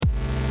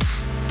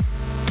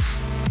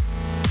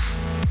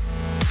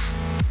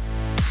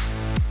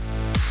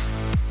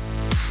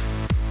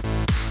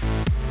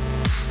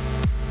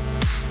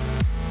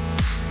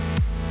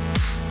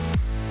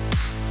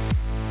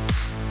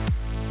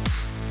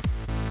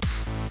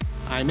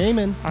I'm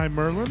Eamon. I'm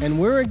Merlin. And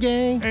we're a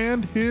gang.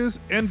 And his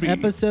Enby.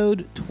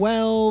 Episode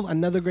 12.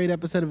 Another great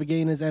episode of A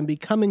Gang is Enby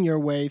coming your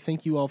way.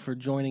 Thank you all for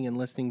joining and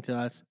listening to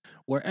us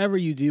wherever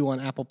you do on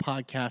Apple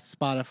Podcasts,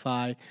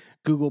 Spotify,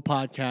 Google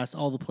Podcasts,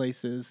 all the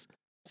places.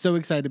 So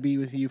excited to be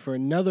with you for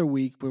another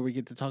week where we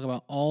get to talk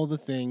about all the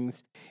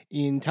things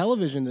in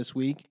television this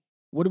week.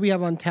 What do we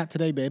have on tap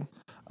today, babe?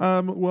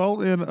 Well,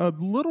 in a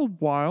little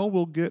while,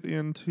 we'll get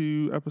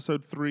into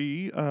episode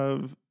 3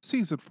 of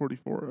season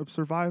 44 of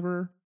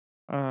Survivor.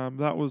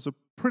 That was a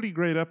pretty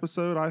great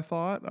episode, I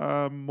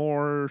thought.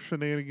 More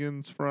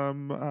shenanigans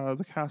from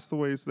the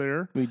castaways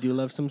there. We do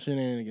love some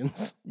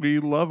shenanigans. We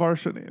love our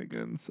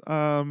shenanigans.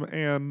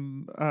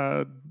 And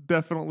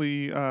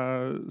definitely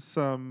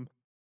some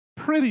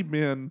pretty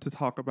men to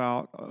talk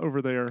about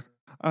over there.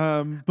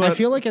 But I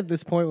feel like at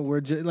this point we're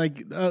just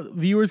like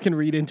viewers can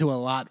read into a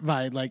lot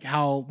by like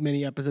how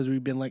many episodes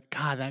we've been like,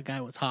 God, that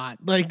guy was hot.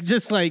 Like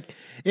just like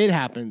it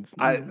happens.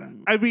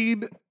 I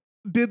mean,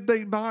 did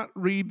they not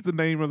read the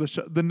name of the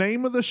show? The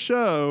name of the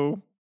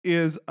show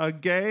is A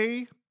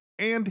Gay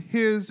and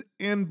His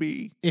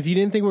Enby. If you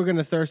didn't think we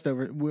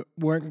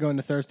weren't going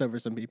to thirst over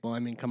some people, I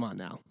mean, come on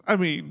now. I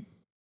mean,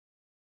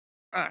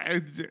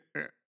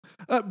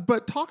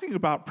 but talking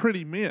about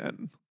pretty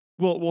men,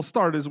 we'll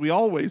start as we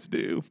always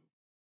do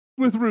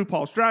with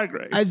RuPaul's Drag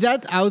Race.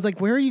 I was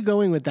like, where are you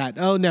going with that?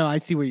 Oh no, I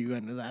see where you're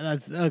going with that.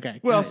 That's okay.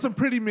 Well, some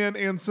pretty men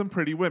and some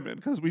pretty women,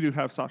 because we do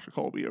have Sasha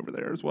Colby over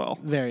there as well.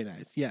 Very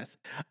nice. Yes.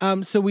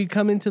 So we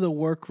come into the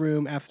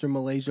workroom after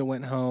Malaysia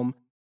went home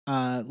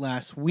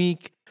last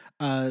week.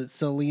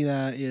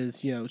 Selena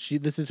is,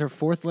 this is her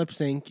fourth lip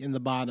sync in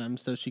the bottom,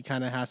 so she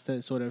kind of has to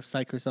sort of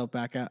psych herself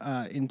back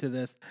into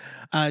this.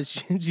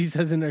 She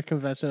says in her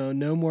confessional,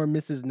 "No more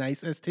Mrs.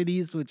 Nice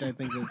STDs," which I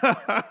think is.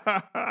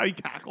 I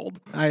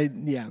cackled.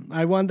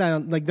 I want that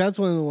on, like that's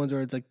one of the ones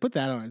where it's like put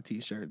that on a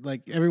t-shirt.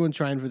 Like everyone's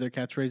trying for their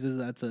catchphrases.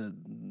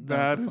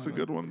 That is a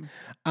good one.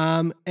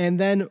 And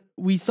then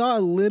we saw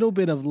a little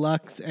bit of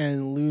Lux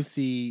and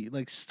Lucy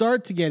like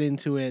start to get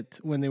into it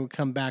when they would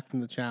come back from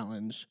the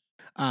challenge.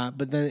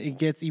 But then it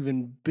gets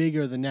even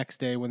bigger the next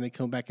day when they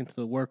come back into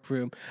the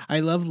workroom.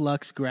 I love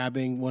Lux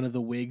grabbing one of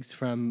the wigs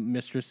from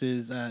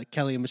Mistress's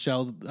Kelly and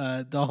Michelle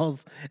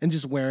dolls and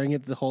just wearing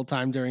it the whole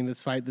time during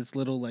this fight. This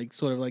little like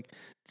sort of like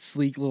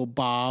sleek little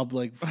bob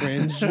like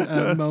fringe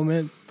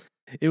moment.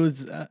 It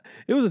was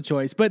a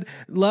choice, but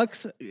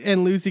Lux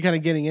and Lucy kind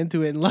of getting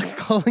into it, and Lux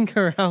calling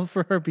her out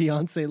for her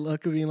Beyonce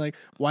look of being like,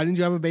 "Why didn't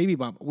you have a baby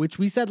bump?" Which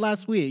we said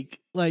last week,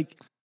 like.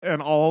 And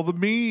all the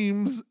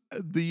memes,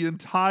 the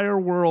entire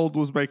world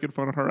was making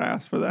fun of her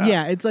ass for that.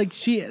 Yeah, it's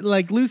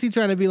like Lucy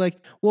trying to be like,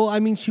 well, I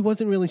mean, she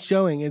wasn't really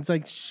showing. It's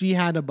like she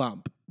had a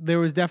bump. There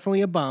was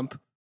definitely a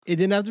bump. It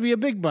didn't have to be a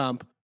big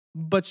bump,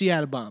 but she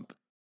had a bump.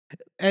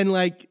 And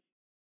like,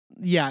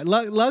 yeah,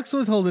 Lux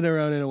was holding her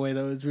own in a way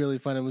that was really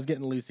fun and was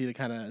getting Lucy to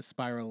kind of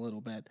spiral a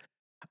little bit.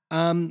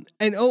 And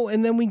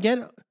then we get...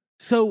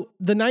 So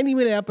the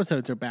 90-minute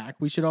episodes are back.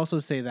 We should also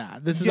say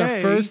that. This is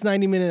our first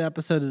 90-minute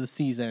episode of the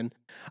season,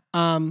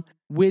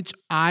 which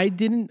I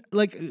didn't,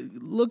 like,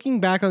 looking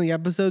back on the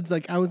episodes,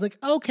 like, I was like,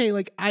 okay,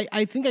 like,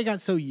 I think I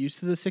got so used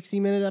to the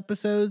 60-minute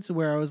episodes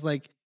where I was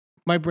like,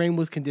 my brain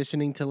was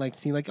conditioning to, like,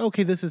 see, like,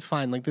 okay, this is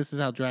fine. Like, this is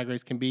how Drag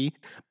Race can be.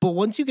 But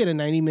once you get a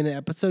 90-minute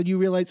episode, you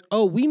realize,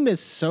 oh, we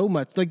missed so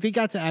much. Like, they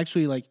got to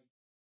actually, like,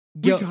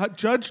 we got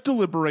judge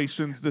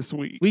deliberations this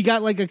week. We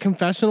got like a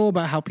confessional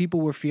about how people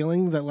were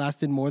feeling that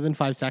lasted more than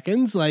 5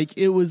 seconds. Like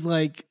it was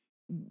like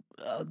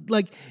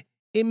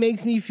it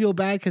makes me feel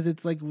bad because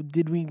it's like,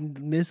 did we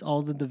miss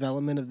all the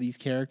development of these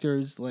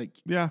characters? Like,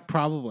 yeah,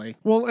 probably.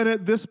 Well, and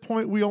at this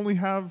point, we only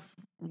have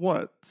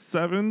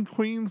 7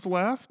 queens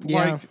left.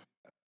 Yeah. Like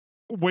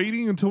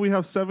waiting until we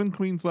have 7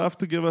 queens left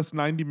to give us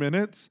 90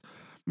 minutes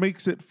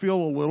makes it feel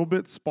a little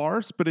bit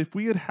sparse. But if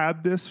we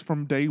had this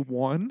from day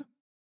one.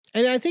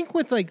 And I think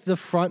with like the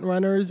front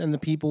runners and the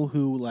people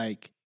who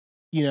like,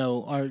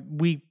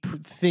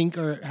 think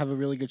or have a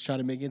really good shot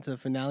at making it to the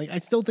finale, I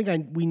still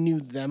think we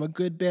knew them a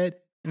good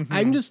bit. Mm-hmm.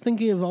 I'm just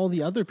thinking of all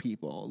the other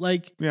people,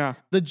 like the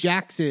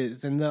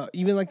Jaxes and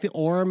even like the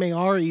Aura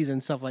Mayaris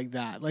and stuff like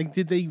that. Like,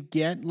 did they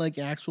get like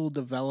actual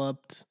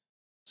developed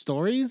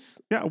stories?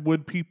 Yeah,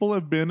 would people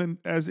have been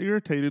as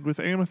irritated with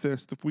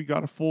Amethyst if we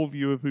got a full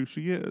view of who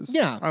she is?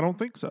 Yeah. I don't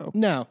think so.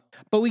 No.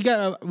 But we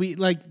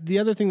like the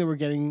other thing that we're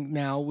getting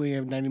now, we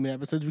have 90-minute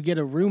episodes, we get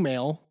a room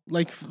mail,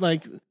 like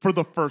for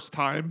the first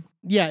time.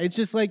 Yeah, it's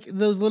just like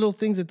those little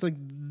things. It's like,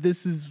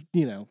 this is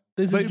Drag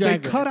Race. They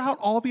cut out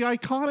all the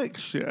iconic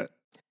shit.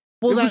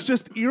 Well, it was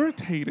just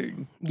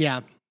irritating.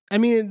 Yeah. I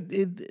mean,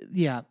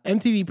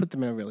 MTV put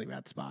them in a really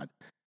bad spot.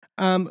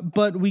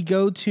 But we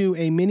go to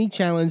a mini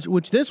challenge,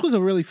 which this was a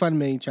really fun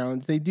mini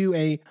challenge. They do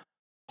a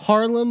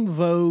Harlem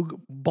Vogue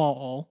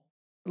ball,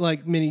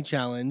 like mini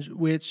challenge,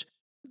 which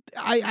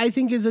I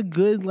think is a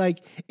good,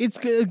 like, it's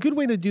a good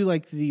way to do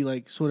like the,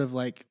 like, sort of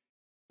like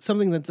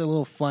something that's a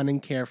little fun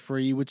and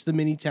carefree, which the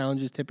mini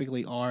challenges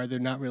typically are. They're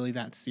not really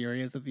that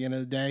serious at the end of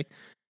the day,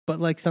 but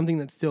like something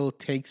that still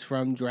takes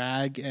from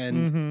drag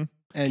and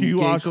and Q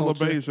gay Aja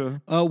culture.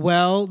 LaBeija.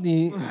 Well,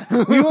 we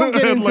won't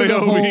get into the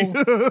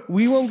Laomi. whole.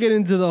 We won't get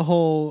into the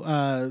whole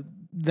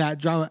that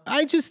drama.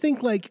 I just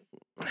think like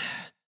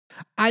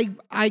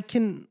I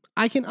can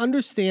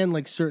understand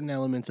like certain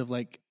elements of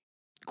like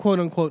quote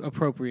unquote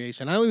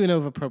appropriation. I don't even know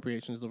if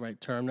appropriation is the right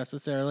term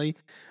necessarily,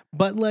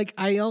 but like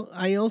I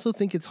also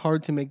think it's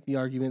hard to make the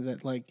argument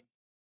that like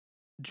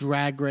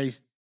Drag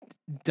Race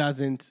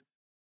doesn't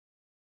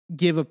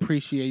give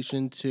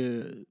appreciation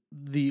to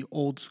the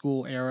old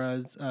school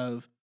eras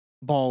of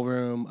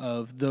ballroom,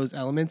 of those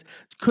elements.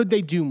 Could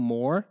they do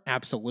more?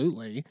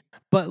 Absolutely.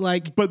 But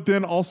like, But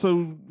then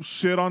also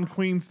shit on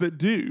queens that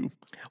do.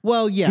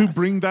 well, yes. Who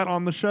bring that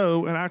on the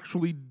show and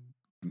actually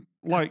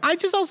like. I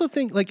just also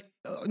think like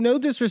no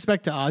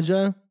disrespect to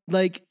Aja,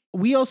 like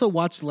we also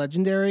watched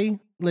Legendary,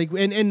 like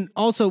and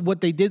also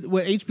what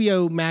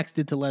HBO Max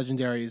did to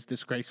Legendary is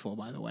disgraceful,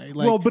 by the way.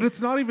 Like, well, but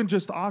it's not even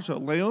just Aja.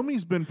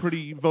 Laomi's been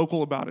pretty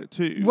vocal about it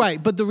too.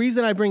 Right, but the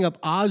reason I bring up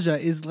Aja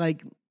is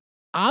like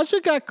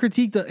Aja got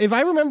critiqued. If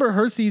I remember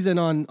her season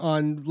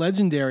on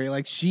Legendary,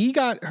 like she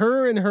got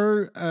her and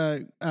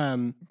her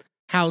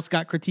house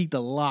got critiqued a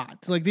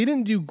lot. Like they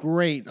didn't do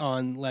great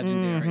on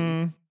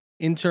Legendary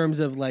in terms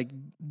of like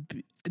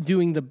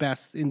doing the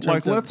best in terms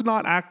like of, let's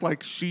not act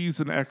like she's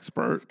an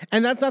expert.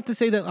 and that's not to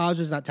say that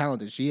Aja's not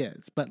talented. She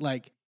is, but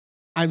like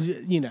I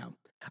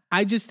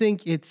just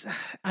think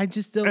I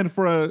just don't.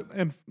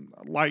 And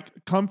like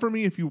come for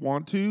me if you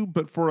want to,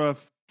 but for a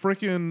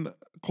freaking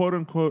quote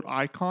unquote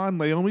icon,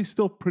 Laomi's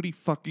still pretty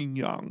fucking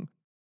young.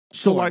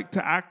 So like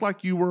to act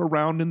like you were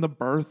around in the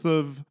birth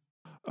of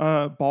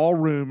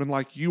ballroom and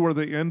like you are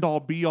the end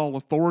all be all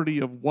authority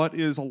of what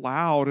is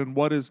allowed and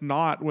what is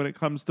not when it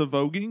comes to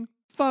voguing,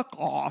 fuck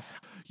off.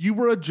 You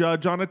were a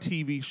judge on a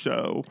TV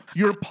show.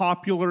 You're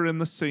popular in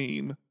the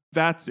scene.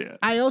 That's it.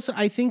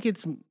 I think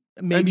it's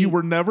maybe, and you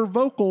were never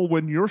vocal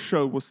when your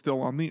show was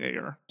still on the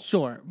air.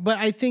 Sure, but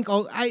I think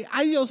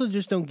I also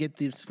just don't get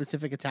the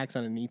specific attacks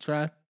on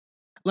Anitra.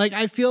 Like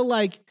I feel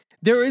like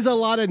there is a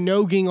lot of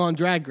nogging on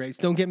Drag Race.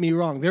 Don't get me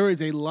wrong. There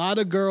is a lot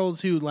of girls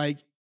who like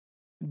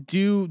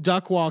do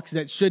duck walks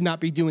that should not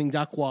be doing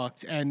duck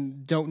walks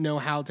and don't know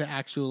how to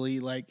actually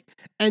like.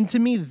 And to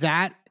me,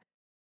 that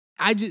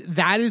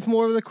is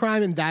more of the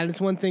crime, and that is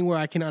one thing where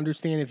I can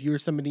understand if you're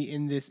somebody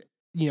in this,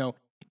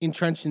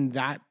 entrenched in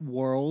that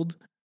world,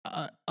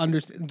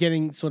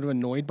 getting sort of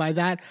annoyed by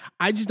that.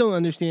 I just don't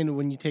understand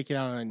when you take it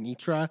out on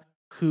Anitra,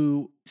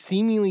 who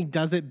seemingly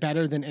does it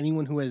better than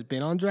anyone who has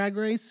been on Drag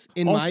Race,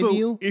 in my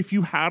view. If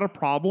you had a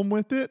problem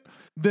with it,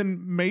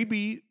 then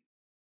maybe,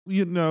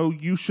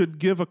 you should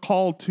give a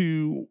call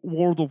to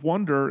World of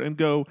Wonder and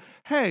go,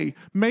 hey,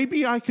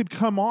 maybe I could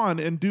come on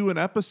and do an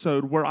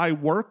episode where I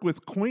work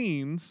with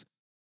queens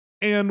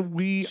and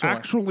we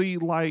actually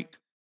like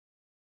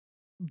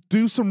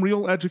do some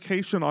real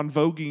education on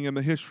voguing and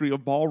the history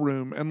of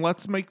ballroom, and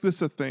let's make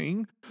this a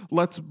thing.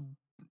 Let's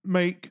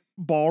make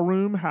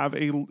ballroom have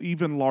a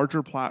even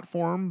larger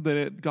platform than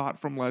it got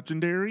from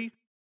Legendary,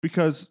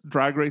 because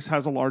Drag Race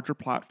has a larger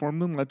platform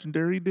than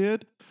Legendary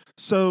did.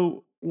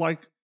 So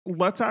like,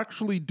 let's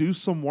actually do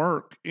some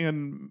work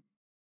in,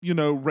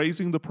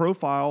 raising the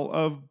profile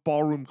of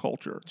ballroom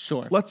culture.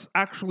 Sure. Let's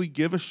actually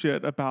give a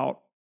shit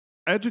about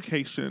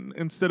education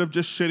instead of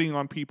just shitting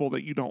on people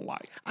that you don't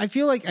like. I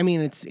feel like,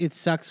 it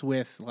sucks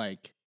with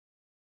like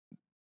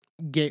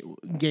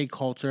gay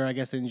culture, I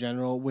guess, in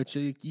general, which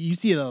you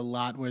see it a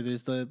lot where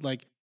there's the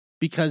like,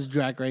 because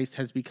Drag Race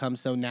has become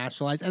so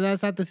nationalized, and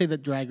that's not to say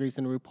that Drag Race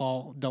and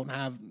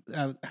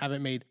RuPaul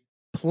haven't made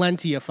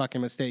plenty of fucking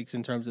mistakes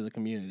in terms of the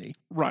community.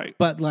 Right.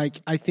 But like,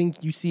 I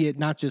think you see it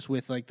not just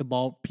with like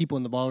the people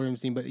in the ballroom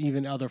scene, but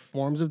even other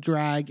forms of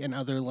drag and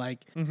other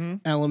like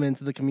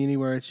elements of the community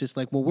where it's just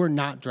like, well, we're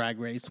not Drag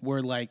Race.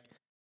 We're like,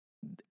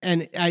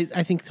 and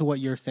I think to what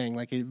you're saying,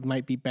 like it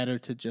might be better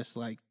to just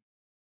like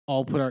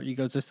all put our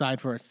egos aside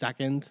for a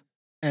second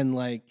and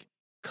like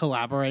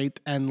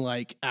collaborate and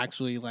like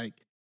actually like,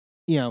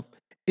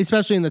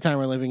 especially in the time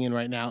we're living in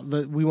right now,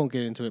 we won't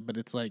get into it, but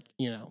it's like,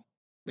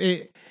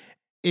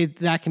 it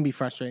that can be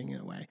frustrating in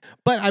a way.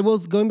 But I will,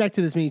 going back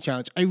to this mini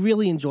challenge, I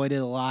really enjoyed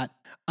it a lot.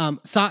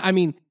 It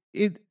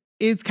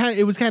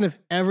was kind of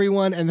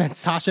everyone, and then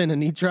Sasha and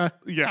Anitra.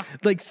 Yeah.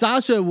 Like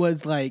Sasha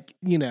was like,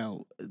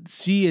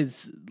 she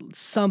is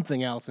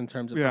something else in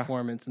terms of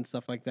performance and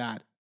stuff like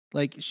that.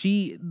 Like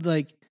she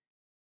like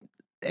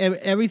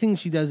everything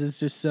she does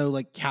is just so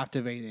like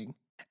captivating.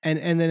 And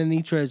then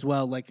Anitra as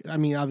well. Like,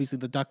 obviously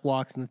the duck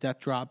walks and the death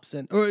drops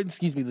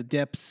the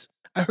dips.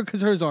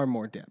 Because hers are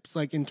more dips,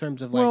 like in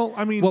terms of like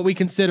what we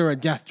consider a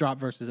death drop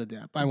versus a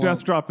dip.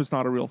 Death drop is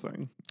not a real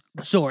thing.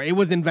 Sure, it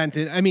was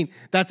invented.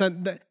 That's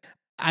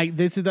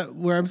this is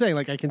where I'm saying,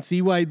 like, I can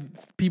see why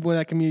people in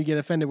that community get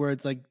offended, where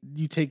it's like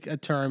you take a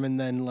term and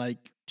then like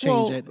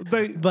change it.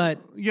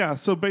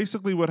 So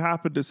basically what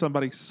happened is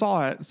somebody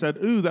saw it and said,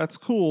 ooh, that's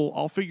cool.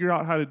 I'll figure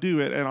out how to do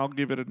it and I'll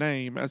give it a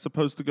name, as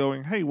opposed to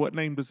going, hey, what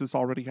name does this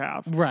already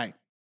have? Right.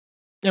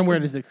 And where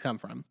does it come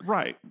from?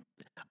 Right.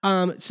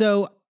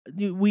 So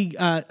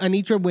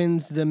Anitra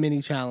wins the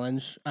mini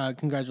challenge.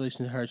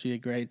 Congratulations to her, she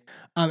did great.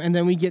 And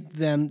then we get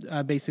them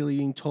basically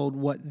being told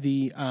what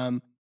the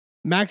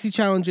maxi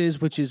challenge is,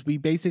 which is we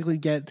basically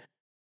get.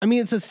 I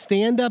mean, it's a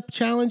stand-up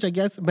challenge, I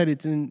guess, but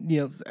it's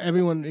in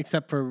everyone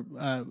except for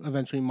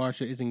eventually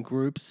Marcia is in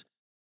groups,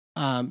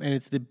 and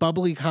it's the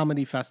Bubbly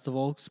Comedy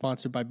Festival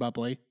sponsored by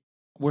Bubbly.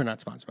 We're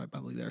not sponsored by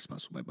Bubbly; they're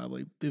sponsored by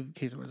Bubbly. In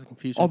case there was a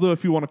confusion. Although,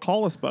 if you want to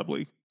call us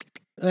Bubbly,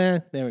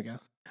 there we go.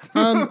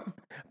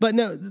 But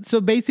no,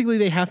 so basically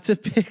they have to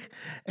pick,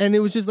 and it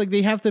was just like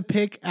they have to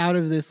pick out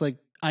of this like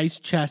ice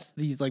chest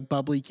these like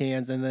bubbly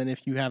cans, and then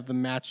if you have the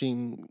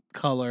matching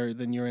color,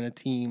 then you're in a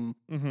team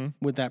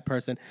with that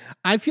person.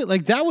 I feel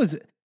like that was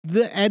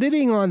the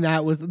editing on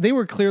that was they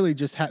were clearly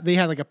just they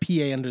had like a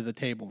PA under the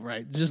table,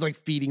 right? Just like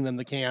feeding them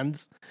the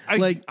cans.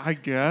 I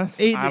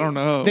guess I don't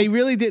know. They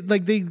really did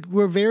like they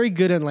were very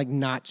good at like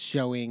not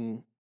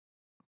showing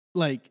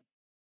like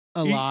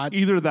a lot.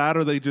 Either that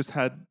or they just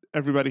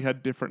everybody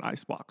had different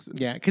ice boxes.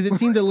 Yeah, because it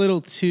seemed a little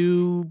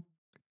too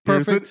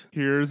perfect.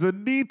 Here's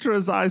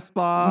Anitra's ice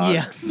box.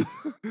 Yes.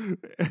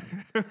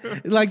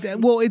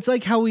 It's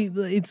like how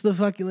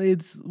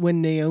it's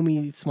when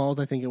Naomi Smalls,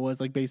 I think it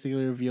was, like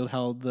basically revealed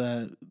how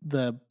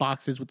the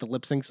boxes with the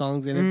lip sync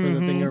songs in it for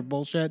the thing are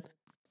bullshit.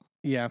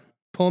 Yeah.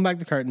 Pulling back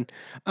the curtain.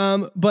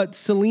 But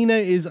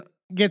Selena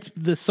gets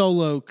the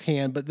solo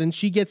can, but then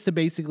she gets to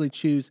basically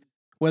choose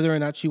whether or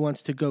not she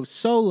wants to go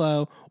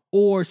solo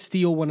or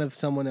steal one of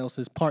someone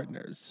else's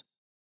partners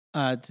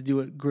to do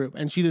a group.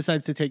 And she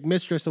decides to take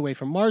Mistress away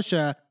from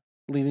Marcia,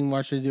 leaving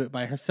Marcia to do it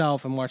by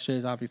herself. And Marcia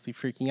is obviously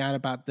freaking out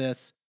about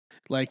this.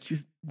 Like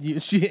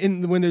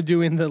when they're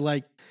doing the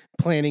like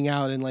planning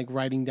out and like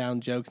writing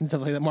down jokes and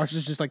stuff like that,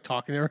 Marcia's just like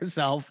talking to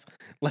herself,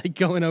 like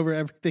going over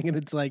everything. And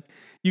it's like,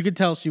 you could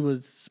tell she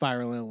was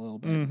spiraling a little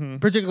bit,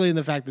 particularly in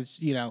the fact that,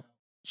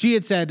 she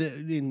had said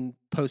in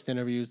post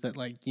interviews that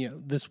like,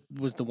 this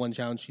was the one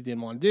challenge she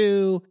didn't want to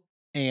do.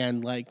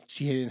 And like,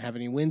 she didn't have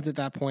any wins at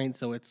that point.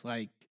 So it's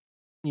like,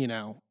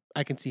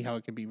 I can see how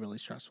it could be really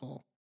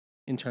stressful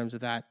in terms of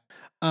that.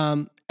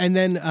 And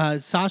then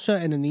Sasha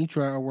and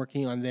Anitra are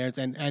working on theirs.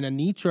 And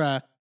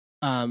Anitra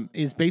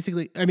is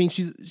basically, I mean,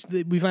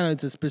 we find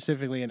out it's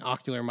specifically an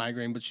ocular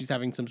migraine, but she's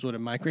having some sort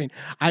of migraine.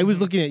 I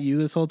was looking at you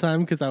this whole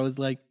time because I was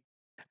like,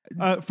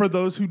 for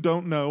those who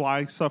don't know,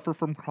 I suffer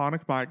from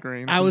chronic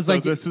migraines. I was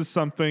like, this is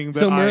something that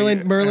so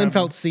Merlin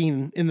felt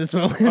seen in this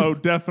moment. Oh,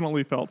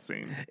 definitely felt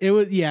seen. It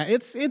was, yeah,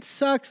 it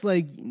sucks.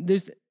 Like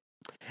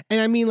and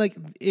I mean, like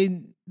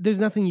there's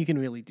nothing you can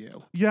really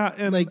do. Yeah,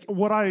 and like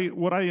what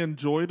I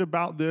enjoyed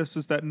about this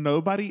is that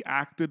nobody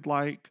acted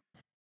like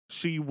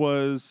she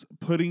was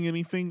putting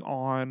anything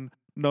on.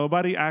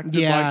 Nobody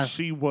acted like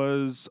she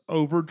was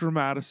over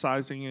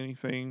dramatizing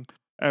anything.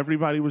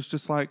 Everybody was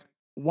just like,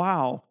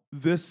 wow,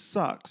 this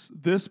sucks.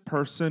 This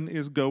person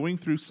is going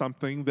through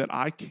something that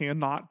I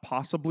cannot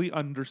possibly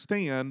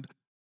understand.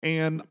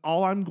 And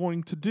all I'm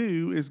going to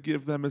do is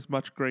give them as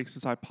much grace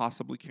as I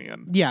possibly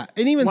can. Yeah.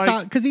 And even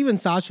because even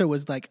Sasha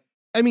was like,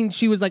 I mean,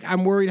 she was like,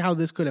 I'm worried how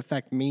this could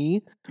affect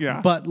me. Yeah.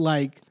 But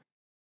like,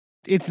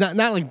 it's not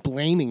like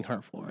blaming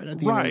her for it at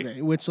the end of the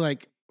day, which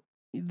like,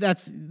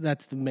 that's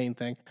the main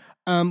thing.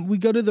 We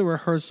go to the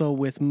rehearsal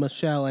with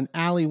Michelle and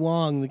Ali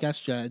Wong, the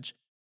guest judge.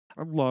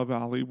 I love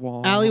Ali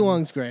Wong. Ali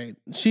Wong's great.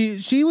 She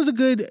actually was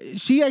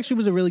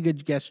a really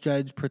good guest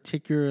judge,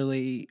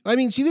 particularly. I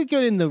mean, she did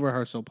good in the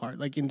rehearsal part,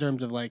 like in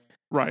terms of like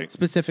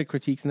specific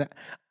critiques and that.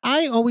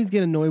 I always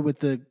get annoyed with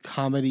the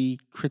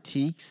comedy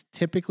critiques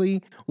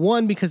typically.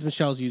 One, because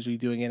Michelle's usually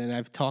doing it, and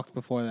I've talked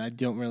before that I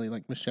don't really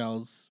like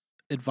Michelle's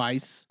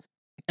advice,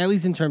 at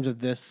least in terms of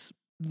this,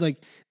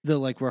 like the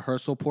like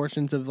rehearsal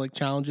portions of like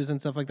challenges and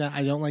stuff like that.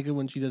 I don't like it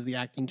when she does the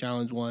acting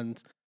challenge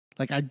ones.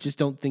 Like I just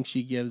don't think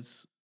she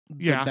gives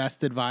the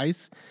best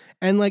advice.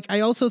 And like I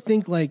also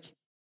think like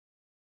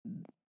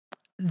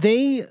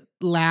they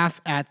laugh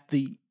at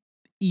the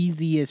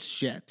easiest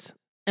shit,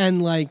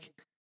 and like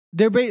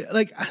they're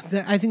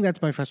I think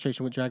that's my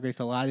frustration with Drag Race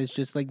a lot, is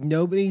just like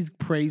nobody's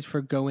praised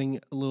for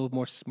going a little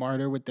more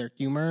smarter with their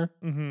humor.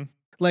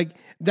 Like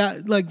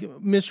that, like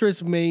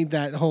Mistress made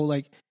that whole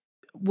like,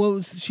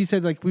 she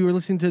said like we were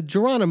listening to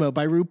Geronimo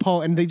by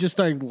RuPaul and they just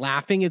started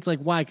laughing. It's like,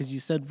 why? Because you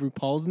said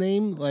RuPaul's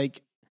name.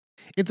 Like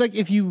it's like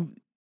if you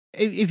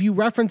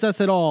reference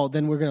us at all,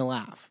 then we're gonna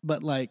laugh.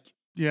 But like,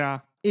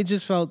 it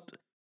just felt,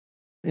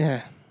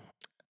 yeah.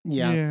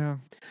 But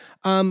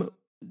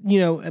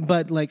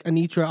like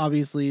Anitra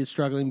obviously is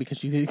struggling because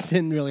she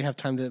didn't really have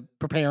time to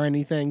prepare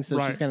anything, so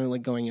she's kind of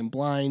like going in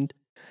blind.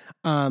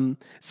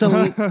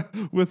 So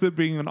with it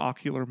being an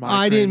ocular migraine,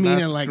 I didn't mean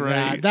it like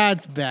that.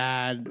 That's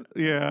bad.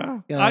 Yeah,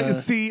 I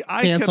see.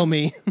 Cancel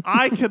me.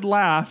 I could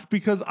laugh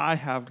because I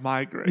have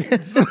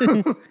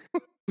migraines.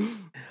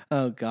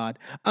 Oh God.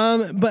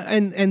 But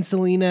and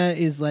Selena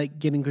is like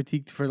getting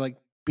critiqued for like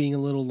being a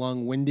little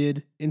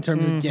long-winded in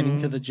terms of getting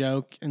to the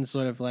joke, and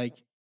sort of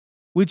like,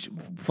 which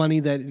funny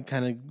that it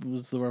kind of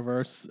was the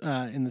reverse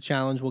in the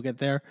challenge. We'll get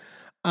there.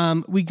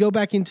 We go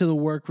back into the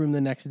workroom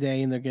the next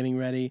day and they're getting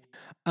ready.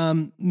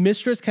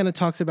 Mistress kind of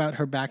talks about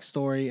her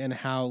backstory and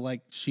how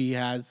like she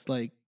has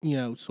like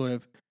sort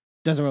of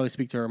doesn't really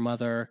speak to her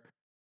mother,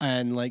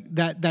 and like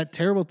that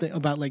terrible thing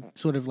about like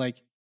sort of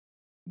like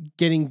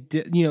getting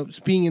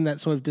being in that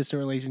sort of distant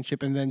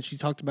relationship. And then she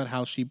talked about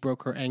how she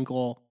broke her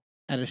ankle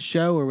at a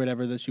show or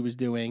whatever that she was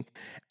doing,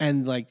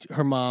 and like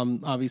her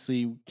mom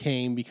obviously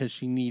came because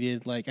she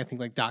needed like I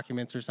think like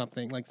documents or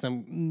something, like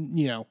some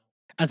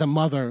as a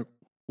mother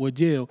would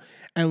do.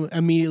 And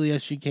immediately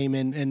as she came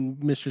in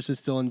and Mistress is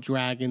still in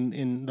drag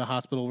in the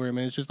hospital room,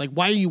 and it's just like,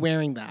 why are you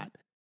wearing that?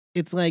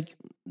 It's like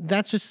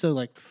that's just so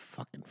like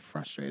fucking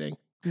frustrating.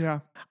 Yeah.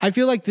 I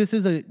feel like this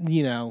is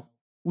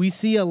we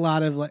see a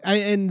lot of like,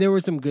 and there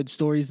were some good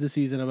stories this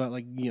season about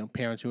like,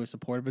 parents who are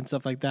supportive and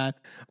stuff like that.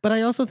 But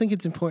I also think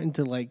it's important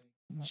to like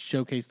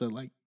showcase the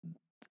like,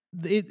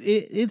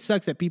 it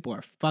sucks that people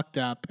are fucked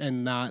up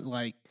and not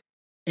like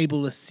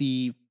able to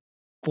see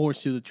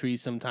forest through the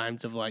trees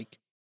sometimes of like,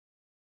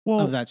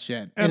 of that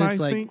shit. And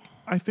it's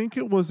I think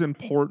it was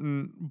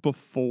important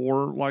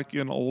before, like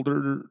in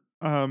older,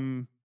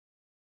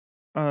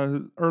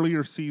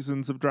 earlier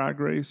seasons of Drag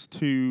Race,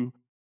 to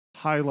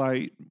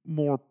highlight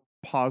more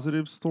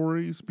positive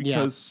stories,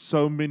 because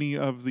so many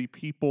of the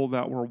people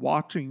that were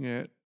watching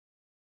it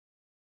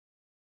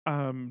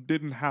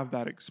didn't have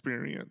that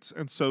experience,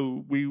 and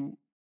so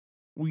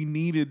we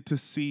needed to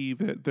see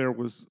that there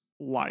was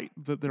light,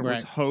 that there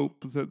was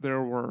hope, that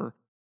there were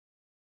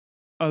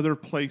other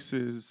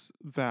places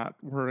that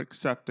were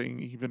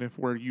accepting, even if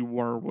where you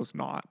were was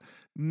not.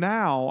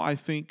 Now, I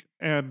think,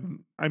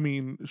 and I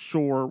mean,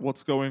 sure,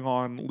 what's going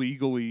on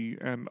legally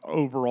and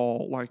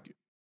overall, like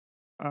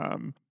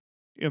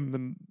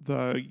in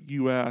the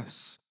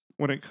U.S.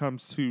 when it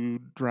comes to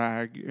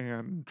drag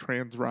and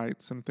trans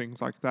rights and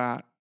things like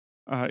that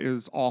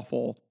is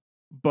awful.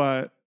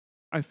 But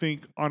I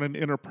think on an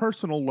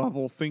interpersonal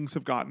level, things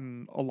have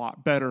gotten a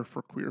lot better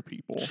for queer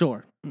people.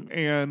 Sure.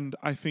 And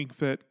I think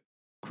that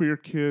queer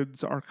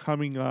kids are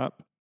coming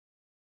up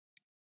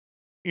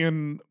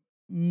in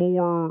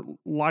more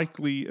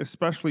likely,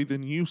 especially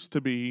than used to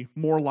be,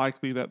 more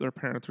likely that their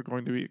parents are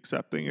going to be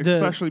accepting,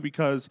 especially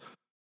because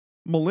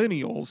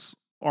millennials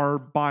are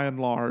by and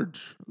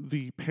large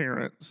the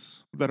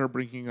parents that are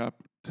bringing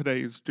up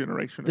today's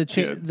generation of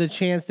kids. The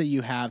chance that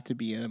you have to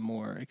be in a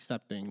more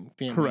accepting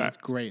family is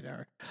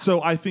greater.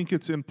 So I think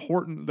it's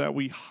important that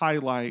we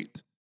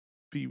highlight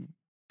the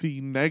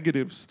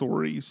negative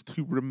stories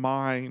to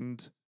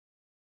remind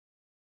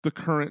the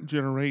current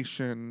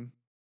generation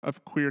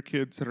of queer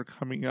kids that are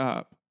coming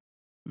up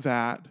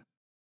that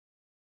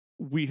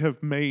we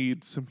have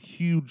made some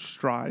huge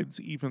strides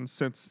even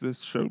since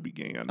this show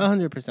began.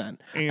 100%.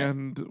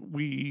 And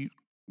we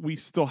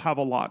still have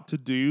a lot to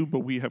do, but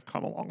we have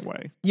come a long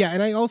way. Yeah,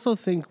 and I also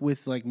think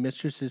with like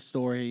Mistress's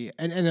story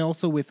and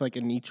also with like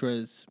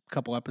Anitra's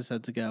couple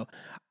episodes ago,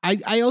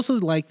 I also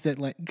like that,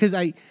 like, because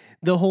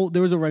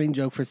there was a running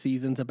joke for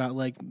seasons about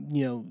like,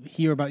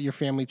 hear about your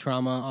family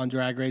trauma on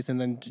Drag Race, and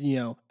then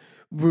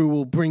Rue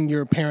will bring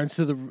your parents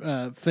to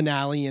the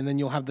finale, and then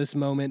you'll have this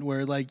moment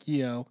where like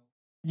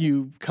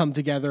you come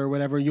together or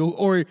whatever,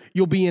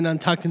 you'll be in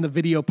Untucked and the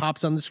video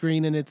pops on the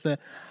screen, and it's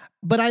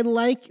but I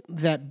like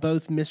that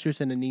both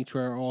Mistress and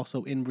Anitra are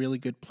also in really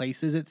good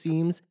places, it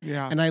seems.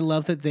 Yeah. And I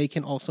love that they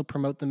can also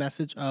promote the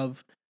message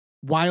of,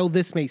 while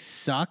this may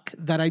suck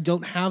that I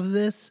don't have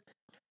this,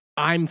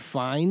 I'm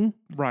fine.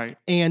 Right.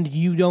 And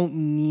you don't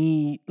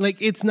need, like,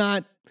 it's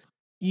not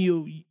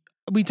we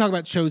talk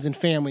about shows and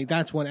family,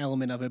 that's one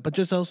element of it, but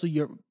just also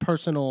your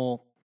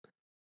personal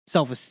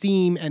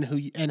self-esteem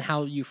and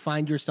how you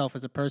find yourself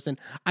as a person.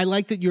 I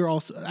like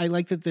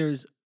that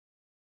there's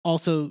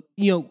also,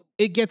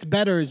 it gets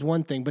better is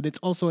one thing, but it's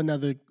also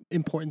another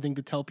important thing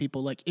to tell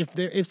people, like,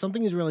 if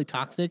something is really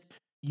toxic,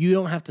 you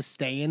don't have to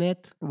stay in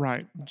it.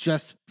 Right.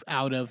 Just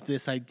out of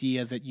this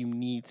idea that you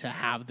need to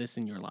have this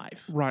in your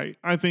life. Right.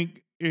 I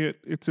think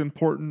it's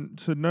important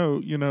to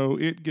note,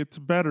 it gets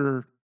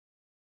better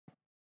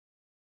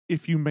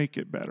if you make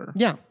it better.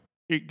 Yeah.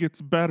 It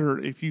gets better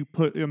if you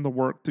put in the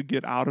work to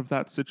get out of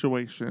that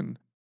situation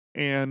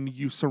and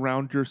you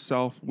surround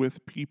yourself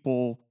with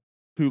people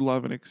who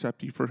love and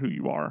accept you for who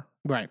you are.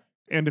 Right.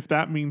 And if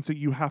that means that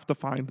you have to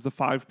find the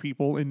 5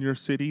 people in your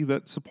city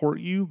that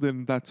support you,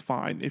 then that's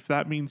fine. If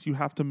that means you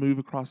have to move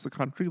across the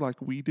country like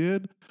we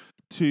did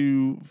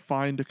to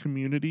find a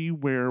community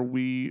where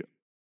we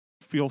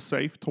feel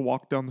safe to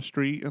walk down the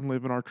street and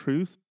live in our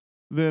truth,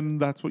 then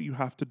that's what you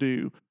have to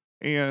do.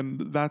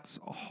 And that's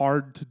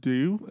hard to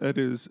do. It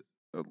is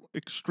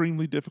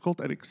extremely difficult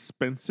and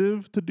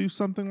expensive to do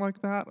something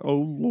like that. Oh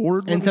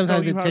Lord. And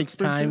sometimes it takes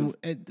time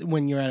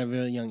when you're at a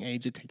really young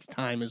age. It takes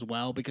time as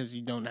well, because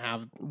you don't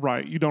have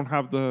you don't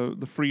have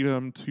the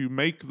freedom to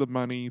make the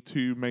money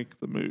to make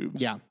the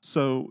moves. Yeah.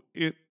 So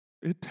it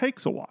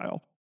takes a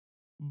while,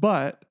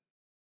 but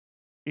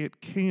it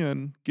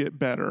can get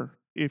better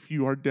if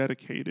you are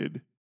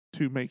dedicated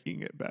to making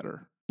it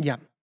better. Yeah.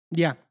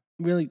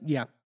 Really.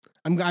 Yeah.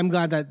 I'm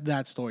glad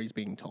that story is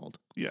being told.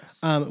 Yes.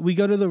 We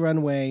go to the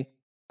runway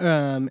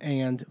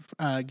and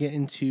get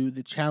into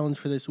the challenge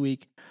for this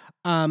week.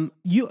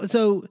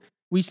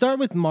 We start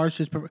with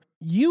Marsha's.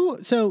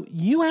 So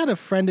you had a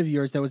friend of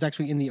yours that was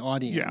actually in the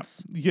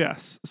audience.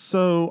 Yes.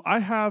 So I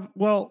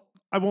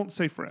won't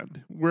say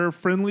friend. We're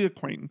friendly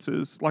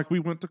acquaintances. Like we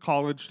went to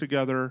college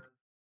together,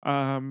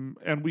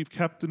 and we've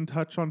kept in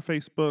touch on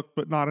Facebook,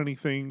 but not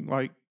anything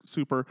like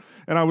super.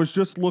 And I was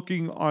just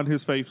looking on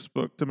his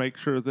Facebook to make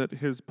sure that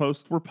his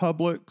posts were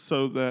public,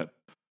 so that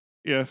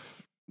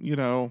if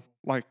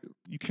like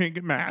you can't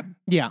get mad,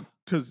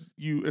 because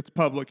it's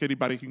public,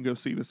 anybody can go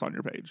see this on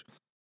your page.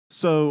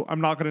 So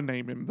I'm not going to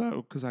name him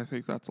though, because I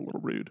think that's a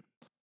little rude.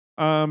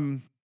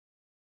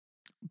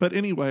 But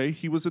anyway,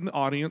 he was in the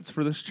audience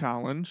for this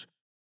challenge.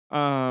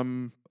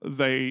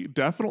 They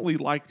definitely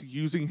liked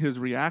using his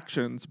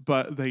reactions,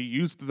 but they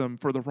used them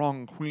for the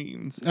wrong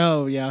queens.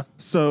 Oh, yeah.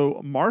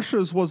 So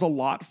Marsha's was a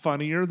lot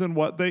funnier than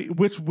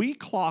which we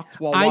clocked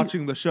while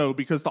watching the show,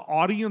 because the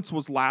audience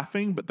was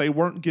laughing, but they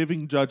weren't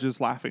giving judges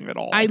laughing at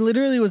all. I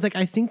literally was like,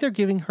 I think they're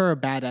giving her a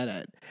bad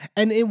edit.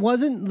 And it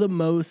wasn't the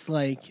most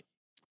like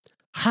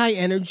high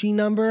energy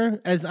number,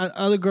 as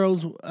other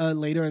girls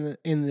later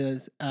in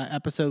the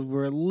episode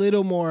were a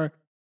little more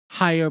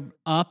higher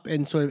up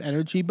in sort of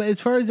energy. But as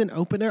far as an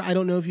opener, I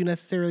don't know if you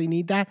necessarily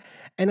need that.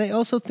 And I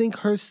also think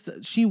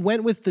she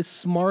went with the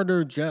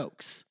smarter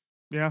jokes.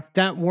 Yeah.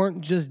 That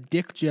weren't just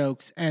dick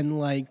jokes and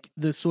like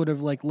the sort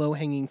of like low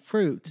hanging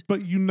fruit.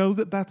 But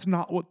that's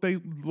not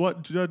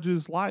what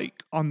judges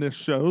like on this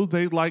show.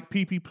 They like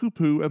pee pee poo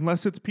poo,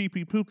 unless it's pee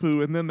pee poo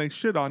poo, and then they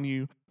shit on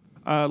you,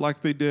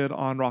 like they did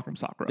on Rock'em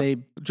Sakura.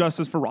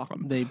 Justice for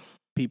Rock'em. They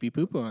pee pee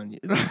poo poo on you.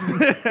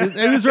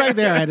 It was right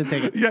there. I had to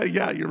take it.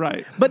 Yeah, you're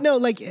right. But no,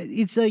 like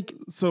it's like,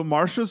 so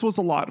Marsha's was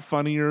a lot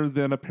funnier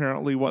than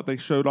apparently what they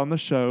showed on the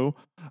show.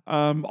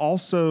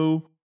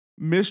 Also,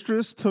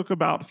 Mistress took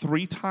about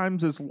 3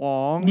 times as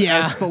long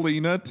as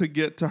Selena to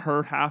get to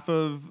her half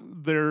of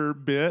their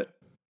bit.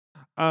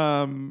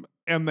 And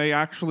they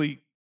actually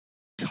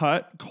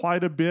cut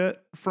quite a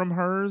bit from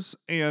hers,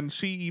 and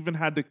she even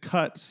had to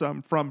cut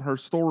some from her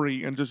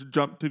story and just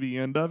jump to the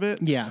end of it.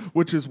 Yeah.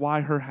 Which is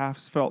why her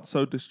halves felt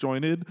so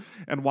disjointed,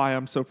 and why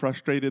I'm so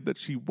frustrated that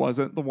she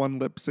wasn't the one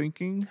lip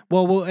syncing.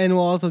 Well, we'll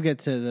also get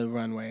to the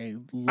runway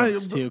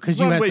looks too,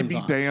 because you had some be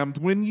thoughts. Damned.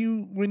 When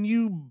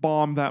you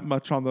bomb that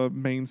much on the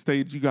main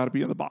stage, you got to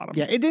be in the bottom.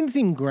 Yeah, it didn't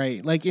seem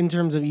great. Like in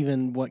terms of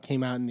even what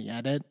came out in the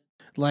edit.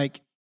 Like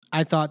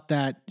I thought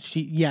that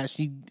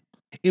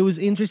it was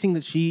interesting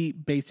that she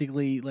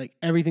basically, like,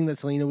 everything that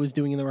Selena was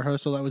doing in the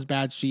rehearsal that was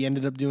bad, she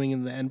ended up doing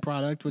in the end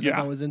product, which I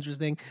thought was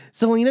interesting.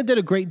 Selena did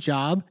a great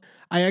job.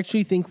 I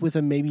actually think with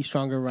a maybe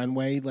stronger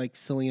runway, like,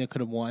 Selena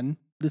could have won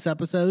this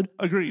episode.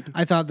 Agreed.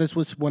 I thought this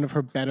was one of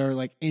her better,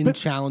 like,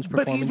 challenge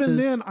performances. But even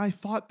then, I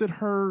thought that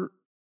her,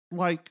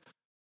 like,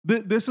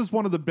 this is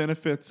one of the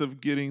benefits of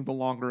getting the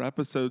longer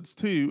episodes,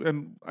 too.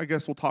 And I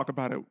guess we'll talk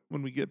about it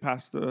when we get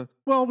past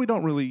we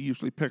don't really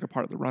usually pick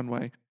apart the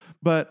runway.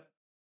 But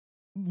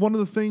one of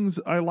the things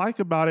I like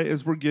about it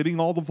is we're getting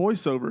all the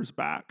voiceovers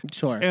back.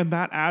 Sure. And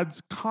that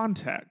adds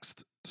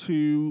context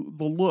to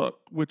the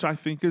look, which I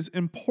think is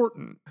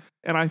important.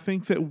 And I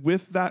think that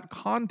with that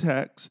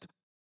context,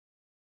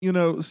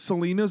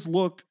 Selena's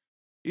look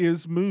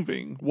is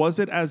moving. Was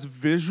it as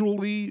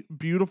visually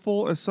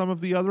beautiful as some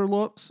of the other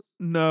looks?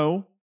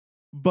 No.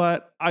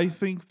 But I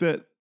think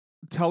that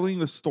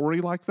telling a story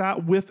like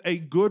that with a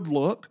good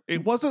look,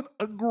 it wasn't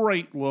a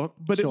great look,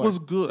 but it was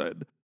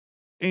good.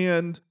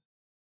 And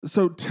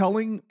so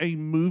telling a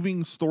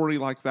moving story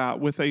like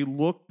that with a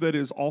look that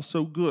is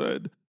also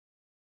good,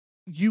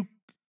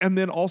 and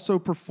then also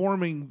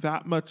performing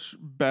that much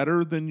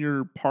better than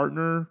your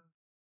partner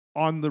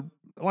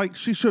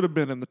she should have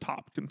been in the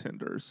top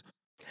contenders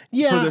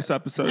for this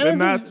episode.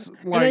 And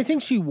I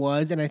think she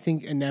was, and I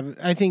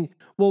think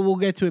we'll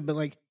get to it, but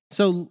like,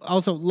 so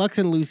also Lux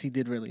and Lucy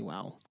did really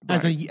well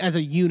as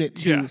a unit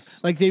too. Yes.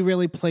 Like they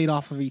really played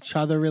off of each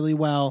other really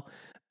well.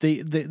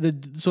 The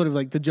sort of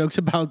like the jokes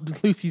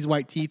about Lucy's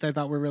white teeth I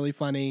thought were really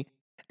funny,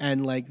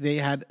 and like they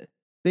had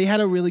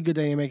a really good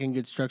dynamic and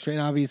good structure, and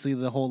obviously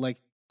the whole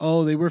like,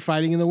 oh, they were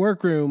fighting in the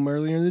workroom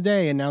earlier in the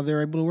day and now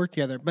they're able to work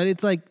together. But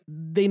it's like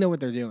they know what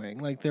they're doing,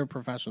 like they're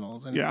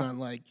professionals, and it's not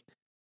like,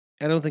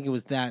 I don't think it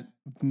was that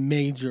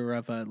major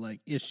of a like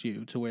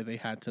issue to where they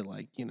had to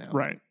like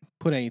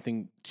put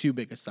anything too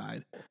big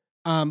aside.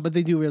 But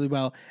they do really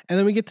well, and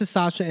then we get to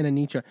Sasha and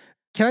Anitra.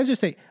 Can I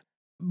just say,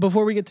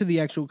 before we get to the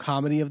actual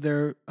comedy of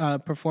their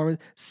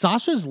performance,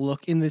 Sasha's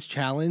look in this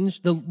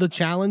challenge, the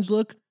challenge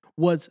look,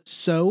 was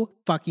so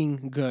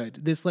fucking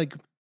good. This like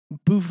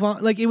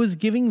bouffant, like it was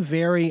giving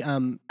very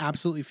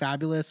Absolutely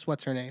Fabulous.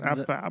 What's her name?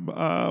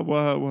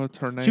 What's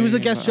her name? She was a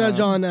guest judge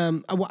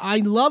on. I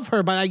love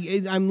her, but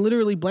I'm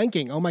literally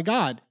blanking. Oh my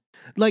god!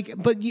 Like,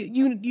 but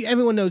you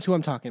everyone knows who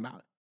I'm talking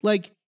about.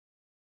 Like,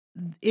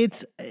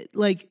 it's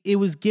like it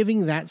was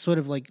giving that sort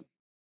of like,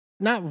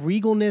 not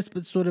regalness,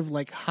 but sort of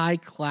like high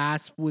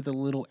class with a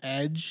little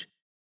edge,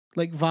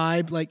 like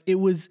vibe. Like it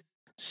was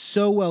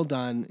so well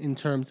done in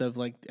terms of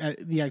like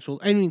the actual.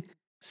 I mean,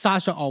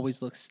 Sasha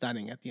always looks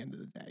stunning at the end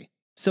of the day,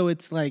 so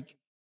it's like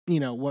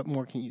what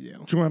more can you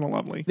do? Joanna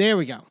Lumley. There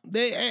we go.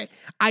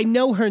 I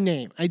know her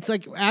name. It's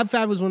like Ab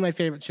Fab was one of my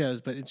favorite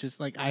shows, but it's just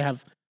like I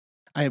have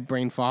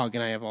brain fog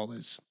and I have all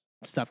this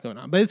stuff going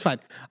on, but it's fine.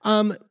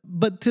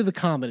 But to the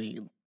comedy,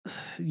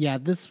 yeah,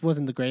 this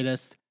wasn't the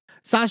greatest.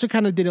 Sasha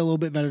kind of did a little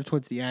bit better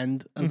towards the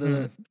end of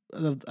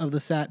the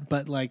set,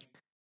 but like,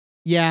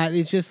 yeah,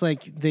 it's just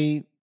like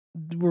they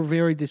were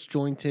very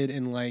disjointed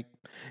and like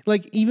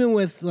even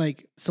with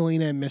like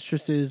Selena and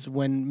Mistresses,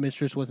 when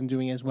Mistress wasn't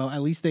doing as well,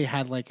 at least they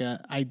had like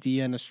a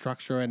idea and a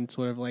structure and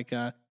sort of like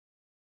the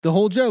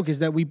whole joke is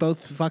that we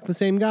both fuck the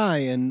same guy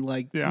and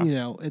like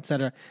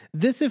etc.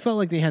 This, it felt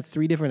like they had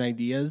 3 different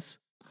ideas.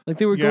 Like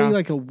they were going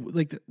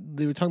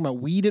they were talking about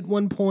weed at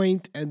one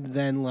point, and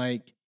then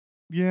like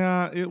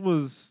it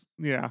was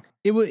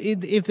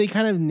if they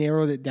kind of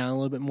narrowed it down a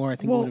little bit more, I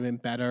think it would have been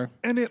better.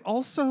 And it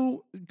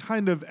also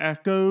kind of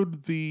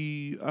echoed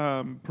the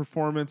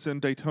performance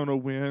in Daytona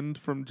Wind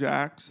from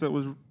Jax that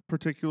was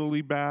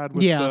particularly bad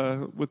with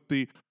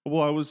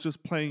I was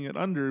just playing it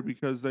under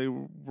because they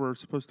were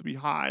supposed to be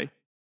high.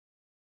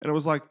 And it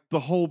was like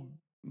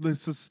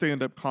this is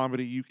stand-up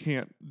comedy. You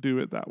can't do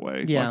it that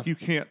way. Yeah. Like you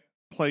can't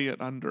play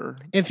it under.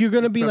 If you're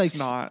going to be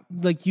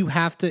you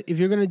have to, if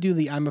you're going to do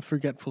the I'm a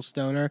forgetful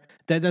stoner,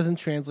 that doesn't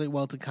translate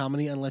well to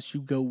comedy unless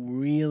you go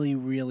really,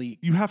 really.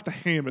 You have to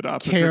ham it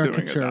up if you're doing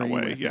it that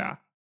way. Yeah.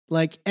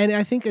 Like, and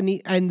I think,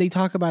 and they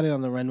talk about it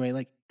on the runway,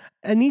 like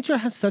Anitra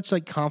has such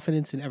like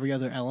confidence in every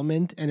other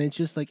element. And it's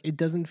just like, it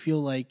doesn't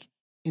feel like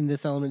in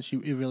this element,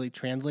 it really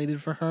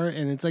translated for her.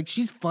 And it's like,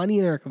 she's funny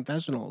in her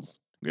confessionals.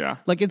 Yeah.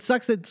 Like, it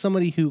sucks that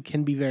somebody who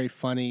can be very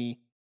funny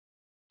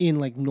in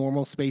like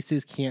normal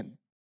spaces can't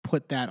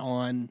put that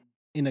on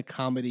in a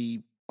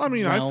comedy. I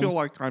mean, realm. I feel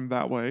like I'm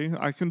that way.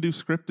 I can do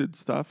scripted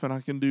stuff and I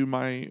can do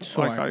my,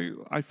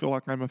 I feel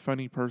like I'm a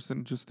funny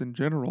person just in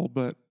general.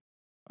 But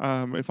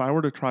if I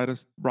were to try to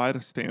write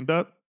a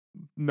stand-up,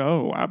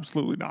 no,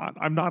 absolutely not.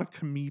 I'm not a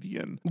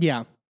comedian.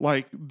 Yeah.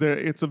 Like,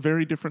 it's a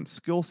very different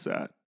skill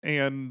set.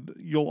 And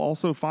you'll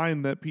also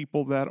find that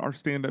people that are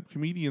stand-up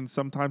comedians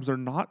sometimes are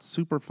not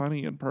super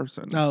funny in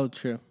person. Oh,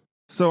 true.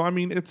 So, I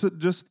mean, it's a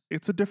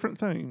different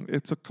thing.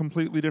 It's a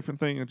completely different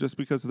thing. And just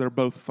because they're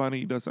both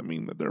funny doesn't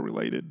mean that they're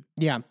related.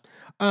 Yeah.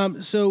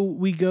 So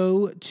we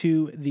go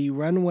to the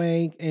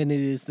runway, and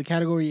the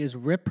category is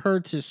Rip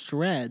Her to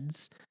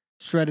Shreds,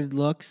 shredded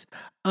looks.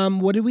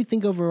 What did we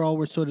think overall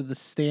were sort of the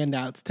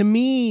standouts? To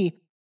me,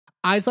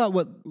 I thought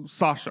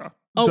Sasha.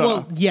 Oh,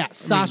 well, yeah.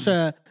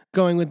 Sasha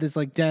going with this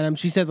like denim.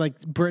 She said like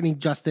Britney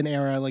Justin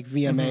era, like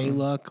VMA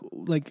look,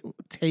 like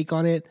take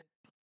on it.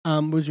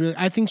 Was really,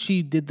 I think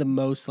she did the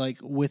most like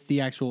with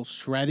the actual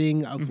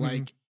shredding of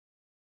like,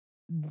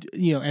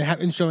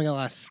 and showing a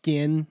lot of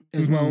skin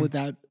as well with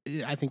that.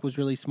 I think was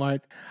really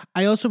smart.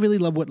 I also really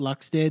love what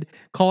Lux did.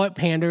 Call it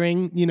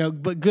pandering,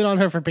 but good on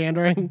her for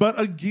pandering. But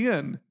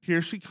again,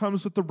 here she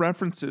comes with the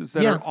references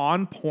that are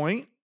on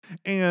point.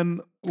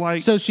 And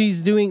like, so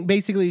she's doing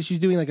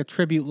like a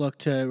tribute look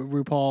to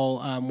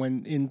RuPaul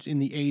when in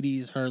the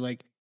 80s, her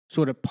like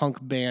sort of punk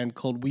band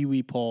called Wee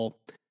Wee Pole,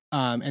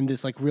 and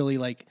this like really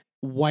like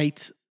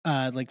white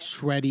like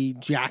shreddy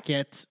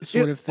jacket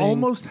sort of thing.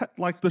 Almost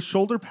like the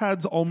shoulder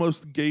pads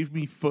almost gave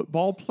me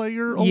football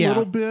player a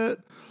little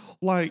bit.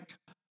 Like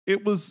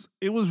it was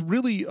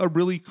really a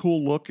really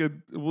cool look. It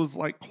was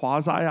like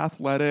quasi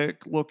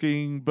athletic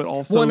looking, but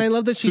also and I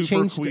love that she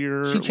changed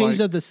queer,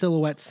 up the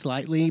silhouette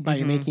slightly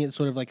by making it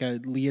sort of like a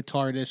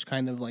leotardish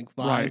kind of like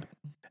vibe. Right.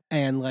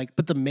 And like,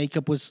 but the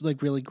makeup was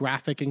like really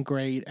graphic and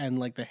great, and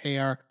like the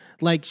hair,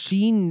 like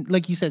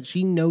you said,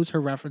 she knows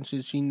her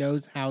references. She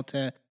knows how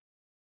to.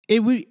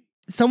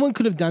 Someone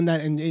could have done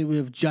that, and it would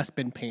have just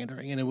been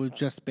pandering, and it would have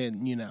just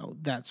been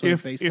that sort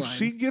of baseline. If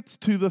she gets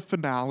to the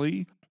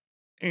finale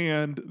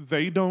and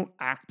they don't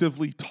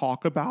actively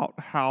talk about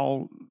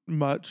how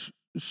much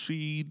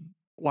she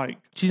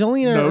she's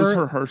only in knows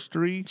her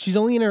history. She's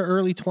only in her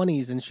early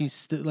 20s, and she's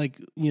still like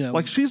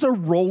she's a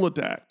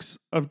Rolodex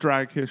of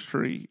drag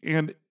history,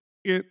 and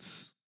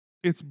it's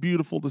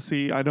beautiful to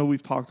see. I know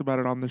we've talked about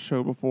it on the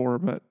show before,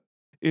 but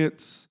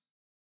it's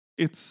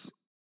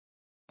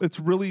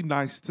really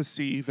nice to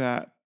see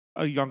that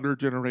a younger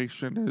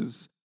generation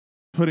is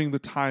putting the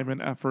time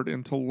and effort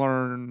in to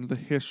learn the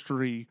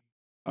history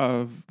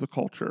of the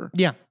culture.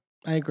 Yeah,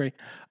 I agree.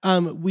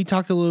 We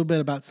talked a little bit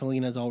about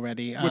Selena's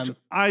already. Which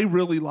I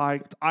really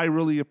liked. I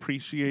really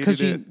appreciated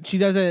it. Because she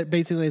does it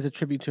basically as a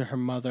tribute to her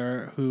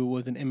mother, who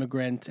was an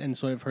immigrant, and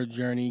sort of her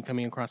journey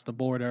coming across the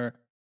border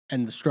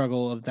and the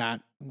struggle of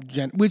that,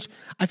 which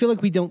I feel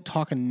like we don't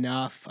talk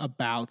enough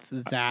about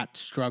that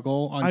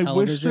struggle on television. I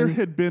wish there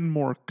had been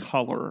more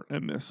color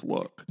in this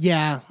look.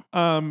 Yeah.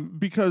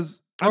 Because...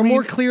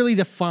 more clearly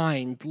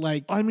defined.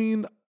 Like, I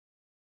mean,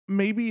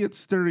 maybe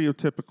it's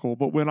stereotypical,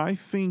 but when I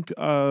think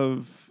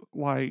of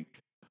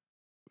like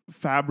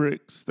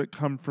fabrics that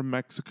come from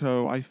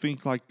Mexico, I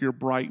think like your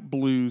bright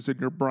blues and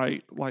your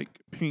bright like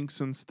pinks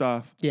and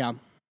stuff. Yeah.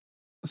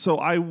 So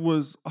I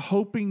was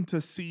hoping to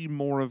see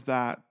more of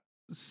that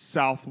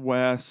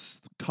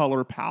Southwest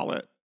color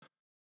palette,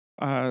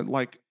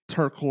 like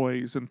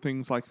turquoise and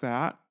things like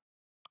that.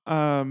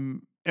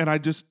 and I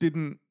just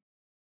didn't.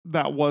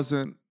 That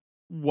wasn't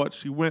what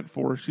she went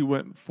for. She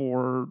went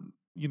for,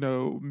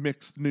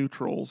 mixed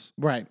neutrals.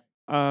 Right.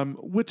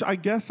 Which I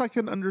guess I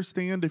can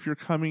understand if you're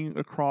coming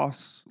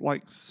across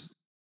like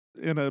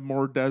in a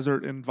more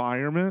desert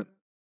environment,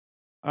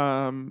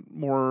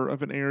 more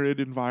of an arid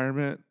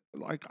environment.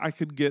 Like I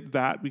could get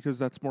that because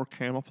that's more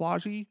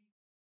camouflagey.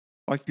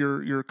 Like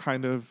you're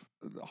kind of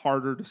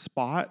harder to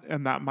spot,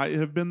 and that might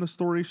have been the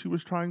story she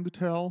was trying to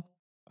tell.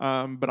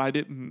 But I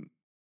didn't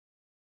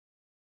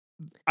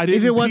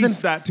piece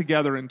that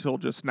together until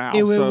just now.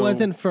 If it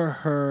wasn't for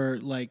her,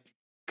 like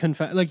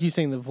you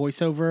saying, the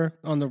voiceover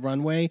on the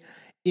runway,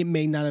 it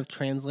may not have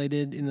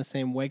translated in the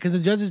same way because the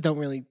judges don't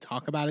really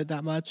talk about it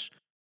that much,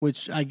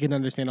 which I can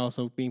understand.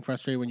 Also, being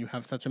frustrated when you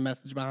have such a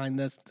message behind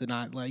this to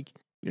not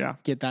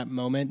get that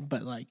moment,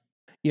 but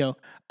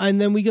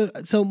and then we go.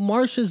 So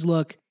Marsha's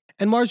look,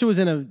 and Marsha was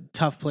in a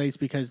tough place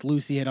because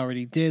Lucy had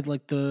already did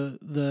like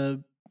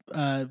the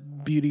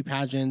beauty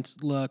pageant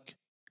look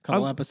a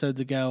couple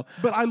episodes ago.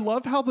 But I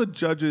love how the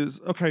judges.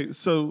 Okay,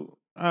 so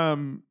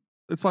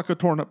it's like a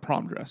torn up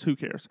prom dress. Who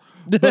cares?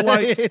 But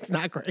like, it's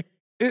not great.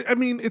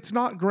 It's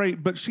not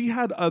great, but she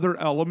had other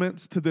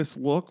elements to this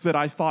look that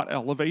I thought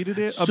elevated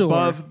it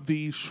above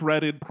the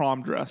shredded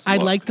prom dress look.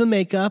 I liked the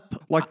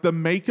makeup. Like the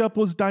makeup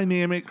was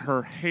dynamic.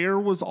 Her hair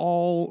was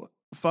all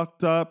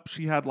fucked up.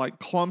 She had like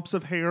clumps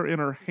of hair in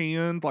her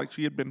hand, like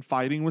she had been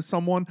fighting with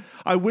someone.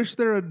 I wish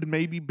there had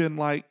maybe been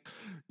like,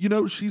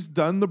 she's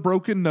done the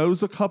broken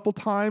nose a couple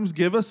times.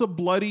 Give us a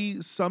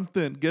bloody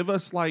something. Give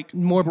us like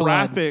more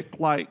graphic,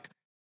 blood. like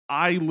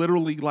I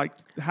literally like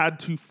had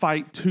to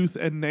fight tooth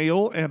and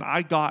nail and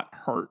I got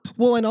hurt.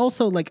 Well, and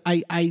also like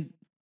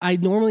I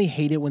normally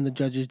hate it when the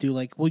judges do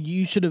like, well,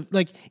 you should have,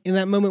 like in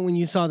that moment when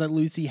you saw that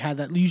Lucy had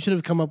that, you should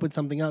have come up with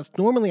something else.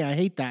 Normally I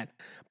hate that.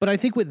 But I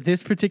think with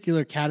this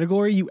particular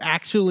category, you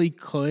actually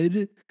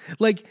could.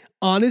 Like,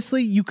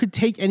 honestly, you could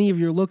take any of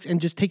your looks and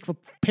just take a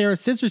pair of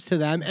scissors to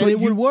them and it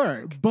would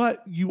work.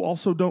 But you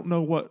also don't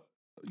know what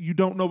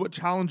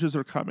challenges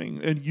are coming,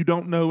 and you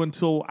don't know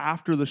until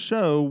after the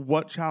show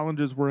what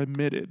challenges were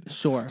admitted.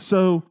 Sure.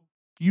 So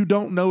you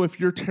don't know if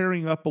you're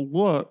tearing up a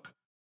look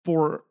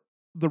for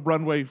the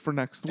runway for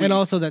next week. And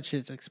also that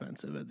shit's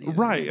expensive at the end.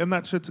 Right, and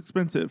that shit's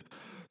expensive.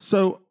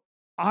 So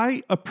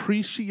I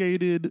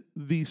appreciated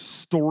the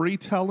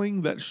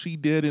storytelling that she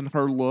did in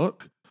her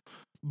look,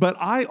 but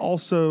I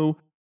also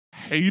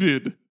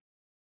hated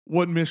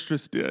what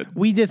Mistress did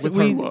with her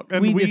look.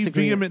 And we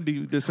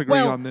vehemently disagree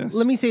on this.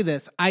 Let me say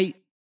this.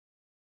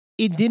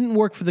 It didn't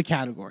work for the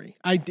category.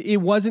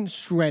 It wasn't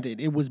shredded.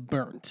 It was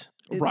burnt.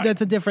 Right.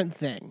 That's a different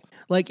thing.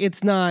 Like,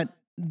 it's not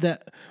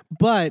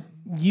but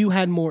you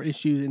had more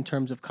issues in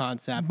terms of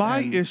concept.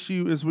 My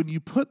issue is when you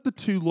put the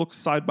two looks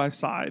side by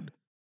side,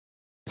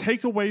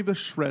 take away the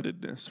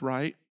shreddedness,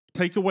 right?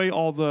 Take away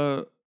all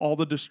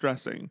the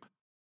distressing.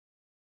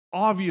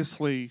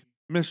 Obviously,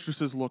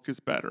 Mistress's look is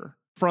better.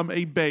 From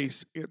a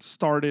base, it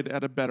started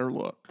at a better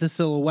look. The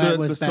silhouette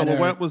was better. The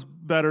silhouette was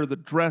better. The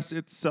dress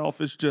itself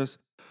is just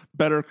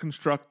better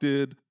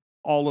constructed.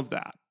 All of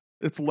that.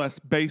 It's less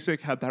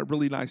basic, had that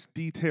really nice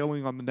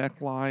detailing on the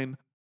neckline.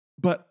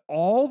 But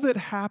all that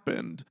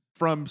happened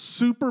from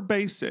super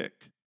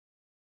basic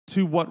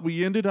to what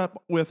we ended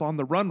up with on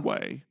the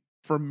runway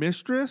for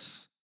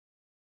Mistress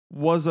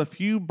was a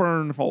few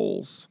burn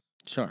holes.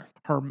 Sure.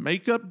 Her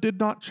makeup did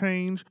not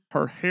change.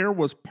 Her hair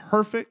was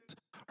perfect.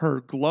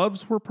 Her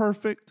gloves were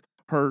perfect.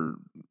 Her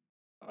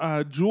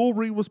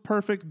jewelry was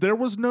perfect. There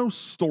was no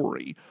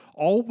story.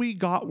 All we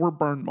got were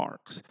burn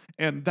marks.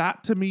 And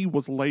that to me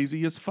was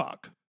lazy as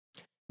fuck.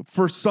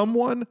 For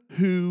someone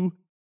who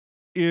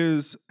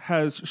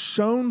has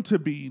shown to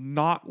be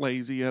not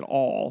lazy at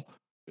all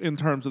in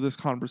terms of this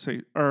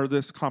conversation or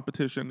this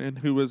competition, and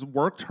who has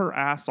worked her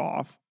ass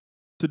off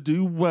to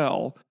do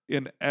well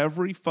in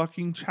every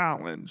fucking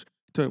challenge,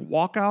 to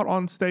walk out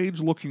on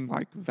stage looking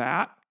like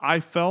that, I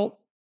felt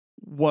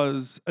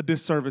was a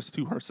disservice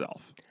to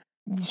herself.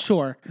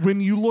 Sure. When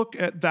you look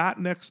at that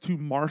next to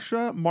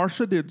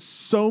Marsha did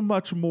so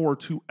much more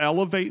to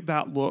elevate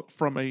that look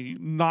from a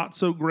not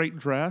so great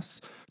dress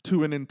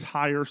to an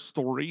entire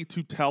story,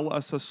 to tell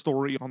us a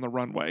story on the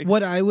runway.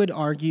 What I would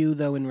argue,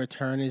 though, in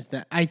return is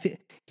that I think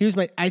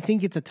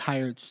it's a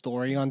tired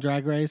story on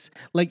Drag Race.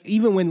 Like,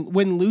 even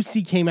when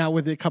Lucy came out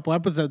with it a couple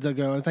episodes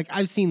ago, it's like,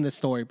 I've seen this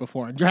story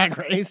before on Drag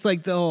Race.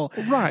 Like, the whole,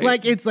 right.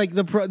 Like, it's like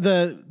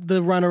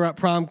the runner-up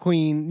prom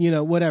queen,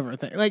 whatever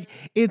thing. Like,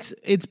 it's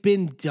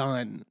been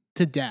done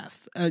to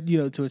death,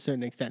 to a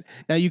certain extent.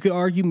 Now, you could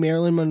argue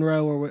Marilyn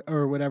Monroe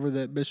or whatever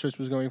the Mistress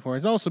was going for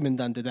has also been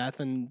done to death,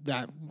 and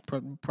that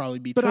probably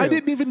be true. But I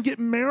didn't even get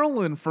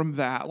Marilyn from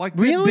that. Like,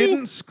 really? It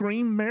didn't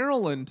scream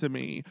Marilyn to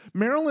me.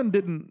 Marilyn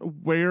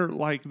didn't wear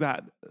like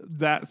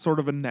that sort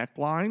of a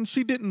neckline.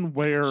 She didn't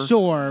wear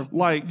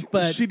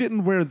but she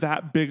didn't wear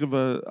that big of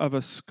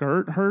a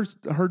skirt.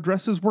 Her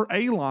dresses were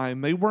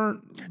A-line. They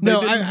weren't.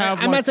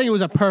 I'm not saying it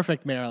was a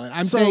perfect Marilyn.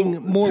 I'm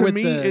saying more to with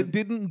me, it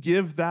didn't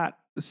give that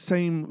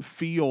same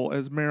feel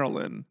as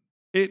Marilyn.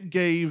 It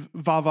gave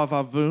Va Va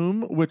Va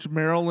Voom, which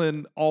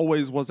Marilyn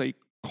always was a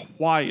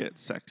quiet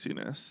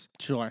sexiness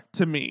Sure.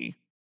 to me.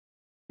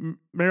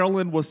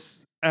 Marilyn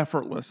was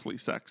effortlessly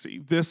sexy.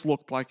 This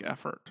looked like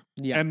effort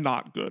and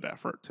not good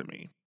effort to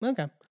me.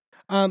 Okay.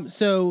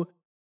 So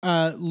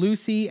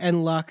Lucy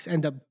and Lux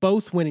end up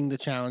both winning the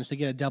challenge to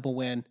get a double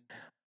win.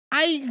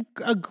 I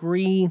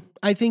agree.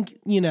 I think,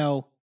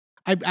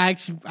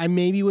 I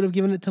maybe would have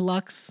given it to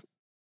Lux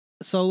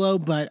solo,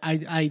 but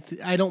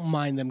I don't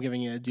mind them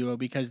giving it a duo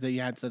because they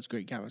had such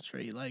great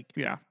chemistry. Like,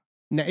 yeah.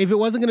 Now, if it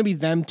wasn't going to be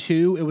them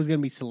two, it was going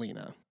to be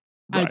Selena.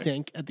 Right. I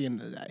think at the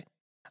end of the day.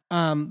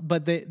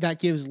 But that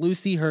gives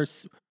Lucy her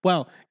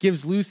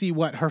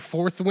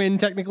fourth win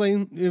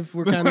technically, if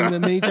we're counting the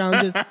mini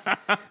challenges.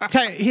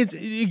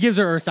 It gives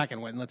her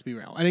second win. Let's be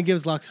real, and it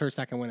gives Lux her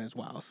second win as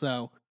well.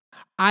 So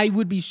I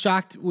would be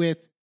shocked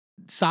with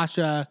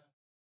Sasha,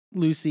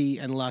 Lucy,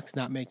 and Lux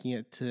not making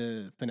it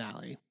to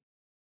finale.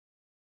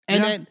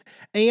 And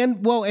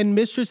and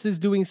Mistress is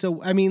doing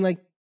so. I mean, like,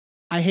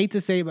 I hate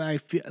to say it, but I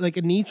feel like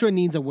Anitra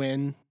needs a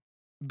win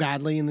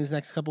badly in these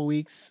next couple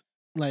weeks.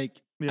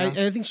 Like,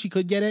 I think she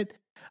could get it.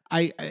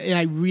 I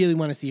really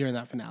want to see her in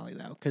that finale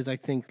though, because I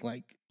think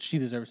like she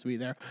deserves to be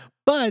there.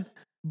 But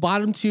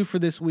bottom two for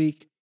this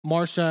week,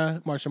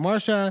 Marsha,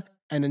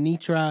 and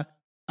Anitra.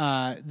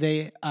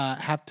 They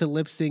have to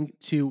lip sync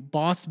to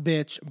 "Boss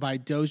Bitch" by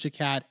Doja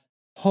Cat.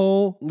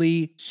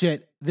 Holy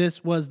shit!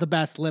 This was the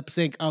best lip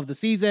sync of the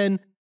season.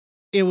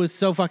 It was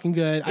so fucking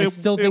good. I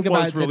still think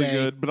about it today. It was really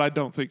good, but I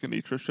don't think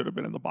Anitra should have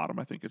been in the bottom.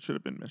 I think it should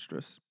have been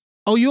Mistress.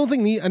 Oh, you don't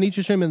think Anitra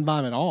should have been in the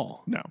bottom at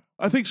all? No.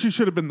 I think she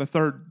should have been the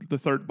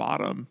third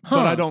bottom,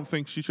 but I don't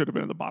think she should have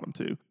been in the bottom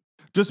two.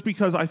 Just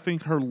because I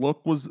think her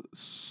look was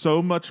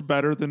so much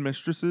better than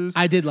Mistress's.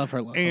 I did love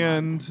her look.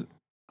 And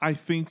I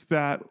think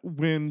that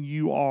when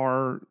you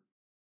are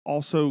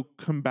also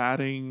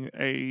combating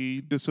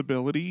a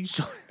disability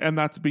and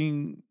that's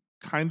being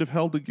kind of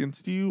held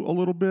against you a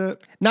little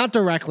bit. Not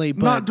directly,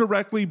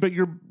 but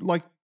you're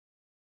like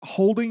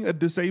holding a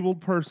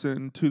disabled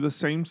person to the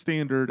same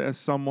standard as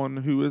someone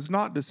who is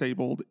not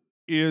disabled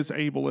is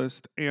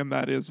ableist, and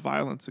that is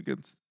violence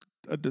against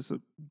a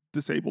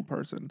disabled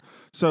person.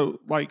 So,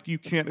 like, you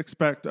can't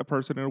expect a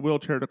person in a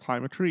wheelchair to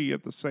climb a tree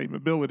at the same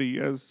ability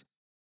as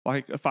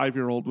like a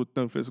 5-year-old with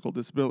no physical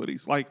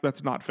disabilities. Like,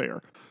 that's not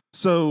fair.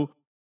 So,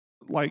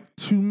 like,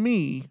 to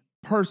me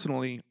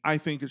personally, I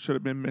think it should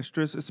have been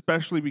Mistress,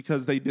 especially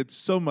because they did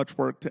so much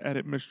work to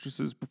edit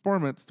Mistress's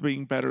performance to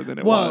being better than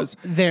it was.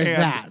 There's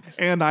that.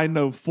 And I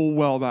know full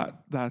well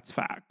that that's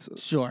fact.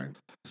 Sure.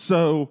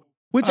 So,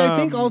 which I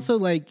think also,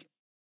 like,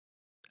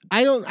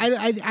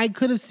 I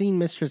could have seen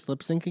Mistress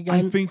lip sync again.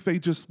 I think they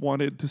just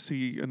wanted to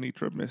see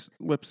Anitra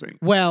lip sync.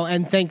 Well,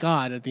 and thank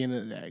God at the end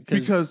of the day.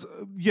 Because,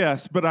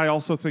 yes, but I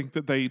also think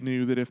that they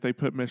knew that if they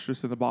put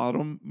Mistress in the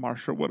bottom,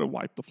 Marsha would have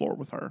wiped the floor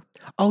with her.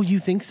 Oh, you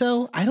think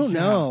so? I don't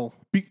know.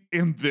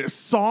 In this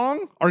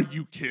song? Are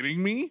you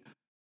kidding me?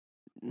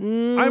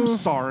 I'm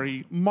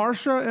sorry.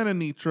 Marsha and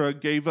Anitra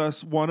gave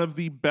us one of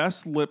the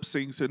best lip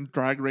syncs in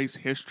Drag Race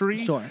history.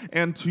 Sure.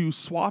 And to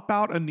swap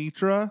out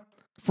Anitra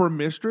for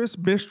Mistress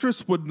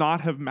would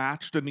not have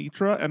matched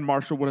Anitra, and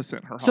Marsha would have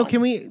sent her home.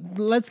 So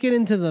let's get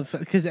into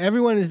because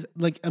everyone is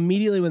like,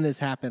 immediately when this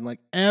happened,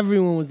 like,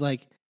 everyone was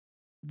like,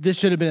 this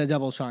should have been a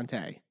double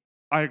Shantae.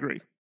 I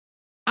agree.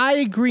 I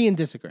agree and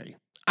disagree.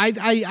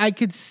 I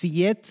could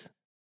see it.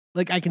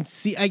 Like, I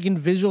can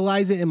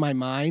visualize it in my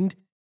mind.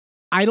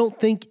 I don't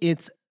think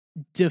it's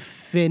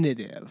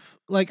definitive.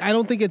 Like, I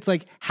don't think it's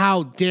like,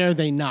 how dare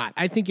they not?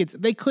 I think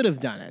they could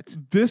have done it.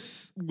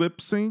 This lip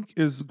sync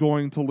is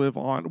going to live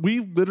on.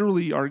 We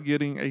literally are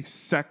getting a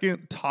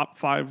second top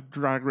 5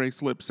 Drag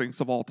Race lip syncs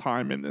of all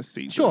time in this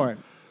season. Sure.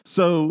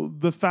 So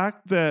the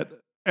fact that,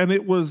 and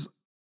it was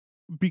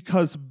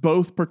because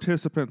both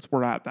participants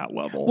were at that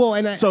level.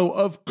 Well, so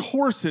of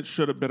course it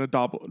should have been a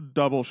double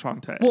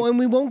Shantae. Well, and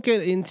we won't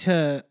get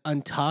into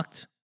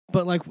Untucked,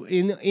 but like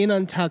in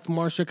Untucked,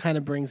 Marsha kind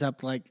of brings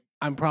up, like,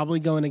 I'm probably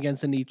going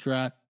against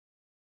Anitra.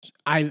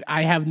 I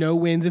have no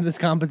wins in this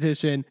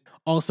competition.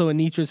 Also,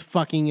 Anitra's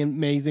fucking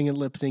amazing at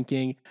lip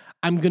syncing.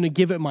 I'm gonna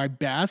give it my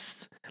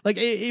best. Like,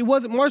 it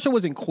wasn't, Marsha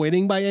wasn't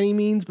quitting by any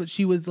means, but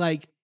she was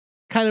like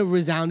kind of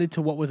resounded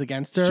to what was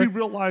against her. She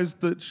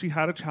realized that she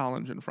had a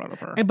challenge in front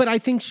of her. But I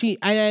think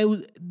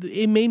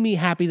it made me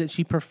happy that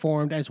she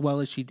performed as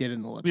well as she did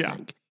in the lip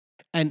sync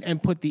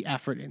and put the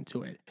effort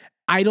into it.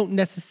 I don't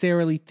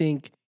necessarily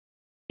think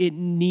it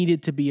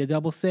needed to be a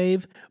double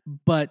save,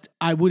 but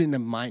I wouldn't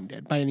have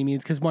minded by any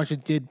means, because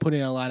Marsha did put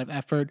in a lot of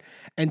effort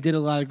and did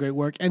a lot of great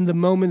work. And the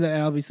moment that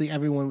obviously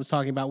everyone was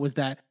talking about was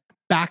that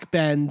back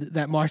bend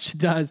that Marsha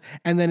does,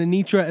 and then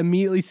Anitra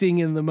immediately seeing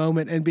in the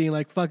moment and being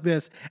like, fuck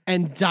this,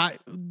 and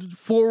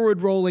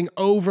forward rolling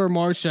over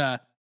Marsha.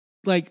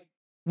 Like,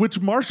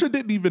 which Marsha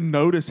didn't even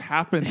notice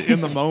happened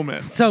in the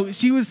moment. So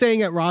she was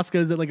saying at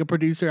Roscoe's that, like, a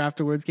producer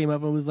afterwards came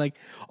up and was like,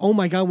 oh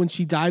my God, when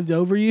she dived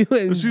over you.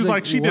 And she was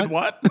like, she did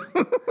what?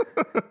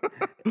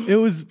 It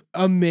was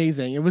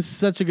amazing. It was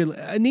such a good,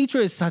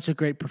 Anitra is such a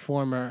great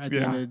performer at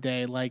the end of the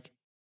day. Like,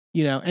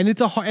 and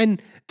it's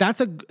and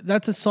that's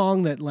a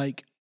song that,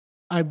 like,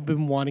 I've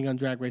been wanting on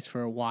Drag Race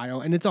for a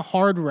while, and it's a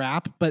hard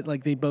rap, but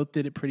like they both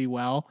did it pretty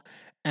well,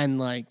 and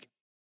like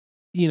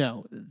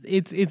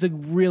it's a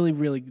really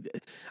really.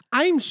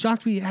 I'm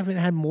shocked we haven't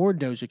had more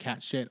Doja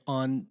Cat shit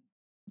on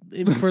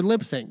for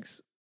lip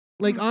syncs.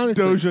 Like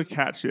honestly, Doja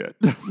Cat shit.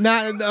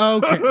 not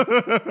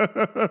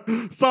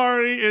okay.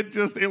 Sorry,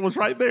 it was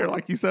right there,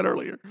 like you said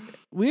earlier.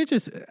 We're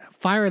just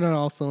firing on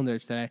all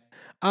cylinders today.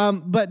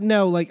 But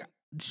no, like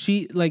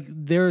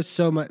there's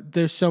so much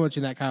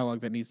in that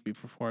catalog that needs to be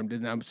performed,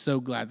 and I'm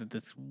so glad that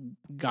this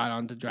got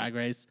onto Drag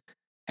Race,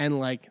 and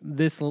like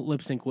this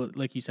lip sync,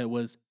 like you said,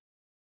 was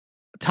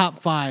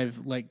top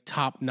 5, like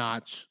top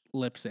notch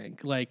lip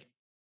sync. Like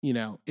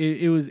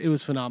it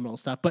was phenomenal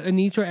stuff. But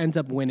Anitra ends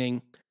up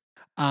winning.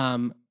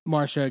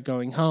 Marsha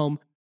going home,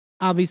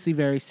 obviously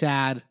very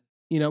sad.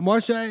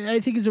 Marsha I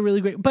think is a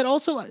really great, but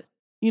also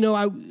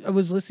I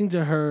was listening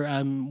to her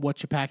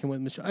What You Packing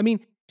with Michelle. I mean,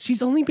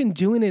 she's only been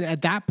doing it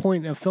at that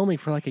point of filming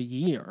for like a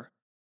year.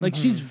 Like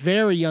she's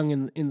very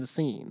young in the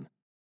scene.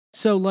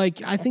 So like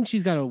I think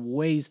she's got a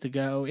ways to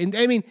go. And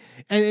I mean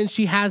and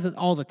she has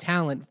all the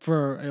talent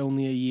for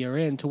only a year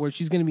in to where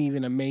she's going to be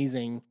even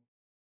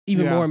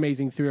more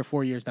amazing 3 or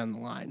 4 years down the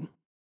line.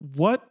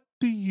 What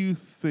do you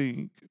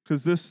think?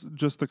 Because this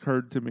just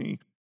occurred to me.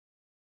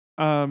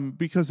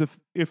 Because if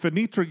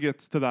Anitra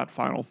gets to that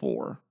final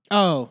 4,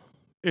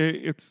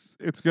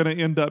 it's going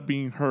to end up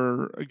being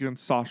her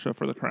against Sasha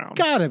for the crown.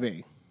 Gotta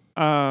be.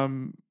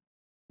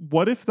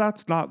 What if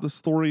that's not the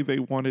story they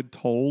wanted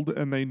told,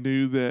 and they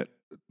knew that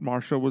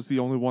Marsha was the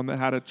only one that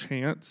had a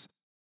chance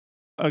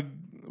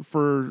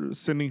for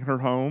sending her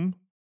home?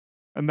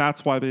 And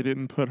that's why they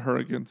didn't put her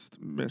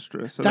against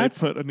Mistress. So they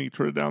put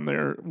Anitra down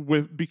there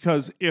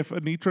because if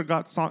Anitra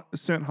got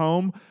sent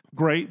home,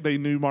 great. They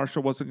knew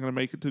Marsha wasn't going to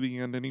make it to the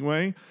end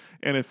anyway.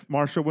 And if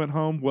Marsha went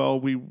home, well,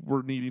 we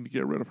were needing to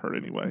get rid of her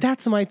anyway.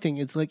 That's my thing.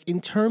 It's like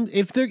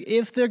if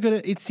they're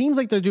gonna, it seems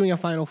like they're doing a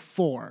final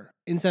 4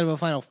 instead of a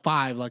final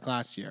 5 like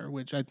last year,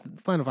 which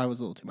final 5 was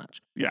a little too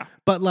much. Yeah,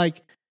 but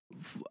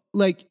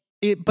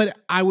but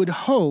I would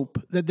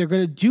hope that they're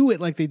gonna do it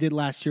like they did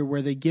last year,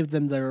 where they give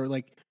them their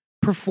like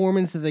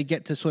performance that they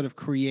get to sort of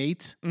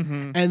create,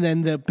 and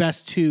then the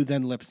best 2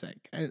 then lip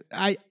sync.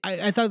 I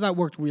thought that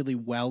worked really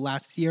well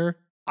last year.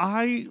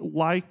 I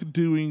like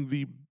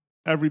doing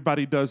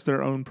everybody does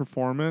their own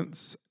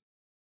performance,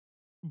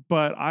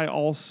 but I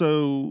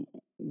also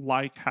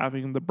like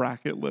having the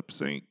bracket lip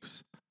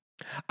syncs.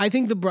 I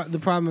think the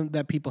problem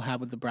that people have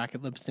with the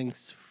bracket lip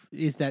syncs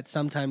is that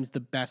sometimes the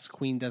best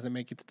queen doesn't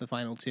make it to the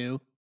final 2.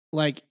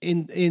 Like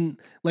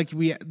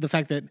the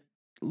fact that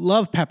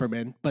love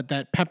Peppermint, but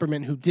that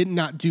Peppermint who did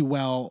not do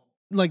well,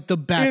 like the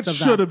best of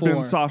that 4. It should have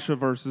been Sasha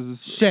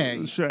versus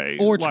Shay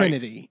or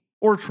Trinity.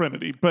 Or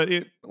Trinity, but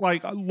I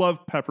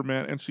love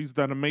Peppermint, and she's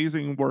done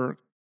amazing work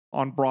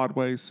on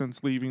Broadway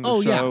since leaving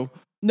the show.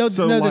 Yeah. No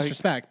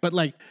disrespect,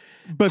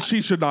 but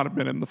she should not have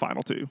been in the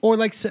final 2. Or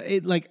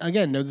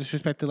again, no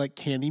disrespect to like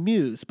Candy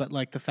Muse, but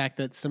like the fact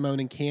that Simone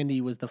and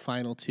Candy was the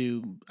final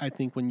 2, I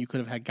think when you could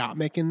have had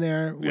Gottmik in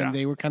there when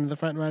they were kind of the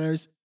front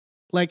runners.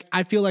 Like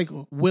I feel like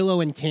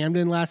Willow and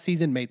Camden last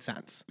season made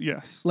sense.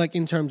 Yes. Like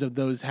in terms of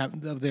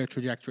of their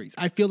trajectories.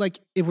 I feel like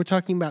if we're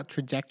talking about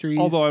trajectories,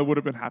 although I would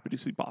have been happy to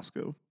see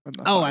Bosco in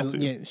the final 2.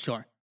 Yeah,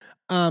 sure.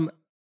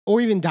 Or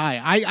even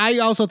Daya. I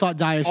also thought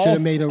Daya should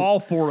have made all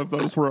 4 of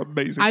those were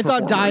amazing. I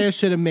thought Daya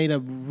should have made a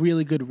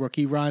really good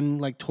rookie run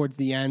like towards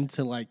the end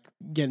to like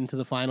get into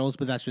the finals,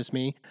 but that's just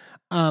me.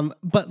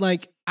 But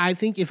like I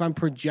think if I'm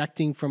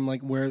projecting from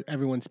like where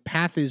everyone's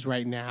path is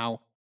right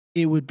now,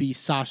 it would be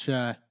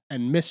Sasha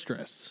and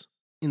Mistress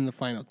in the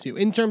final 2.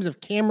 In terms of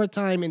camera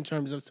time, in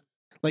terms of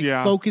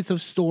focus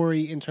of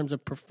story, in terms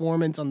of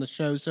performance on the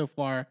show so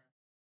far.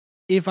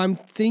 If I'm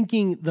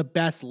thinking the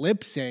best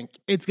lip sync,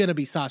 it's going to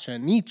be Sasha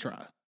and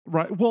Nitra.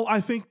 Right. Well,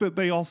 I think that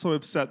they also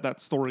have set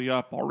that story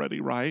up already,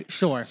 right?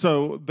 Sure.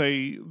 So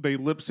they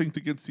lip synced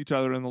against each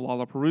other in the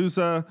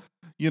Lollapalooza,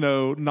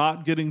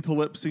 not getting to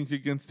lip sync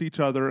against each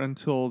other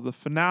until the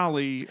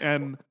finale,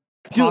 and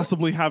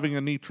possibly having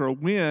Anitra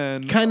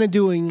win. Kind of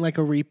doing like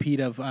a repeat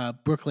of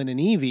Brooklyn and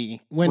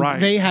Evie when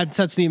they had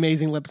such the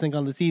amazing lip sync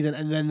on the season,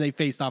 and then they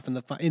faced off in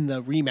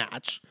the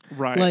rematch.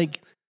 Right.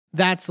 Like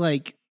that's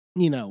like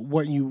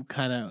what you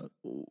kind of.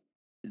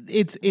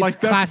 It's like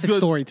classic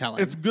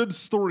storytelling. It's good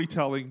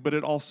storytelling, but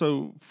it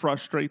also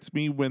frustrates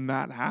me when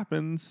that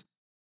happens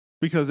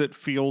because it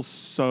feels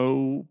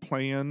so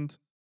planned.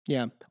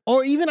 Yeah.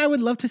 Or even I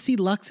would love to see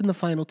Lux in the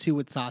final 2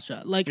 with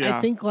Sasha. I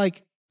think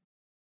like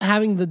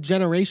having the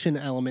generation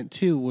element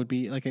too would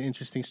be like an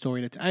interesting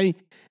story to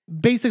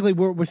basically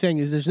what we're saying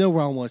is there's no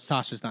realm where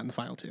Sasha's not in the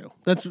final 2.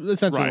 That's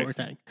essentially what we're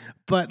saying.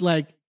 But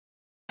like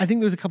I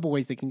think there's a couple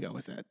ways they can go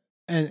with it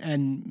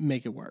and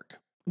make it work.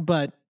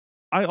 But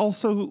I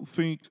also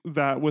think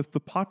that with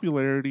the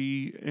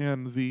popularity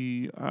and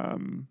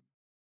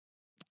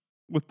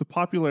with the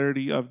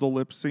popularity of the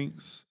lip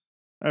syncs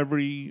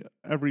every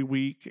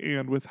week,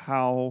 and with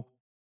how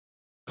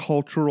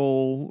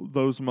cultural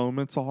those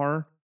moments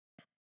are,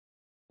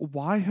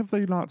 why have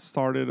they not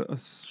started a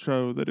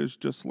show that is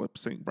just lip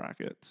sync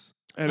brackets?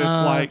 And it's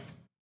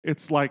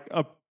it's like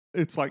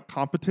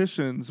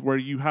competitions where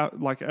you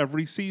have like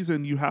every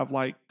season you have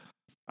like,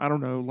 I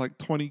don't know, like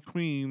 20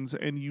 queens,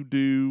 and you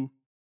do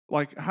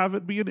like have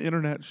it be an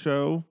internet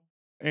show,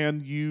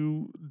 and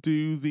you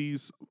do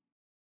these,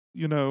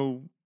 you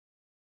know,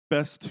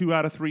 best 2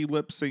 out of 3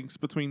 lip syncs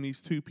between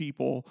these two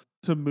people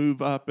to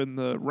move up in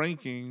the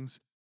rankings,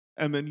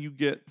 and then you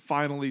get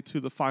finally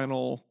to the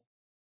final,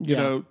 you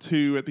know,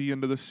 2 at the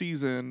end of the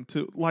season.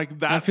 To like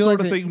that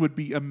sort of thing would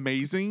be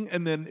amazing,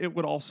 and then it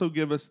would also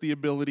give us the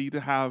ability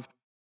to have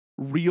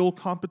real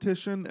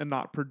competition and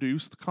not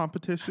produced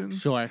competition.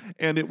 Sure.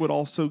 And it would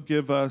also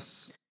give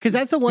us, because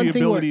that's the one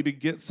thing, ability to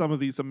get some of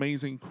these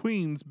amazing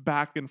queens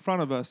back in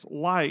front of us,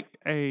 like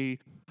a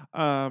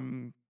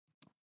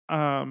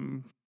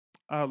Laganja.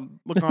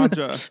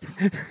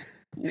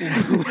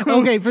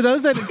 Okay, for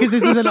those that, because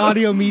this is an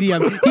audio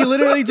medium, he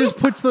literally just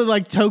puts the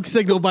like toke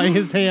signal by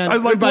his hand.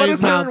 I'm like, by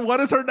his mouth. What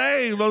is her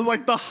name? I was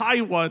like, the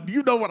high one.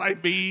 You know what I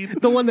mean.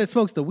 The one that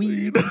smokes the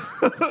weed.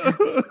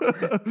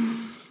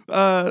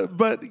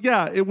 But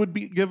yeah, it would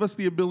give us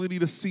the ability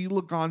to see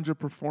Laganja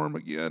perform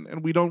again,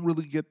 and we don't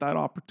really get that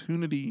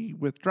opportunity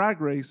with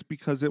Drag Race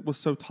because it was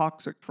so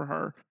toxic for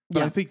her.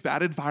 But I think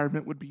that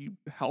environment would be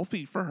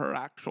healthy for her,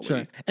 actually.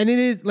 Sure. And it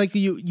is like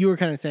you were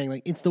kind of saying,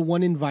 like it's the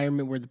one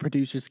environment where the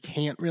producers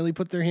can't really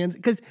put their hands,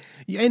 because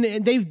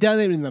and they've done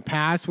it in the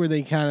past where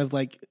they kind of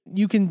like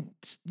you can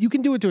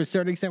do it to a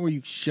certain extent where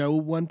you show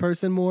one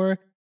person more,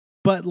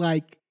 but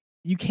like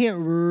you can't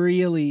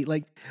really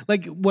like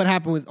what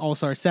happened with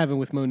All-Star 7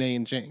 with Monet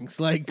and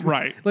Jinx. Like,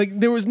 right. Like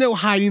there was no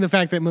hiding the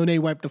fact that Monet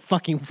wiped the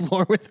fucking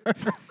floor with her.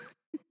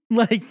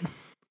 Like,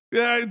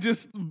 yeah,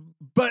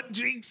 but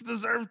Jinx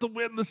deserved to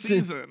win the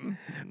season.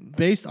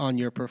 Based on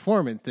your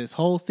performance this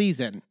whole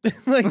season.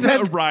 Like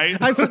that, right.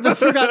 I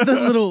forgot the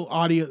little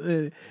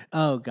audio.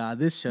 Oh God,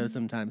 this show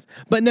sometimes.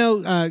 But no,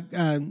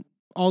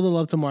 all the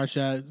love to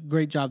Marsha.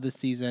 Great job this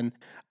season.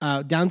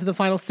 Down to the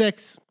final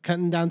 6,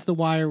 cutting down to the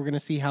wire. We're going to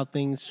see how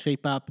things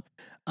shape up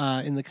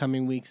in the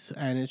coming weeks,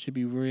 and it should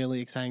be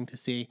really exciting to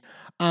see.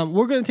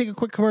 We're going to take a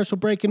quick commercial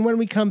break, and when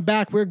we come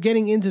back, we're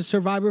getting into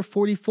Survivor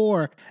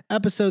 44,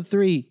 Episode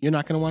 3. You're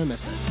not going to want to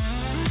miss it.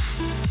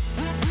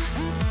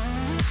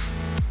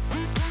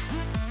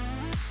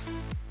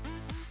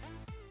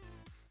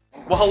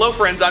 Well, hello,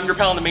 friends. I'm your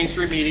pal in the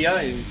mainstream media.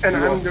 And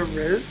I'm the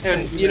Riz.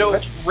 And, you know,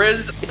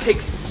 Riz, it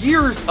takes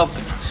years of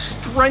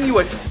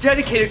strenuous,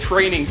 dedicated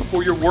training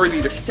before you're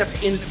worthy to step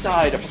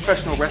inside a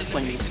professional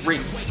wrestling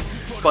ring.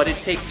 But it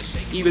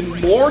takes even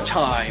more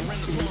time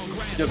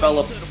to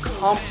develop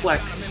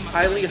complex,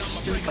 highly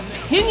astute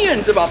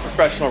opinions about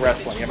professional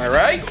wrestling. Am I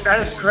right? That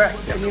is correct.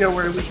 Yes. And you know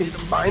where we can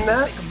find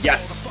that?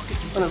 Yes.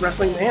 On the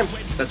Wrestling Mayhem.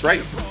 That's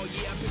right.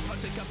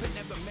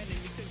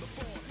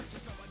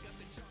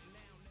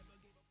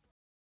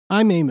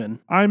 I'm Eamon.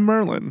 I'm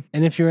Merlin.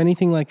 And if you're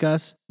anything like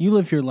us, you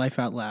live your life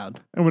out loud.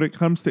 And when it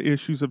comes to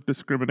issues of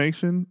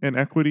discrimination,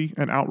 inequity,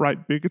 and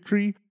outright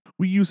bigotry,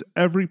 we use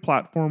every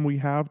platform we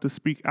have to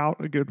speak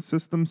out against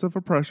systems of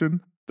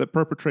oppression that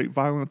perpetrate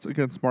violence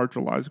against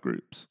marginalized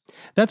groups.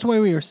 That's why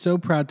we are so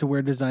proud to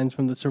wear designs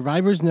from the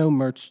Survivors Know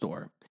merch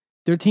store.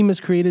 Their team has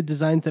created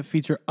designs that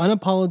feature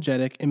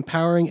unapologetic,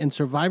 empowering, and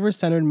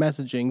survivor-centered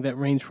messaging that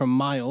range from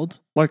mild,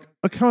 like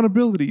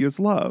accountability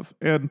is love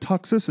and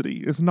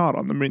toxicity is not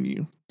on the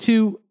menu,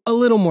 to a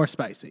little more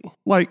spicy.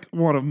 Like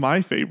one of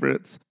my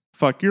favorites,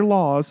 fuck your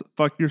laws,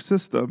 fuck your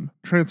system,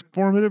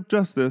 transformative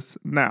justice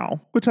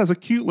now, which has a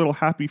cute little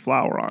happy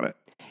flower on it.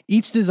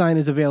 Each design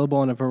is available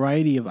on a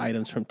variety of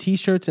items, from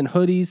t-shirts and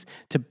hoodies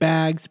to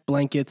bags,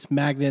 blankets,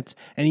 magnets,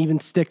 and even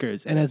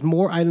stickers. And as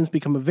more items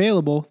become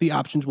available, the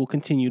options will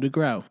continue to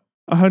grow.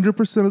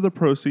 100% of the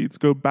proceeds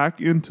go back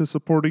into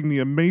supporting the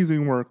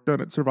amazing work done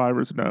at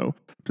Survivors Know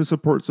to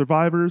support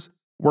survivors,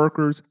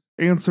 workers,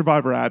 and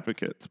survivor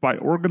advocates by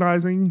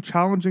organizing,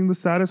 challenging the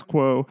status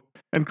quo,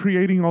 and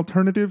creating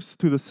alternatives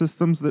to the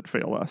systems that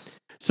fail us.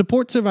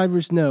 Support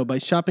Survivors Know by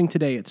shopping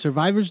today at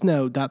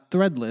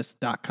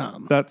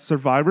survivorsknow.threadless.com. That's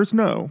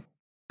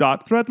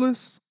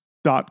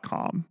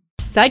survivorsknow.threadless.com.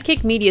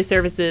 Sidekick Media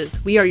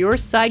Services. We are your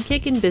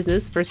sidekick in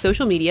business for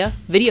social media,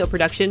 video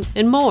production,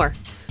 and more.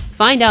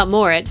 Find out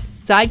more at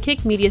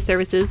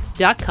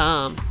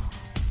sidekickmediaservices.com.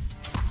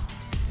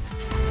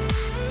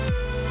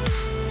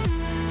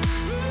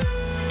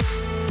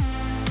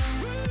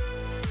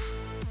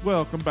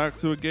 Welcome back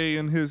to A Gay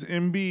and His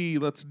Enby.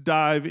 Let's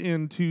dive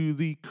into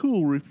the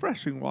cool,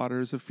 refreshing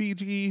waters of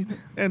Fiji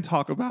and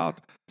talk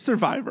about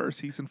Survivor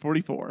Season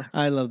 44.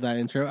 I love that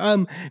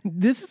intro.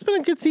 This has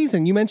been a good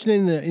season. You mentioned it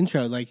in the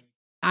intro. Like,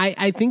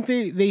 I think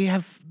they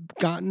have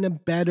gotten a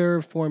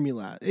better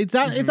formula. It's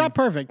not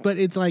perfect, but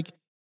it's like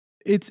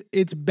it's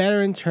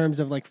better in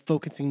terms of like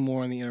focusing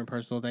more on the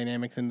interpersonal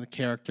dynamics and the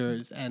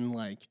characters, and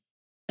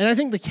I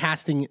think the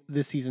casting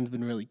this season's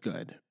been really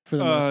good for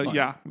the most part.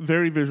 Yeah,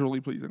 very visually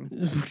pleasing.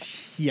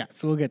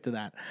 Yes, we'll get to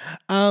that.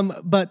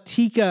 But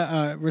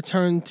Tika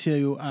returned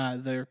to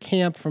their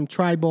camp from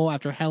Tribal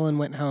after Helen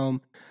went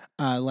home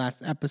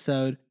last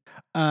episode.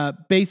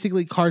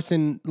 Basically,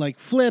 Carson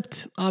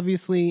flipped,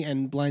 obviously,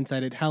 and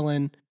blindsided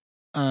Helen.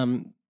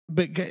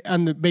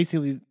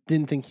 basically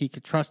didn't think he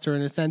could trust her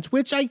in a sense,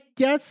 which I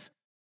guess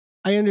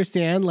I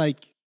understand.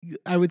 Like,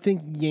 I would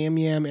think Yam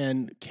Yam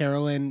and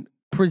Carolyn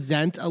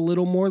present a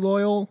little more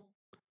loyal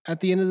at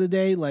the end of the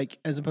day, like,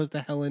 as opposed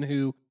to Helen,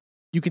 who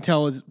you could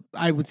tell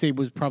I would say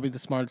was probably the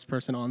smartest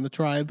person on the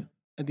tribe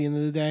at the end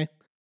of the day.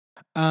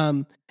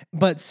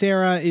 But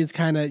Sarah is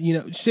kind of,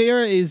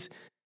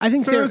 I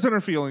think Sarah's in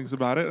her feelings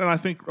about it, and I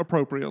think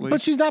appropriately.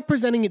 but she's not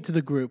presenting it to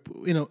the group.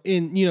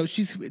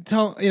 She's in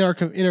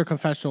her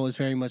confessional is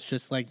very much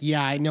just like,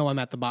 yeah, I know I'm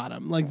at the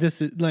bottom. Like,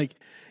 this is like,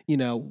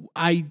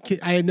 I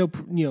had no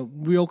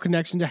real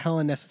connection to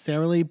Helen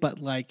necessarily, but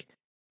like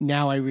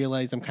now I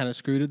realize I'm kind of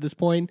screwed at this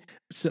point.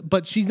 So,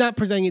 but she's not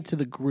presenting it to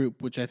the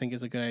group, which I think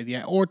is a good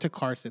idea, or to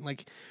Carson.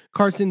 Like,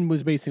 Carson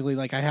was basically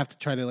like, I have to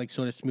try to like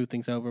sort of smooth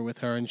things over with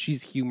her, and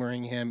she's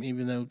humoring him,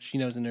 even though she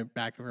knows in the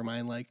back of her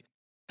mind, like,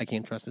 I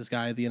can't trust this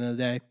guy at the end of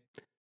the day,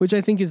 which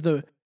I think is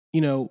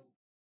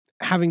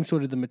having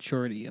sort of the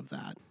maturity of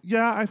that.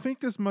 Yeah, I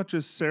think as much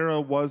as Sarah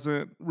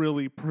wasn't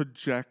really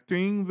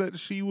projecting that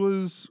she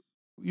was,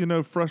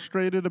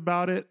 frustrated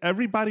about it,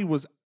 everybody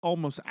was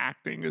almost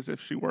acting as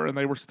if she were, and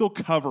they were still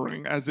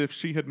covering as if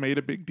she had made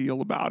a big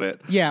deal about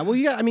it. Yeah, well,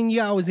 you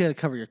always got to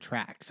cover your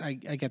tracks. I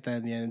get that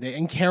at the end of the day.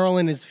 And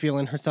Carolyn is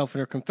feeling herself in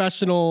her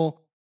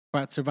confessional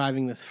about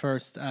surviving this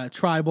first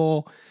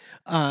tribal.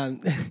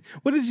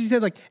 What did she say?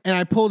 Like, and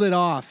I pulled it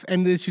off,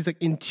 and then she's like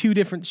in 2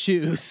 different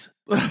shoes.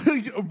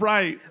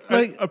 Right.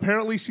 Like,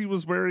 apparently she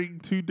was wearing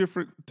 2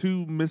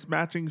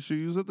 mismatching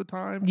shoes at the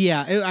time.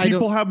 Yeah.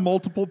 People have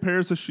multiple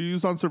pairs of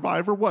shoes on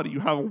Survivor. What, do you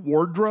have a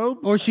wardrobe?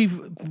 Or she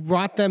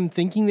brought them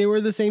thinking they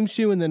were the same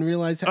shoe and then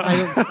realized I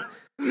don't...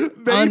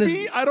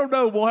 Maybe. I don't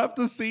know. We'll have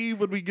to see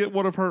when we get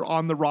one of her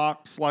on the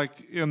rocks,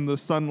 like in the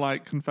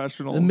sunlight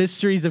confessionals. The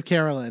mysteries of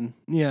Carolyn.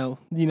 You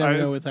never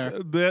know with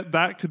her.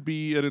 That could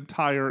be an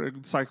entire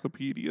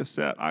encyclopedia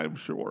set, I'm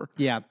sure.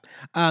 Yeah.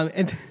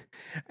 And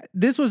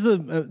this is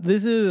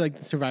like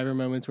the Survivor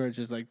moments where it's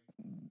just like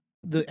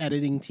the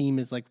editing team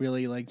is like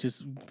really like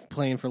just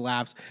playing for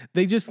laughs.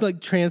 They just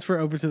like transfer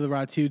over to the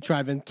Ratu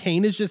tribe, and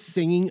Kane is just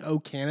singing "Oh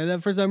Canada"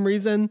 for some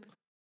reason.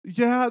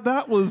 Yeah,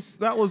 that was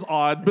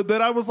odd. But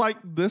then I was like,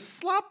 this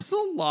slaps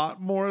a lot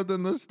more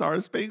than the Star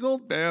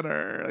Spangled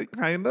Banner. Like,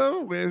 kind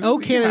of. Oh,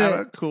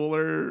 Canada, a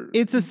cooler.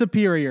 It's a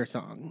superior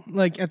song.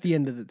 Like, at the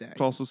end of the day, it's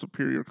also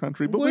superior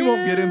country, but we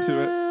won't get into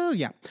it.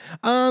 Yeah.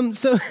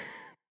 So,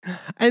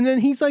 and then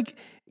he's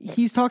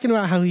talking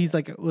about how he's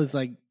like was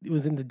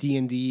into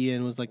D&D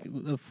and was like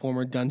a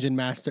former dungeon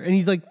master, and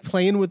he's like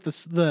playing with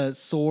the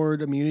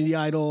sword immunity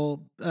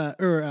idol, the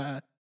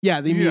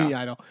immunity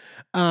idol.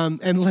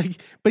 And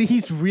like, but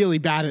he's really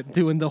bad at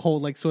doing the whole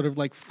like sort of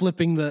like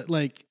flipping the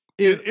like.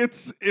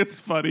 It's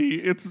funny.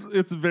 It's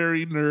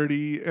very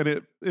nerdy, and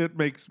it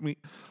makes me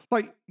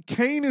like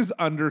Kane is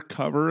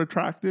undercover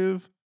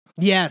attractive.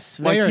 Yes,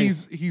 very.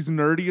 Like he's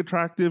nerdy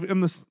attractive,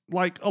 and this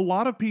like a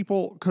lot of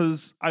people,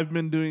 because I've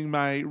been doing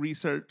my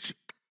research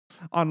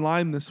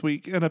online this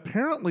week, and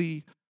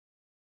apparently,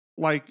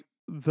 like,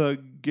 the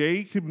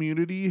gay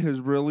community has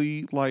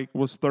really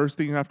was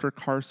thirsting after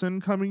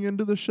Carson coming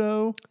into the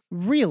show.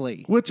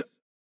 Really? Which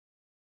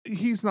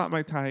he's not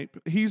my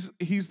type. He's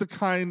the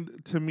kind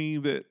to me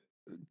that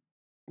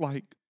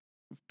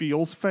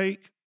feels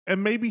fake,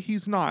 and maybe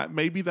he's not.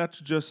 Maybe that's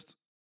just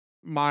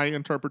my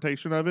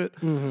interpretation of it.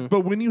 Mm-hmm. But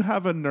when you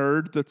have a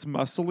nerd that's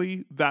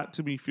muscly, that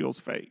to me feels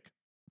fake,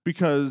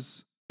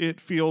 because it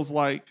feels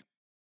like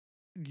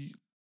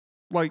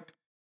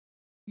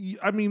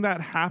I mean,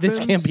 that happens.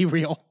 This can't be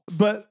real.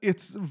 But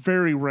it's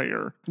very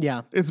rare.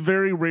 Yeah. It's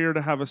very rare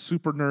to have a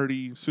super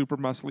nerdy, super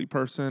muscly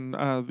person.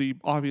 The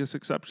obvious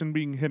exception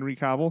being Henry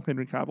Cavill.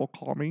 Henry Cavill,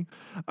 call me.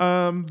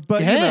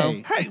 But,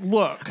 hey,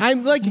 look.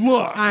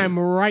 I'm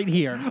right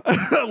here.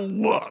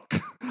 Look.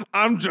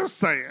 I'm just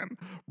saying.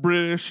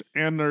 British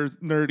and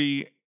Mm-hmm.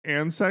 nerdy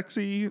and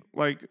sexy.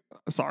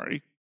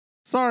 Sorry.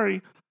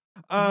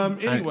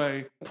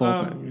 Anyway.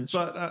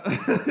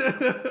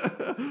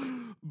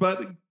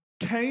 But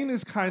Kane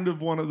is kind of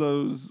one of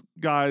those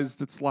guys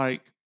that's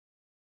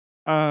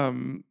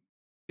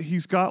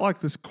he's got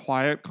this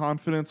quiet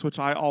confidence, which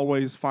I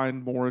always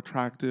find more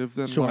attractive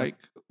than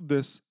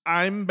this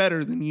 "I'm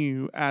better than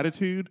you"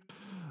 attitude,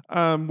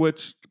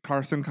 which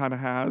Carson kind of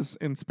has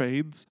in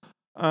spades.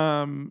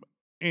 And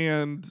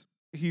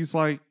he's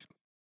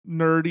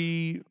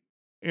nerdy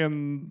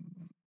and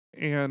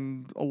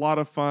a lot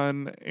of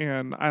fun,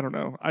 and I don't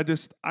know.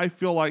 I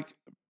feel like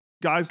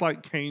guys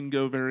like Kane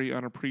go very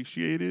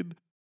unappreciated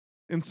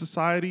in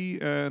society,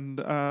 and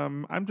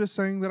I'm just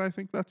saying that I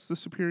think that's the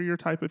superior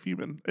type of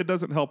human. It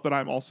doesn't help that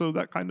I'm also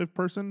that kind of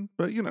person,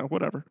 but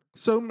whatever.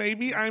 So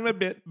maybe I'm a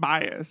bit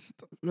biased.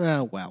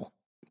 Well,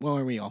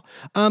 aren't we all?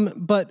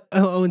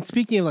 And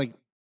speaking of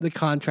the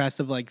contrast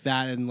of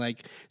that, and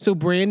so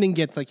Brandon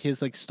gets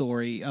his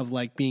story of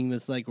being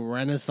this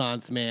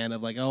Renaissance man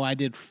of I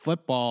did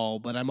football,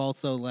 but I'm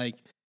also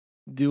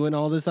doing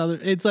all this other.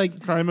 It's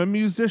I'm a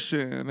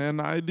musician and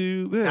I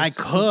do this. I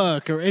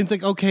cook, or it's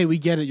okay, we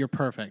get it. You're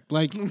perfect.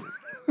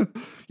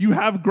 You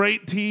have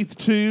great teeth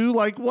too.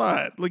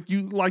 What?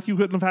 You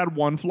couldn't have had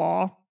one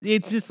flaw.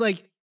 it's just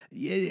like,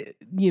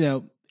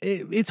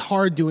 it's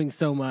hard doing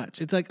so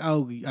much. It's like,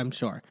 oh, I'm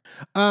sure.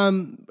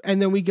 And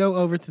then we go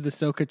over to the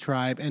Soka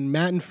tribe, and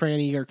Matt and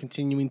Franny are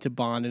continuing to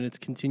bond, and it's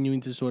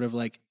continuing to sort of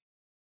like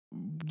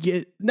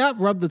not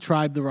rub the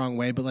tribe the wrong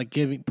way, but like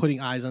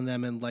putting eyes on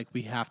them, and like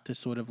we have to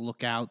sort of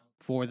look out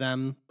for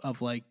them.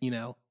 Of like,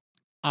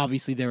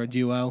 obviously they're a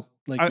duo.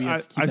 Like we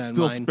have to keep that in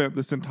still mind. spent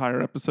this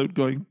entire episode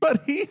going,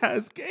 but he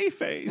has gay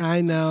face. I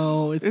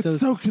know It's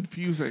so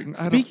confusing.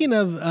 Speaking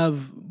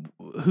of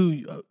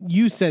who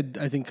you said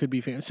I think could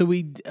be famous. So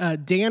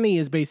Danny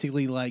is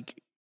basically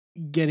like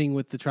getting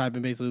with the tribe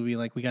and basically being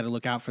like, we got to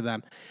look out for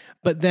them.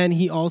 But then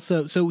he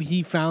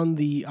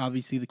found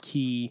obviously the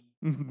key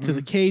to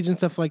the cage and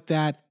stuff like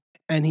that,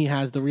 and he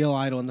has the real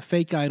idol and the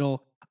fake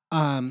idol.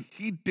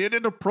 He did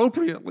it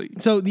appropriately.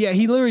 So yeah,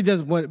 he literally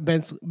does what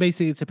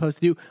basically it's supposed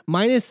to do,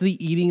 minus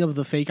the eating of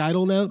the fake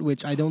idol note,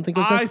 which I don't think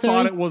was necessary. I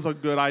thought it was a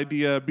good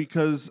idea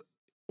because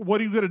what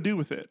are you going to do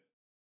with it?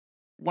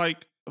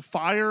 Like,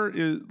 fire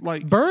is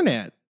like burn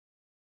it.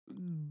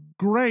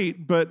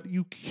 Great, but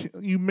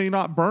you may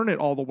not burn it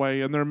all the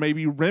way, and there may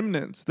be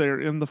remnants there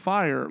in the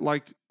fire.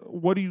 Like,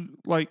 what do you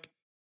like?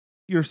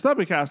 Your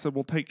stomach acid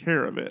will take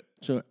care of it.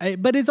 Sure,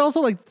 but it's also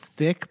like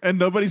thick, and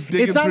nobody's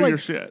digging through your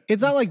shit.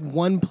 It's not like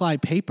 1-ply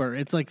paper;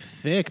 it's like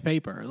thick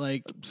paper.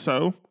 Like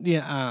so,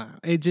 yeah.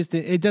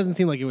 It doesn't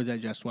seem like it would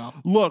digest well.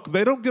 Look,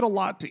 they don't get a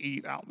lot to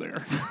eat out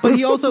there. But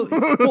he also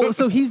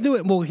he's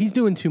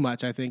doing too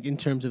much. I think in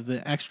terms of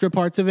the extra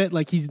parts of it.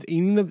 Like he's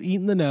eating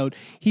the node.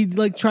 He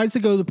like tries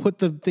to go to put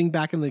the thing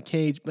back in the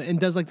cage, and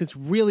does like this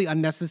really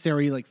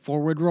unnecessary like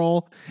forward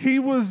roll. He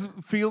was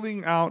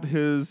feeling out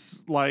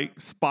his like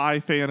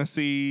spy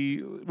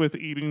fantasy with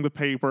eating the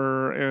paper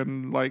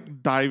and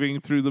like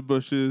diving through the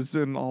bushes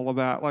and all of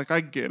that. Like,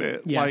 I get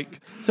it. Yes. Like,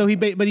 so he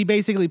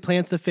basically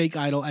plants the fake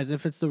idol as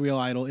if it's the real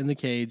idol in the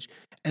cage,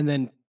 and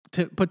then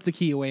puts the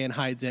key away and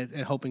hides it,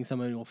 and hoping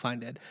somebody will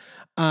find it.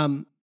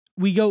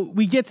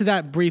 We get to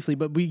that briefly,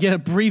 but we get a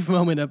brief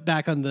moment of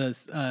back on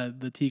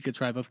the Tika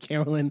tribe of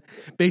Carolyn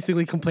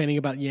basically complaining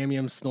about Yam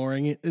Yam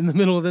snoring in the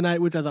middle of the night,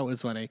 which I thought was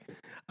funny.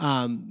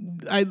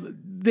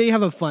 They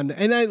have a fun,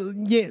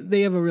 and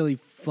they have a really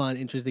fun,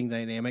 interesting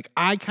dynamic.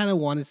 I kind of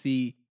want to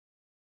see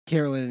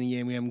Carolyn and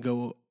Yam Yam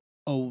go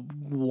a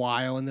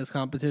while in this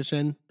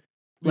competition.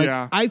 Like,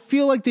 yeah. I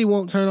feel like they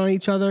won't turn on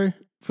each other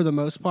for the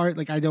most part.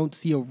 Like, I don't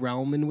see a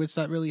realm in which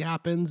that really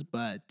happens,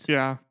 but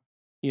yeah,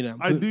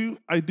 I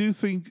do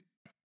think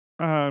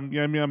Yam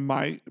Yam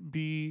might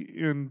be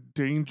in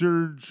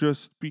danger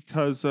just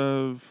because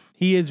of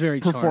he is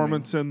very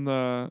performance charming.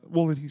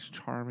 and he's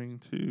charming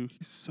too.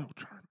 He's so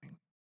charming,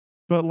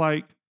 but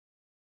like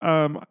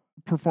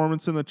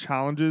performance in the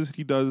challenges,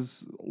 he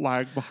does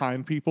lag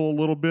behind people a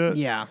little bit.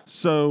 Yeah.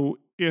 So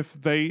if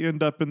they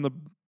end up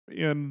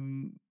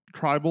in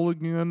tribal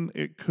again,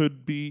 it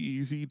could be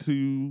easy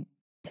to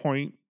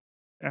point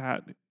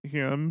at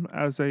him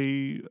as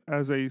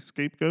a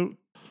scapegoat.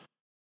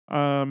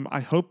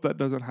 I hope that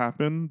doesn't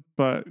happen,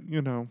 but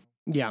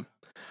Yeah.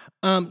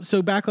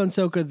 So back on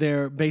Soka,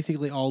 they're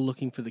basically all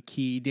looking for the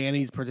key.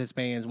 Danny's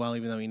participating as well,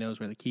 even though he knows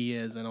where the key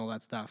is and all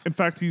that stuff. In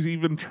fact, he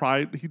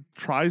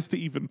tries to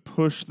even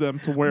push them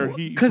to where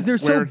because they're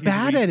so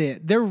bad at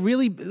it. They're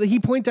really, he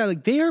points out,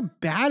 like, they are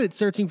bad at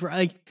searching for,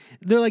 like,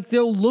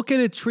 they'll look at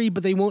a tree,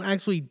 but they won't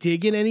actually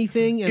dig in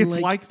anything. And it's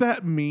like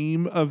that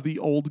meme of the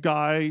old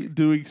guy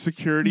doing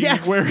security,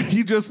 yes, where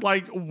he just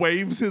like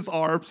waves his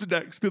arms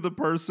next to the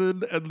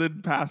person and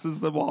then passes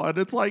them on.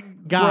 It's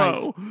like, guys,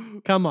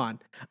 bro, come on.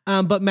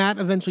 But Matt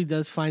eventually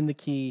does find the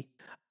key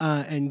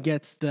and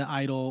gets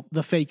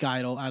the fake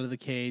idol out of the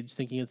cage,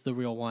 thinking it's the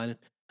real one.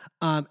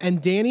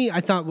 And Danny,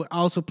 I thought,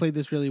 also played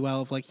this really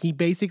well. Of like, he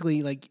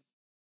basically like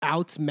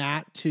outs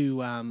Matt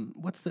to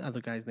what's the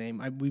other guy's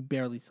name? We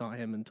barely saw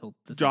him until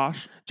this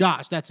Josh.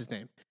 Josh, that's his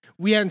name.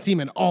 We hadn't seen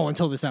him at all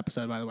until this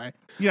episode, by the way.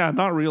 Yeah,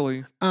 not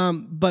really.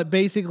 But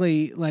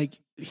basically, like,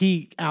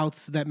 he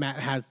outs that Matt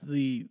has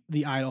the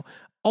idol.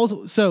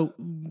 Also, so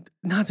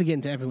not to get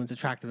into everyone's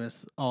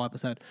attractiveness all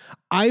episode,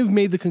 I've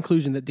made the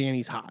conclusion that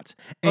Danny's hot,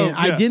 and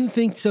I didn't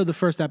think so the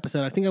first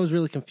episode. I think I was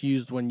really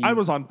confused when I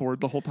was on board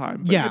the whole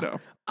time. But yeah,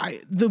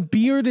 the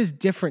beard is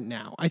different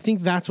now. I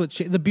think that's what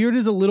the beard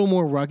is a little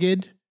more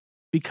rugged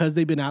because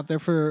they've been out there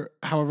for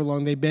however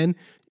long they've been.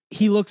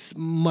 He looks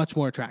much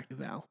more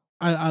attractive now.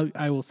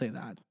 I will say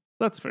that.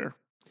 That's fair.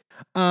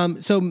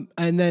 So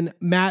and then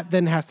Matt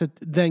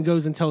then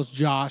goes and tells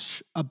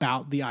Josh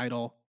about the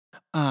idol.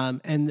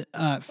 And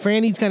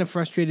Franny's kind of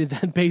frustrated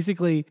that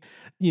basically,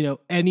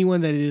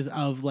 anyone that is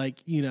of like,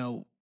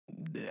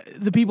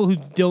 the people who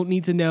don't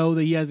need to know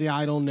that he has the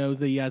idol knows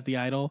that he has the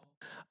idol.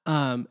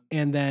 And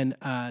then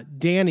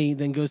Danny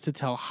then goes to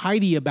tell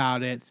Heidi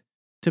about it,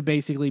 to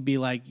basically be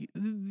like,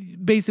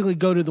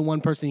 go to the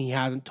one person he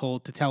hasn't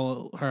told to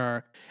tell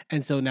her.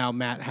 And so now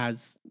Matt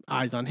has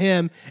eyes on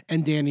him,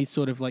 and Danny's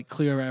sort of like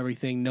clear of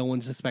everything. No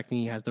one's suspecting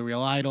he has the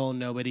real idol.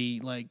 Nobody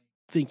like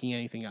thinking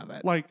anything of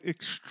it. Like,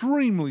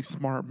 extremely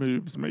smart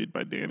moves made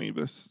by Danny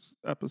this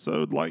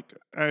episode. Like,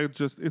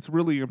 it's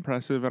really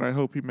impressive, and I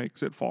hope he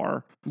makes it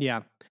far.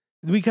 Yeah.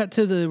 We cut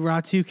to the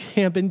Ratu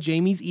camp and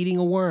Jamie's eating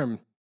a worm.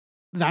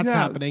 That's Yeah,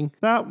 happening.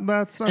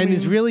 That's And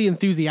is really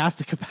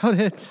enthusiastic about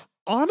it.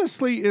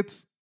 honestly,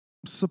 it's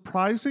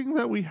surprising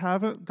that we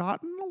haven't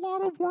gotten a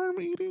lot of worm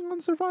eating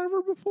on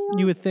Survivor before.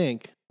 You would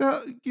think.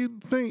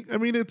 You'd think. I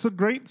mean, it's a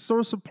great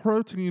source of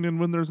protein, and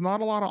when there's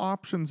not a lot of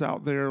options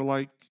out there,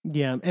 like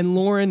Yeah, and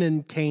Lauren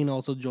and Kane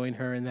also join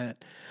her in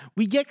that.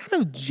 We get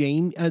kind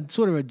of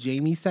sort of a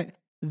Jamie set.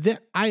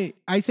 I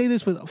say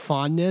this with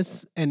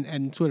fondness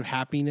and sort of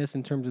happiness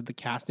in terms of the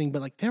casting,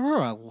 but like there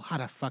are a lot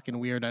of fucking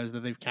weirdos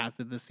that they've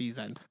casted this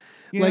season.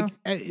 Yeah. Like,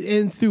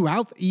 and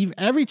throughout,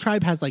 every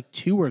tribe has like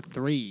 2 or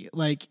 3.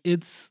 Like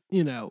it's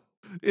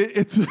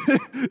it's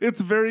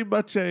it's very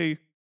much a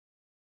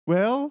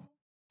well.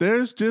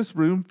 There's just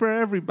room for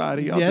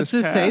everybody on this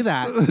just say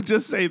cast. that.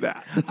 Just say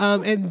that.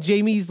 And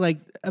Jamie's like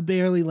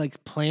barely likes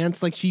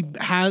plants. Like she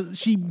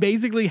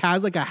basically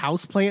has like a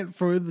house plant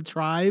for the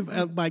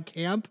tribe by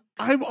camp.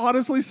 I'm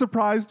honestly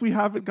surprised we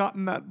haven't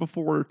gotten that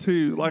before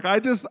too. Like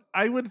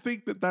I would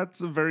think that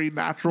that's a very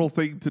natural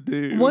thing to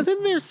do.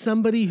 Wasn't there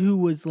somebody who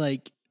was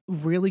like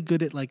really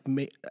good at like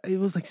it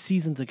was like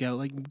seasons ago,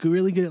 like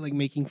really good at like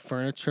making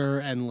furniture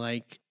and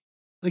like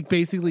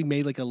basically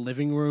made like a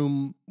living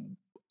room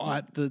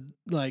at the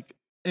like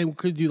and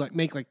could do like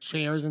make like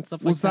chairs and stuff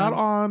like that. Was that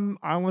on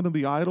Island of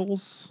the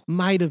Idols?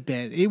 Might have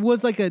been. It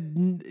was like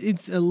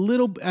it's a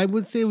little, I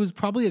would say it was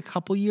probably a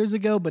couple years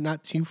ago, but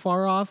not too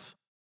far off.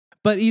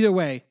 But either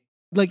way,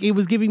 like it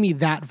was giving me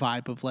that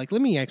vibe of like,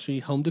 let me actually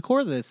home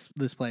decor this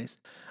place.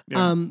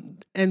 Yeah.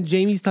 And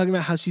Jamie's talking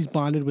about how she's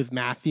bonded with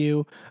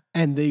Matthew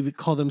and they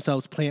call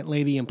themselves Plant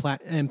Lady and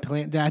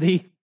Plant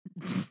Daddy.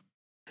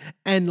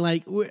 And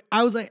like,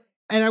 I was like,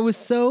 and I was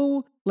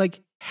so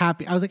like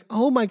happy. I was like,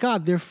 oh my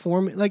God, they're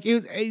forming, like it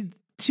was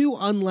two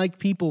unlike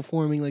people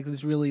forming like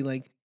this really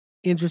like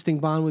interesting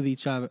bond with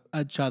each other.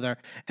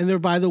 And they're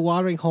by the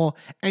watering hole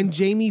and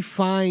Jamie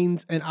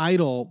finds an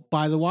idol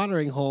by the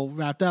watering hole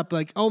wrapped up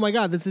like, oh my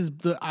God, this is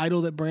the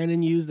idol that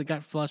Brandon used that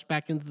got flushed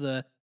back into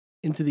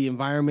the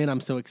environment. I'm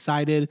so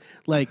excited.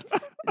 Like,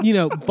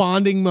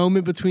 bonding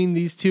moment between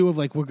these two of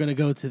like, we're going to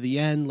go to the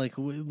end. Like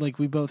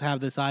we both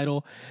have this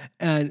idol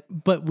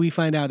but we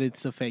find out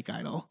it's a fake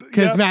idol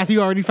because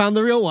Matthew already found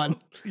the real one.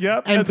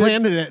 Yep. And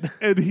planted it.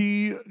 And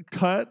he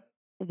cut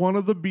one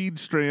of the bead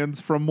strands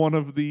from one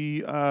of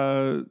the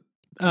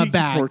tiki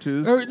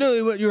torches. Or, no,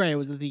 you're right. It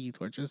was the tiki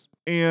torches.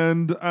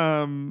 And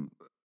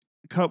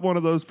cut one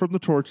of those from the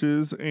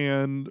torches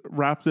and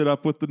wrapped it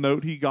up with the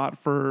note he got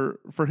for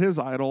his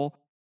idol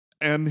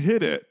and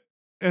hid it.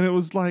 And it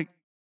was like,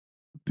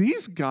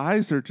 these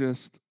guys are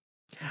just,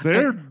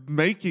 they're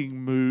making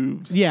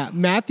moves. Yeah,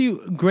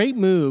 Matthew, great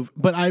move.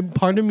 But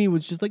part of me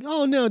was just like,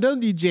 oh no,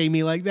 don't do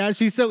Jamie like that.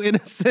 She's so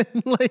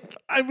innocent. Like,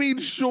 I mean,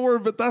 sure,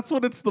 but that's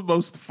when it's the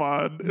most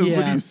fun is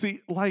when you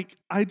see, like,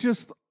 I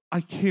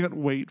can't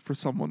wait for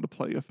someone to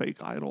play a fake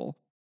idol.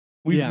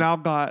 We've now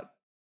got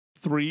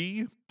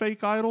 3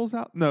 fake idols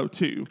out. No,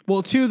 2.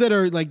 Well, 2 that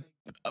are like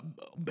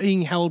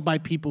being held by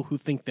people who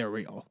think they're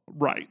real.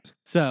 Right.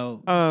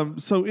 So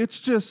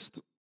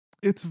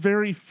It's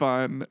very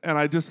fun, and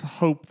I just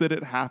hope that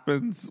it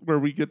happens where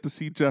we get to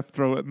see Jeff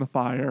throw it in the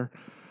fire.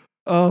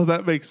 Oh,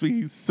 that makes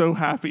me so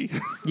happy.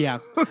 Yeah.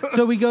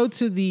 So we go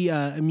to the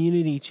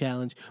immunity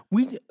challenge.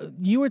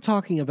 You were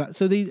talking about,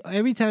 so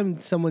every time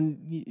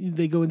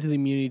they go into the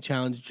immunity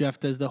challenge, Jeff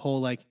does the whole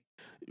like,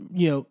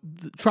 the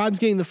tribe's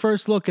getting the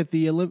first look at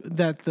the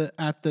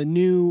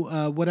new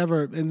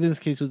whatever, in this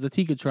case was the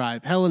Tika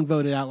tribe. Helen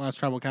voted out last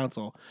tribal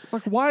council.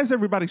 Like, why is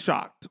everybody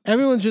shocked?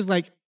 Everyone's just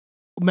like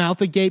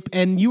mouth agape,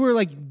 and you were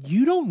like,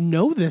 you don't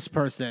know this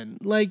person.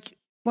 Like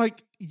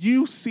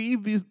you see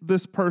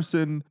this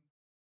person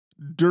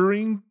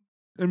during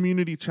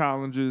immunity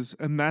challenges,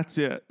 and that's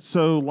it.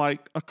 So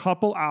like a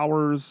couple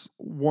hours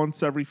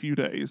once every few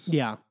days.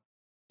 Yeah.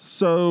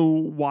 So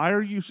why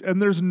are you?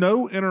 And there's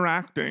no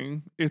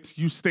interacting. It's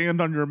you stand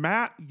on your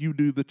mat, you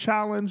do the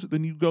challenge,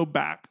 then you go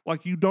back.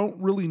 Like you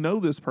don't really know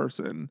this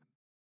person.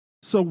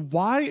 So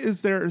why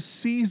is there a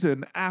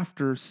season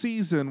after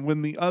season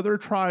when the other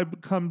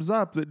tribe comes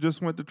up that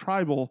just went to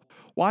tribal?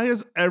 Why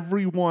is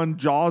everyone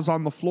jaws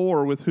on the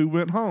floor with who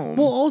went home?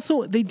 Well,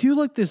 also they do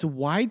like this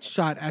wide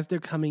shot as they're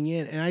coming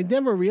in, and I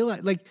never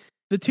realized like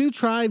the 2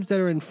 tribes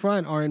that are in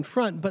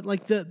front, but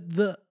like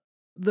the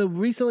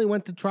recently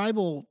went to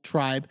tribal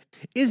tribe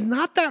is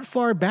not that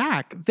far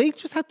back. They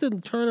just have to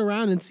turn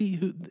around and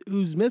see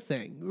who's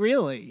missing,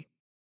 really.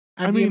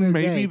 I mean,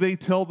 maybe they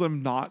tell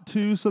them not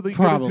to so they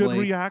get a good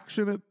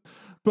reaction.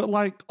 But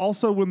like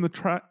also when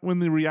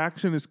the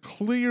reaction is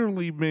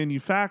clearly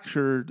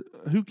manufactured,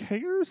 who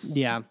cares?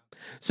 Yeah.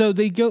 So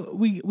they go.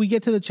 We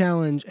get to the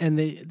challenge,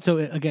 and so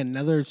again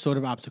another sort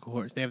of obstacle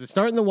course. They have to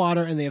start in the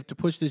water, and they have to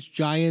push this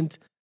giant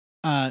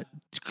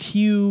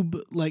cube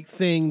like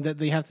thing that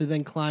they have to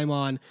then climb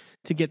on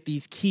to get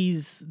these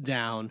keys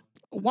down.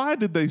 Why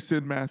did they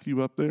send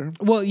Matthew up there?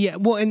 Well, yeah.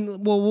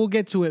 We'll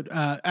get to it.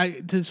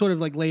 To sort of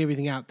like lay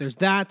everything out. There's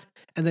that,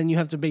 and then you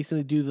have to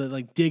basically do the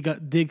like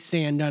dig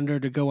sand under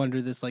to go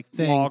under this like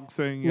thing, log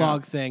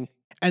thing,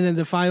 And then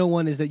the final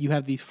one is that you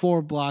have these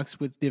 4 blocks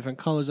with different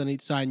colors on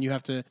each side, and you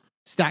have to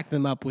stack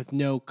them up with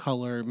no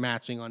color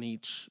matching on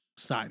each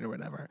side or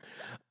whatever.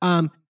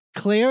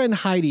 Claire and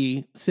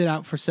Heidi sit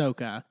out for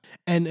Soka,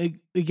 and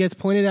it gets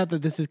pointed out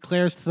that this is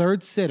Claire's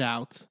 3rd sit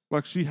out.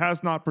 Like, she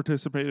has not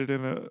participated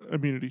in an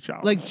immunity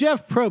challenge. Like,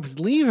 Jeff Probst,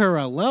 leave her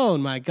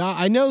alone, my God.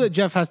 I know that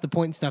Jeff has to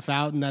point stuff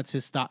out, and that's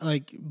his style.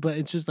 Like, but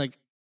it's just like,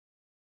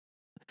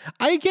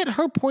 I get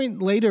her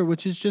point later,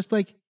 which is just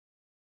like,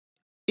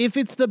 if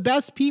it's the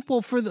best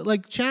people for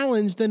the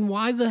challenge, then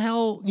why the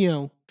hell,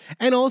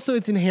 And also,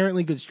 it's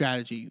inherently good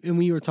strategy. And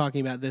we were talking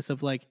about this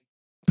of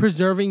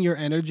preserving your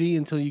energy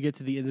until you get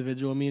to the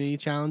individual immunity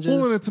challenges.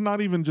 Well, and it's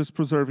not even just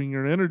preserving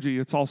your energy;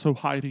 it's also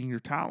hiding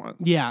your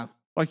talents. Yeah,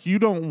 like you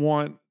don't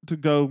want to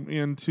go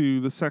into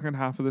the second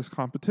half of this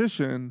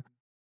competition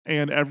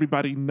and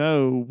everybody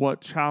know what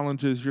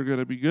challenges you're going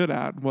to be good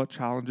at and what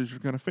challenges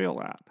you're going to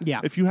fail at. Yeah,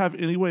 if you have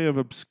any way of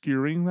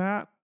obscuring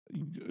that,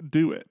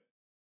 do it.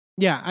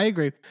 Yeah, I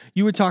agree.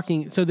 You were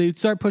talking, so they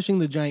start pushing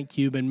the giant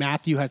cube, and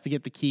Matthew has to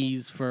get the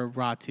keys for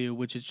Ratu,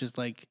 which is just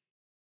like...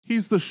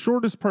 He's the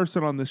shortest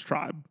person on this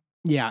tribe.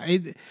 Yeah.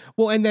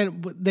 And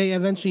then they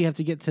eventually have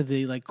to get to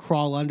the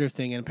crawl under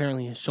thing, and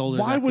apparently his shoulders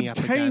Why acting would up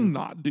Kane again.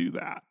 not do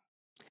that?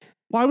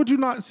 Why would you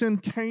not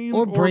send Kane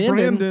or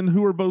Brandon,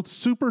 who are both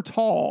super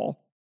tall,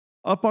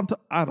 up onto...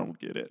 I don't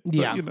get it. But,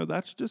 yeah.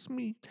 That's just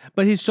me.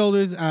 But his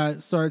shoulders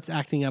starts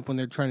acting up when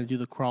they're trying to do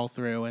the crawl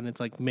through, and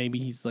it's like maybe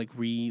he's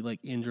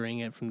injuring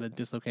it from the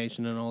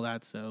dislocation and all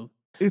that, so...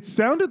 It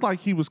sounded like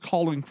he was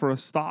calling for a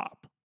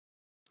stop.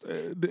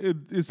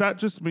 Is that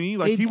just me?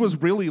 He was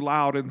really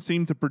loud and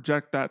seemed to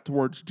project that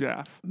towards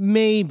Jeff.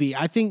 Maybe.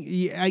 I think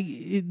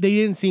they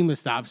didn't seem to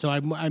stop, so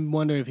I'm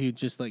wondering if he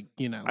just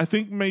I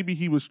think maybe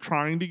he was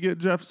trying to get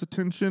Jeff's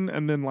attention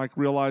and then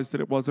realized that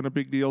it wasn't a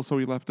big deal, so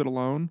he left it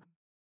alone.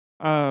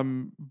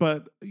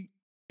 But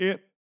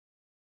it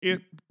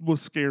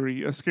was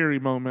scary, a scary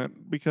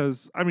moment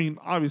because,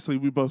 obviously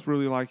we both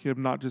really like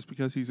him, not just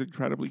because he's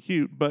incredibly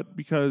cute, but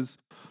because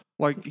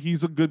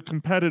he's a good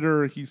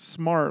competitor. He's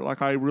smart.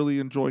 I really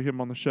enjoy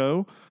him on the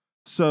show.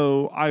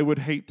 So I would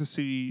hate to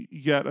see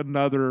yet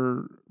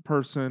another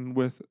person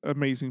with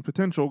amazing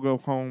potential go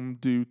home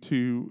due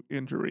to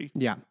injury.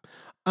 Yeah.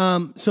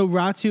 So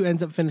Ratu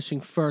ends up finishing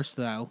first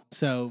though.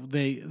 So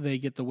they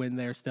get the win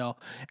there still.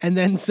 And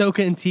then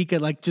Soka and Tika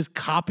just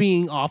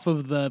copying off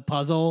of the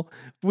puzzle,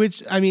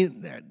 which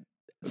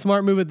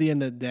smart move at the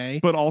end of the day.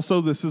 But also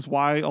this is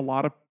why a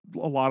lot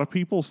of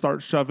people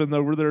start shoving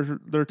over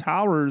their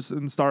towers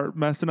and start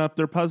messing up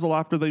their puzzle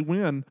after they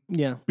win.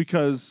 Yeah.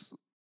 Because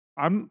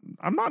I'm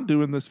not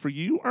doing this for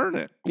you. Earn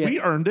it. Yeah. We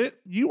earned it.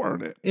 You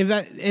earn it.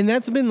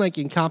 That's been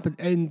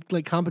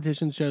in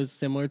competition shows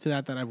similar to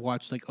that I've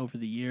watched over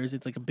the years.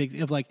 It's a big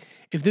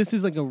if this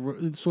is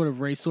a sort of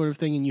race sort of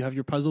thing and you have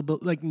your puzzle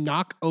built,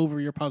 knock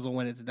over your puzzle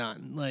when it's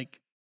done.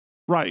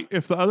 Right.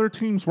 If the other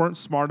teams weren't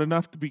smart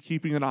enough to be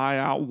keeping an eye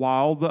out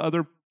while the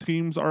other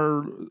teams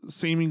are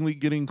seemingly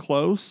getting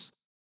close,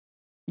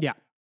 yeah,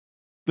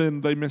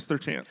 then they miss their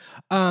chance.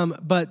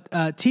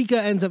 But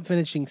Tika ends up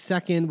finishing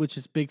second, which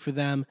is big for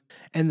them.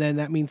 And then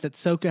that means that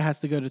Soka has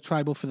to go to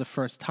Tribal for the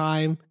first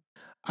time,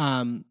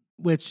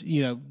 which,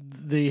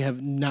 they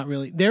have not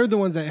really... They're the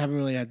ones that haven't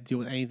really had to deal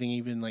with anything,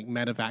 even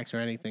medevacs or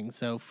anything.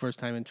 So first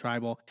time in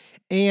Tribal.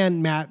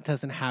 And Matt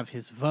doesn't have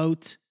his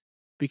vote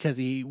because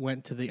he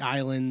went to the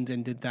island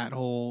and did that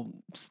whole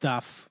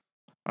stuff.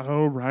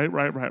 Oh, right.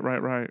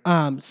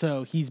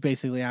 So he's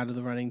basically out of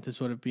the running to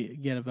sort of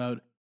get a vote.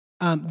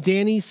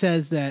 Danny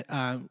says that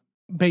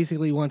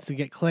basically wants to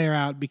get Claire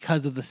out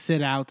because of the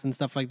sit outs and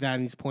stuff like that,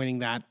 and he's pointing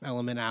that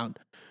element out,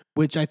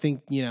 which I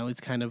think is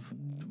kind of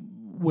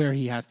where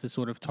he has to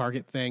sort of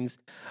target things.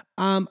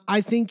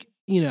 I think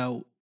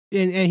and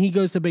he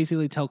goes to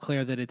basically tell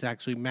Claire that it's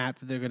actually Matt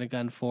that they're going to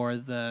gun for,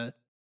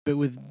 but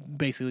with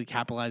basically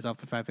capitalize off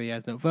the fact that he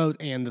has no vote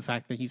and the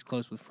fact that he's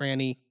close with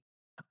Franny.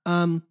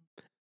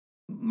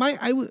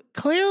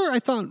 Claire, I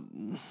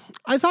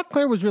thought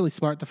Claire was really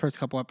smart the first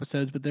couple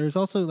episodes, but there's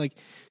also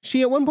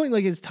she at one point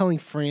is telling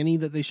Franny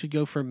that they should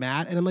go for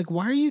Matt, and I'm like,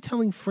 why are you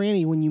telling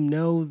Franny when you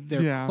know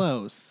they're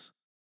close?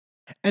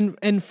 And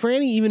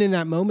Franny even in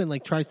that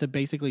moment tries to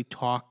basically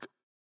talk.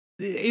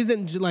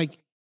 Isn't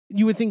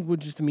you would think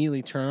would just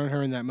immediately turn on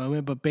her in that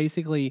moment, but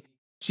basically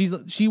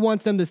she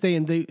wants them to stay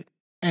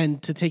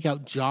and to take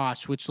out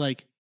Josh, which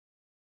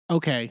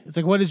okay, it's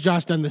what has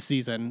Josh done this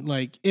season?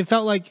 It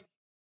felt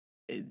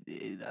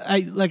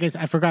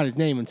I forgot his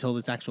name until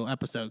this actual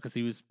episode because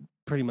he was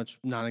pretty much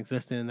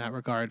non-existent in that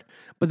regard.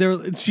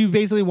 But she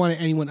basically wanted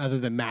anyone other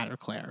than Matt or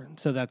Claire,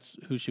 so that's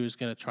who she was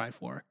going to try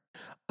for.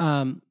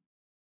 And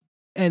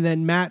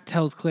then Matt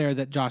tells Claire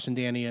that Josh and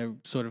Danny are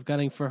sort of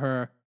gunning for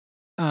her.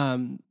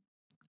 And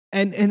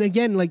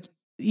again,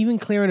 even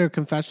Claire in her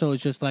confessional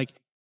is just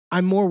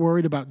I'm more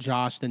worried about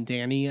Josh than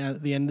Danny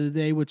at the end of the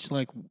day, which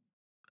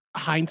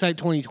hindsight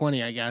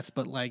 2020, I guess.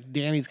 But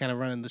Danny's kind of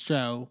running the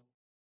show,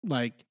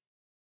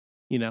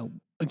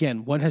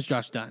 again, what has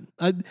Josh done?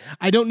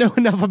 I don't know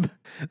enough about,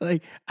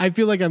 like, I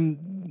feel like I'm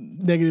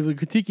negatively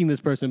critiquing this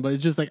person, but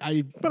it's just like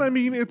But I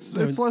mean, it's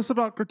less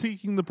about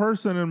critiquing the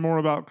person and more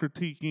about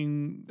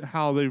critiquing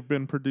how they've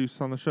been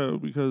produced on the show,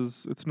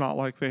 because it's not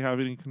like they have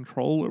any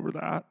control over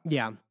that.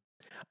 Yeah.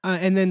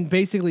 And then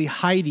basically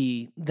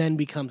Heidi then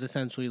becomes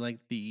essentially like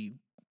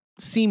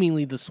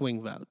seemingly the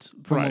swing vote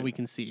from what Right. we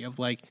can see of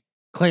like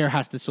Claire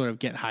has to sort of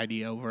get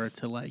Heidi over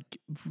to like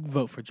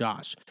vote for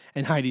Josh.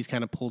 And Heidi's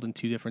kind of pulled in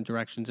two different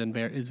directions and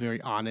is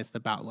very honest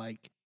about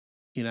like,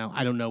 you know,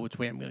 I don't know which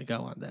way I'm going to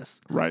go on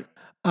this. Right.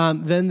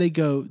 Then they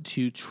go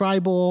to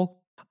tribal.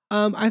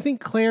 I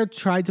think Claire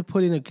tried to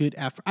put in a good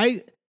effort.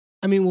 I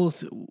mean,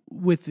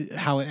 with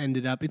how it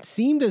ended up, it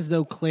seemed as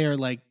though Claire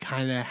like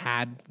kind of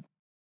had,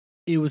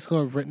 it was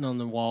sort of written on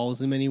the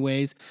walls in many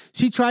ways.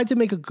 She tried to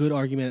make a good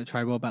argument at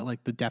tribal about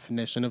like the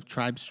definition of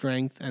tribe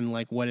strength and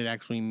like what it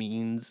actually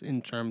means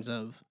in terms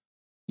of,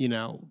 you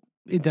know,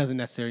 it doesn't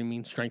necessarily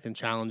mean strength and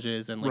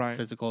challenges and like Right.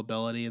 physical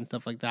ability and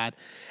stuff like that.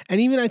 And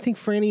even I think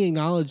Franny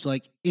acknowledged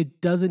like it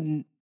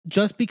doesn't,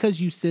 just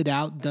because you sit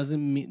out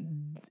doesn't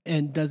mean,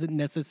 and doesn't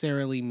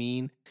necessarily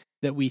mean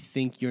that we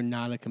think you're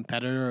not a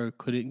competitor or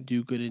couldn't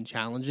do good in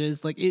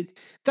challenges. Like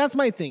that's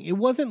my thing. It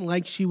wasn't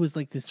like she was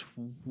like this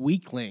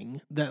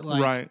weakling that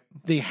like Right.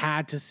 they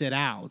had to sit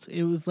out.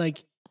 It was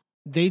like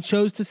they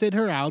chose to sit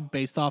her out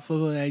based off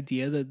of an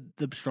idea that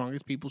the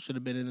strongest people should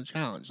have been in the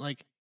challenge.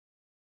 Like,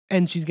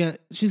 and she's kind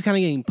of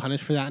getting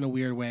punished for that in a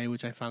weird way,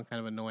 which I found kind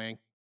of annoying.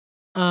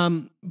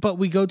 But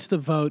we go to the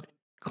vote.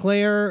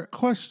 Claire,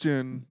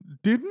 Question: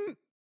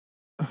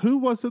 who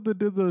was it that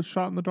did the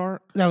shot in the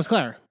dark? that was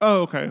Claire.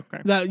 Oh, okay.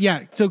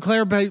 Yeah, so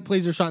Claire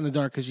plays her shot in the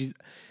dark because she's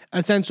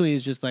essentially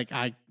is just like,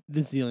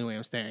 this is the only way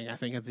I'm staying, I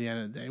think, at the end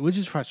of the day, which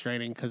is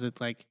frustrating because it's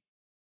like,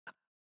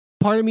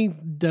 part of me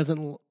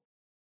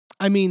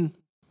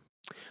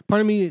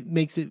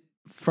makes it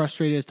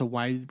frustrated as to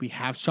why we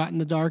have shot in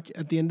the dark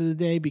at the end of the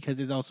day, because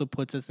it also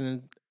puts us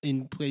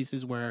in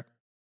places where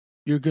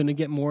you're going to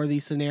get more of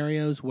these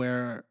scenarios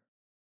where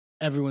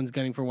everyone's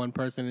gunning for one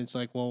person. And it's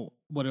like, well,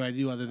 what do I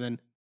do other than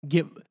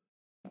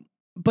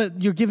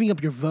but you're giving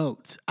up your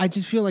votes. I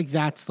just feel like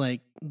that's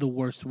like the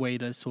worst way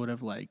to sort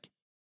of like,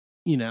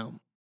 you know,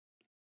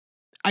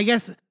 I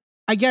guess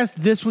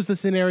this was the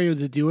scenario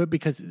to do it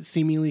because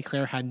seemingly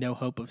Claire had no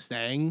hope of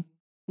staying.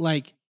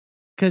 Like,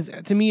 because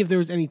to me, if there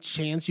was any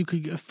chance you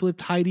could have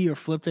flipped Heidi or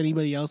flipped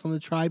anybody else on the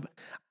tribe,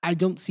 I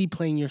don't see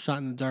playing your shot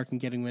in the dark and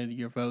getting rid of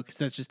your vote, because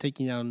that's just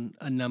taking down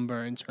a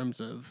number in terms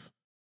of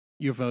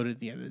your vote at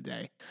the end of the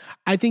day.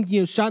 I think, you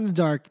know, shot in the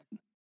dark,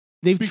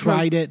 they've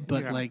tried it,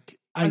 but yeah. like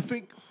I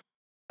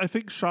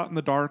think shot in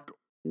the dark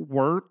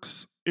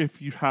works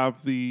if you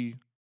have the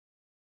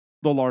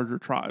larger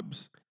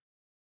tribes,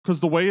 because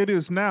the way it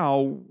is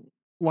now,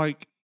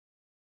 like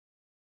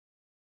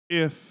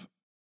if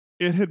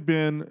it had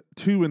been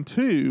 2 and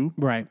 2,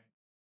 right,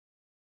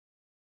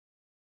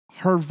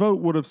 her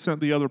vote would have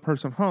sent the other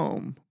person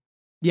home.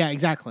 yeah,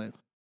 exactly.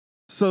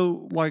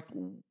 So like,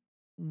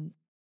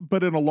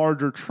 but in a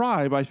larger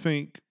tribe, I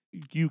think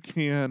you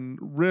can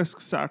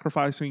risk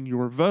sacrificing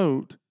your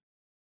vote,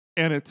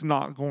 and it's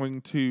not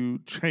going to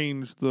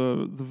change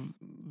the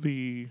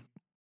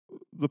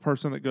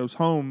person that goes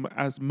home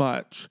as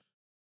much.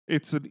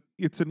 It's an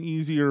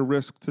easier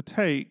risk to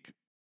take.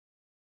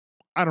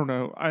 I don't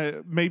know.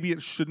 Maybe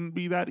it shouldn't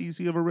be that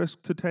easy of a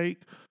risk to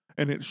take,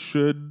 and it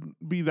should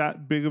be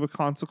that big of a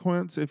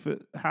consequence if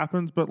it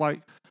happens. But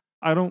like,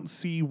 I don't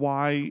see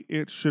why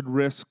it should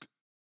risk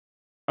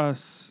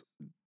us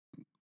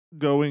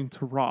going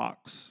to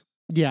rocks.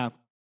 Yeah.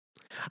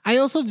 I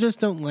also just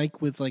don't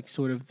like with like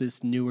sort of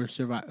this newer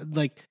survival,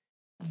 like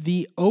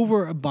the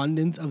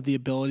overabundance of the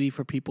ability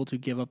for people to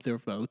give up their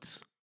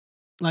votes,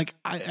 like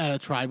at a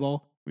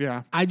tribal.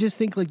 Yeah. I just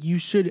think like you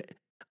should,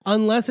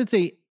 unless it's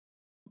a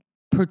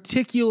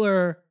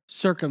particular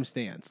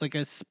circumstance, like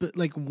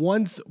like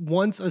once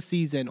a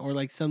season or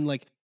like some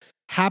like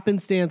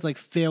happenstance like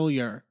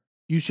failure,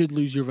 you should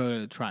lose your vote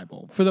at a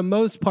tribal. For the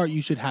most part,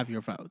 you should have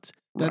your votes.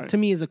 That to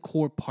me is a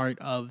core part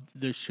of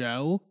the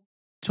show,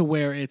 to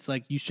where it's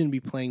like you shouldn't be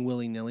playing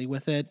willy-nilly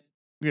with it.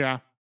 Yeah.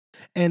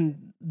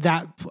 And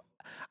that,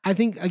 I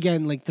think,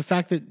 again, like the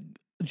fact that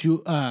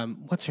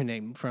what's her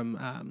name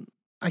from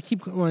I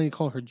keep wanting to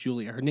call her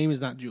Julia. Her name is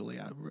not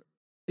Julia.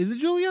 Is it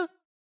Julia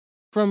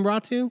from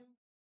Ratu?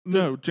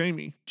 No,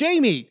 Jamie.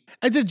 Jamie.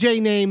 It's a J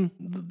name,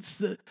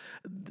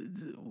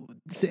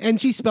 and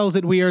she spells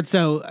it weird,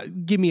 so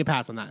give me a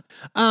pass on that.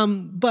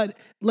 But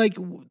like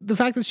the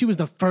fact that she was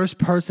the first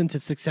person to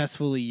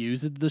successfully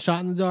use the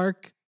shot in the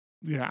dark,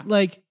 Yeah.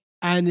 like,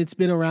 and it's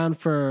been around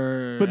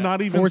for But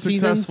not even 4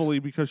 successfully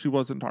seasons. because she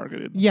wasn't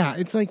targeted. Yeah,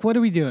 it's like, what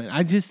are we doing?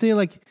 I just feel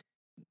like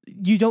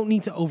you don't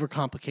need to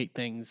overcomplicate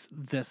things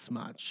this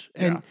much.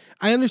 And Yeah.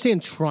 I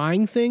understand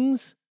trying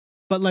things,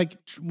 but like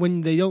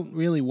when they don't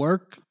really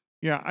work,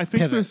 Yeah, I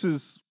think Pivot.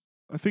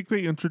 I think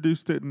they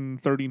introduced it in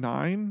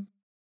 39.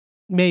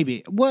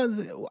 maybe.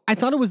 I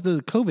thought it was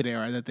the COVID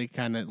era that they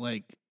kind of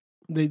like,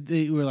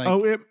 they were like,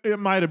 Oh, it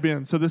might have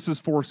been. So this is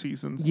 4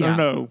 seasons. Yeah. Or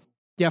no.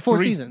 Yeah, 4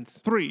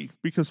 seasons. 3,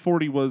 because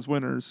 40 was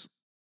winners.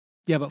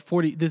 Yeah, but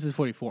 40. This is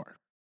 44.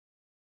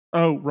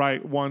 Oh,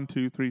 right. 1,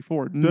 2, 3,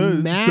 4.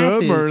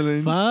 Math is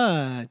Merlin.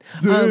 fun.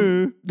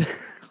 Duh.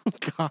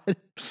 God.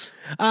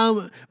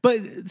 But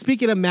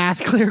speaking of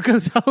math, Claire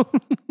goes home.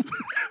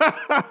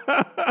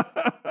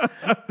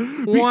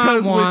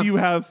 Because Wah, wah. when you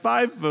have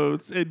 5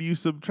 votes and you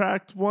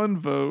subtract 1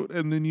 vote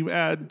and then you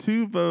add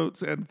 2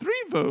 votes and 3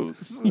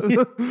 votes.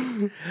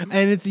 And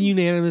it's a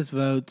unanimous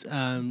vote.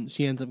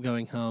 She ends up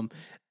going home.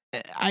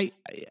 I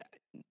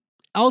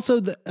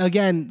also,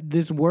 again,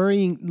 this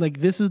worrying, like,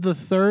 this is the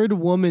 3rd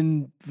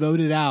woman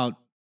voted out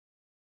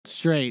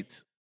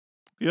straight.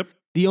 Yep.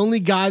 The only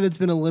guy that's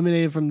been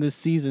eliminated from this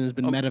season has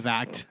been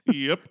Medevac.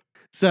 Yep.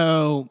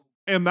 So,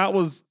 And that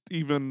was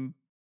even,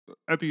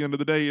 at the end of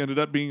the day, ended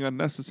up being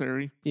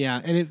unnecessary. yeah,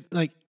 and it,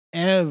 like,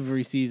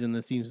 every season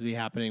this seems to be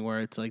happening where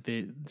it's like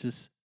they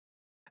just,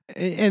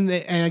 and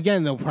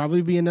again, there'll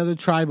probably be another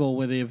tribal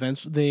where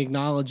they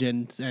acknowledge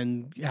it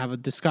and have a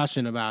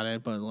discussion about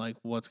it, but like,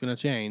 what's going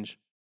to change?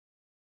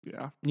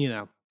 Yeah. You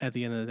know, at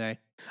the end of the day.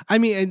 I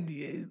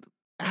mean,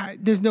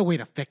 there's no way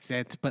to fix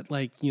it, but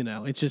like, you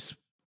know, it's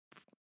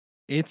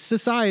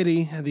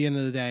society at the end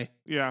of the day.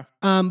 Yeah.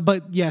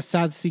 But yeah,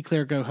 sad to see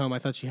Claire go home. I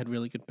thought she had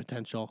really good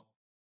potential.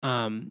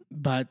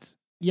 But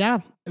yeah,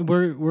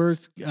 we're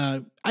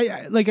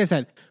I like I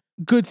said,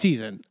 good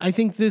season. I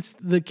think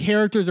the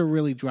characters are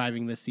really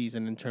driving this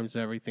season in terms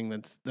of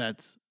everything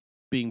that's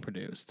being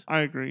produced.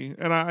 I agree.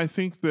 And I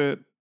think that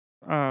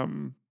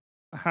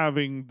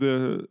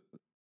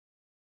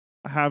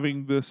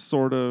having this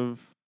sort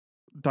of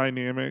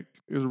dynamic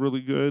is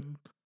really good.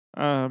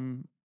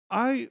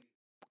 I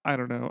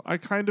don't know. I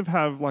kind of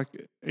have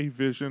like a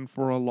vision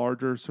for a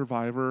larger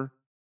Survivor,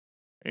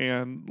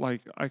 and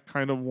like I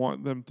kind of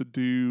want them to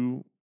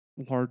do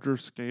larger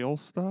scale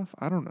stuff.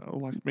 I don't know,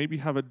 like maybe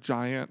have a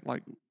giant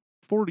like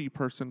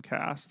 40-person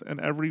cast, and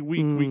every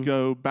week we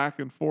go back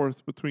and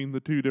forth between the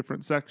 2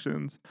 different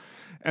sections,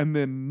 and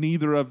then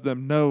neither of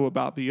them know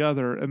about the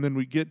other, and then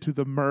we get to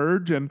the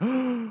merge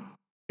and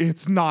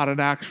it's not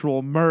an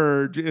actual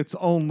merge. It's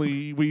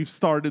only we've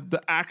started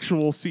the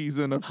actual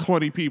season of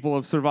 20 people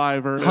of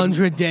Survivor.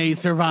 100-day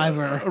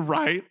Survivor.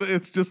 Right?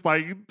 It's just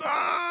like,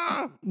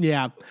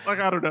 Yeah. Like,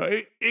 I don't know.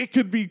 It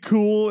could be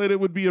cool, and it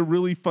would be a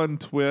really fun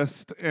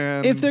twist.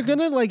 And If they're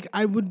gonna, like,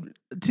 I would,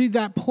 to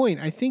that point,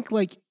 I think,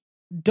 like,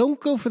 don't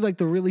go for, like,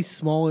 the really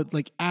small,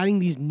 like, adding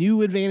these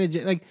new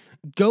advantages. Like,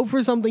 go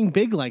for something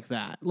big like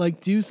that.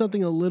 Like, do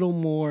something a little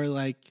more,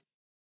 like,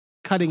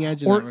 cutting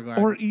edge in that regard.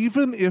 Or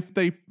even if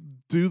they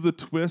do the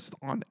twist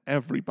on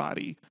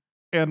everybody,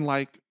 and,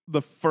 like,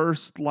 the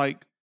first,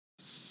 like,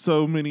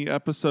 so many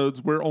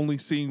episodes, we're only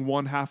seeing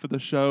one half of the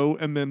show,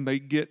 and then they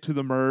get to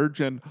the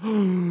merge, and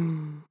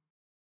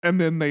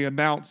then they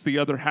announce the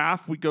other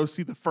half. We go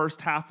see the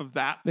first half of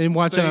that. And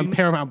watch it on thing.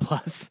 Paramount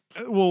Plus.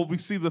 Well, we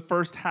see the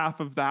first half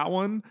of that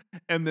one,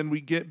 and then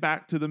we get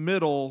back to the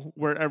middle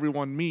where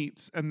everyone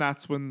meets, and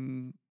that's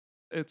when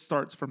it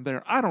starts from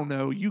there. I don't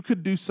know. You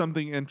could do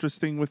something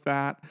interesting with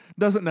that.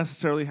 Doesn't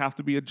necessarily have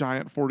to be a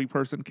giant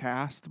 40-person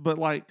cast, but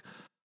like,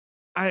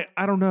 I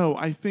don't know.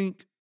 I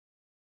think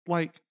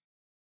like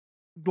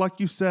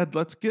you said,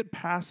 let's get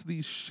past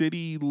these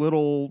shitty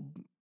little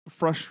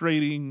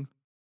frustrating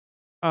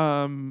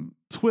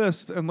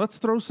twist, and let's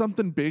throw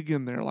something big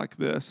in there like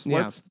this.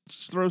 Yeah. Let's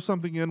throw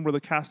something in where the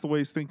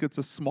castaways think it's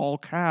a small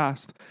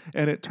cast,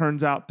 and it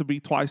turns out to be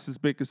twice as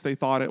big as they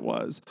thought it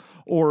was.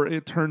 Or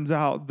it turns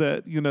out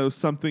that, you know,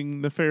 something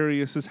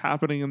nefarious is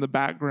happening in the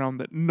background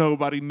that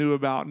nobody knew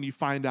about, and you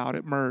find out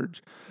at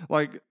merge.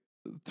 Like,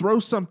 throw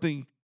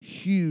something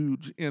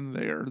huge in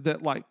there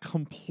that like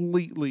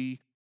completely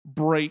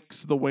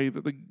breaks the way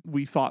that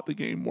we thought the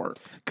game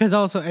worked. Because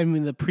also, I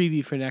mean, the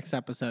preview for next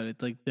episode,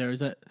 it's like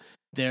there's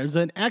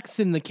an X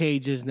in the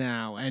cages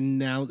now,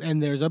 and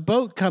there's a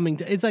boat coming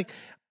to. It's like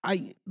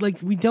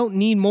we don't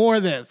need more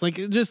of this. Like,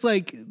 just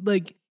like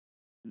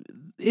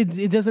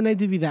it doesn't need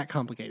to be that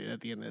complicated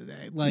at the end of the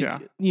day. Like, Yeah.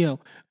 you know,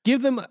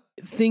 give them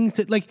things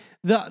that, like,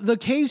 the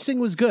cage thing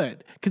was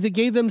good because it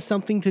gave them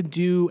something to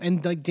do,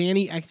 and like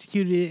Danny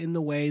executed it in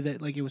the way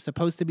that like it was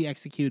supposed to be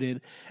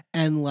executed,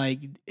 and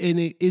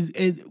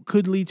it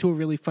could lead to a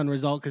really fun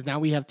result because now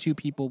we have 2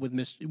 people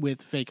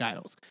with fake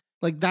idols.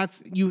 Like,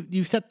 that's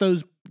you set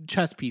those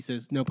chess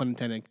pieces, no pun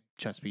intended,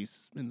 chess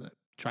piece in the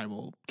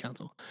tribal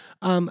council.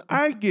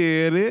 I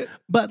get it.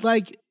 But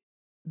like,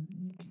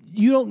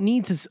 you don't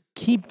need to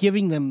keep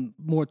giving them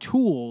more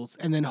tools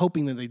and then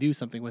hoping that they do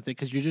something with it,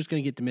 because you're just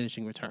going to get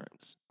diminishing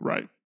returns.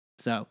 Right.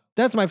 So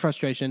that's my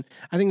frustration.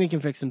 I think they can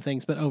fix some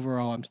things, but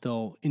overall, I'm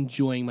still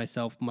enjoying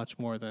myself much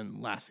more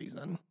than last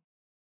season.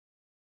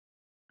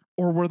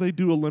 Or where they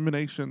do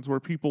eliminations where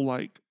people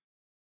like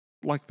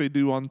they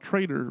do on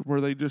Trader,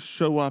 where they just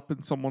show up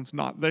and someone's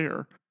not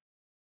there.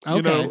 Okay.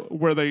 You know,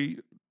 where they,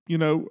 you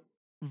know,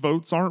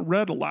 votes aren't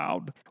read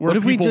aloud. What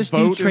if we just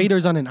do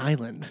traders on an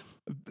island?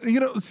 You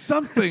know,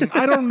 something.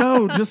 I don't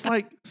know. Just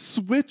like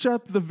switch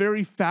up the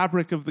very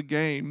fabric of the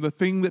game, the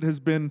thing that has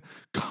been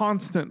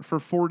constant for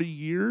 40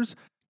 years.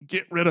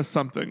 Get rid of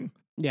something.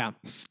 Yeah.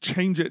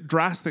 change it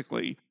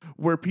drastically,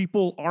 where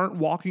people aren't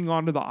walking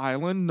onto the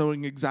island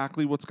knowing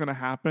exactly what's going to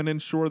happen.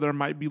 And sure, there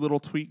might be little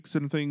tweaks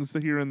and things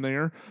here and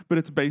there, but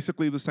it's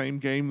basically the same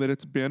game that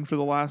it's been for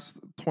the last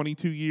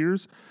 22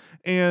 years.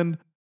 And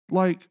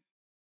like,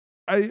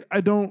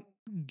 I don't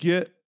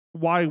get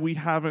why we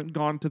haven't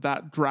gone to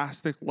that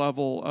drastic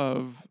level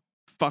of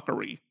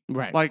fuckery.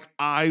 Right. Like,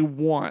 I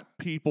want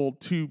people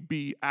to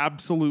be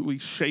absolutely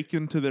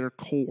shaken to their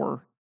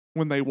core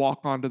when they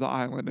walk onto the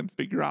island and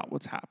figure out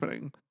what's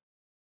happening.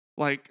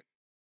 Like,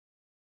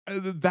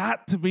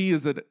 that to me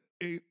is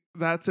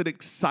that's an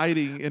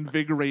exciting,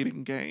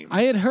 invigorating game.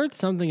 I had heard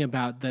something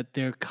about that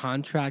their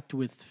contract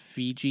with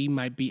Fiji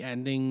might be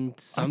ending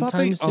sometime I thought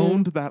they soon.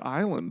 owned that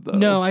island, though.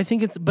 No, I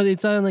think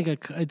it's on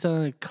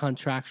a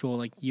contractual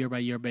like year by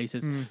year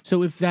basis.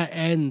 So if that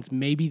ends,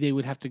 maybe they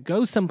would have to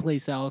go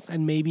someplace else,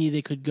 and maybe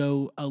they could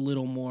go a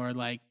little more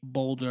like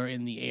bolder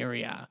in the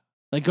area.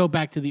 Like go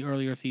back to the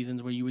earlier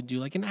seasons where you would do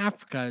like an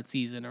Africa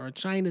season or a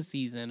China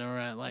season or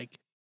a, like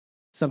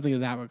something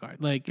of that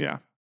regard. Like Yeah.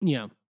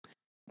 you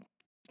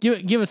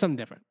know, give us something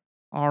different.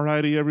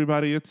 Alrighty,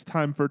 everybody, it's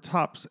time for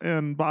tops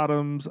and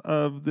bottoms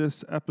of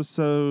this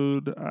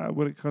episode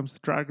when it comes to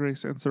Drag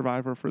Race and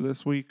Survivor for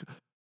this week.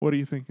 What are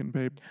you thinking,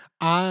 babe?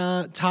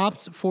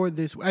 Tops for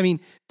this. I mean,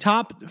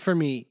 top for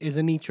me is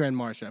Anitra and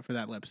Marsha for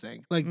that lip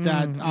sync. Like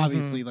that,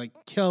 obviously, like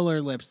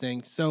killer lip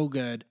sync, so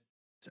good,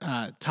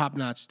 top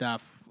notch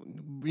stuff,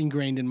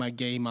 ingrained in my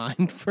gay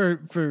mind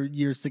for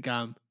years to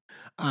come.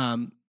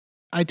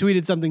 I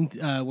tweeted something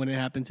when it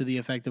happened to the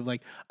effect of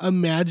like,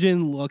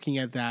 imagine looking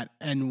at that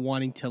and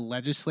wanting to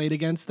legislate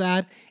against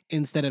that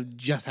instead of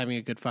just having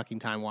a good fucking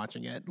time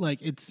watching it. Like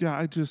it's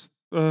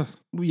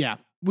yeah.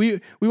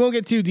 We won't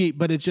get too deep,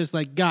 but it's just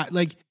like God,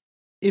 like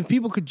if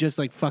people could just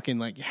like fucking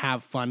like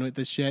have fun with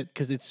this shit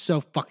because it's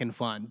so fucking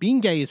fun. Being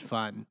gay is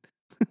fun.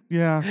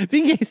 Yeah.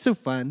 Being gay is so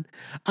fun.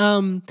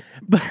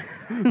 But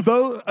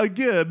though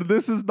again,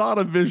 this is not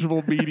a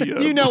visual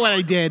medium. You know what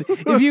I did.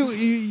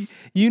 If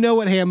you know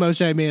what ham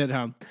motion I made at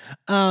home.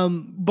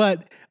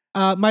 But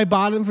my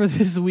bottom for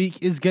this week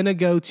is gonna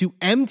go to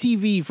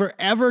MTV for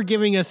ever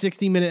giving us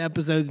 60-minute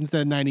episodes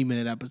instead of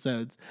 90-minute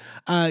episodes.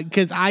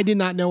 Because I did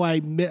not know I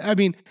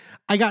mean,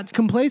 I got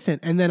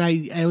complacent and then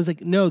I was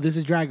like, no, this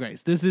is Drag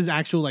Race. This is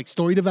actual like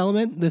story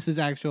development. This is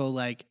actual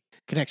like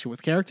connection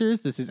with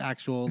characters. This is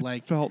actual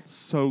like felt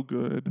so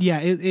good. Yeah,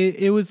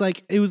 it was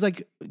like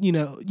you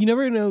know, you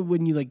never know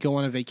when you like go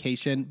on a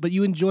vacation, but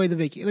you enjoy the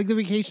vacation. Like the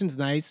vacation's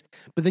nice,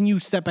 but then you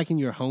step back in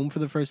your home for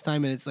the first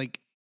time and it's like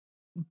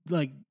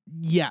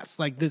yes,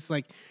 like this,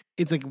 like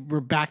it's like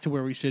we're back to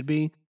where we should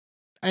be.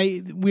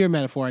 Weird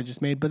metaphor I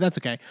just made, but that's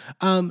okay.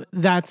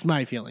 That's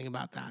my feeling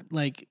about that.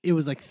 Like it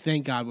was like,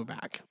 thank God we're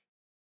back.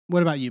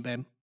 What about you,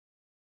 babe?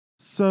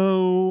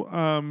 So,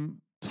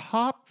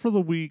 top for the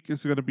week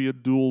is going to be a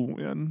dual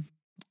win.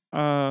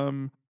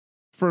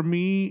 For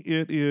me,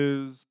 it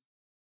is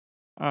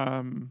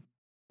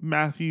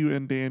Matthew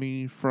and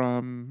Danny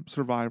from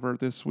Survivor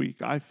this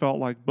week. I felt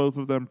like both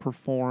of them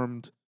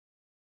performed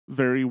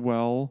very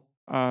well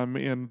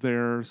in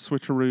their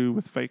switcheroo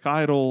with fake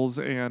idols,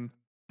 and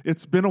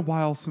it's been a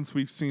while since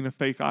we've seen a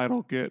fake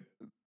idol get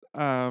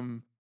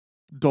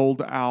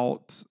doled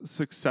out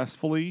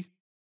successfully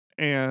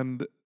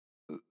and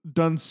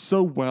done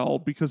so well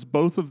because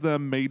both of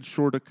them made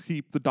sure to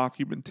keep the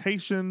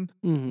documentation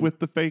with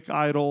the fake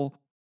idol.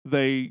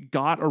 They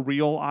got a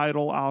real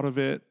idol out of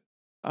it.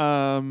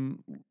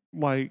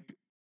 Like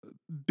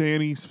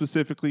Danny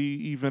specifically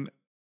even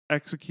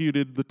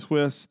executed the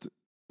twist,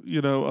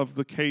 you know, of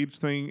the cage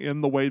thing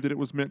in the way that it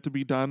was meant to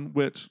be done,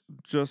 which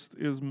just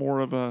is more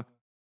of a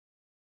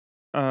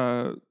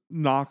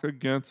knock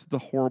against the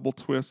horrible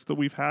twists that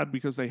we've had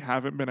because they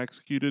haven't been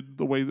executed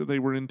the way that they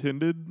were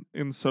intended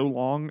in so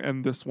long,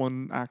 and this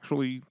one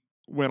actually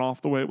went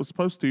off the way it was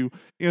supposed to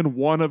in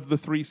one of the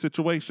three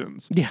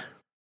situations. Yeah.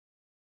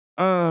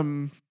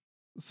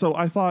 So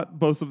I thought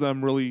both of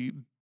them really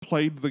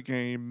played the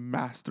game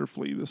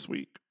masterfully this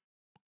week.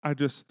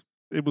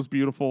 It was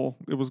beautiful.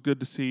 It was good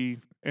to see,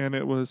 and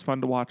it was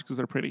fun to watch because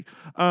they're pretty.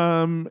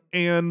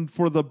 And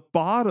for the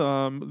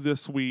bottom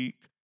this week,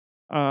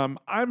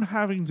 I'm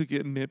having to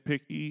get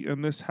nitpicky,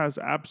 and this has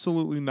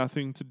absolutely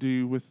nothing to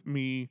do with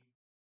me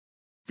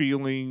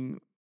feeling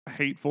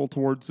hateful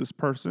towards this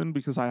person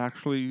because I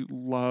actually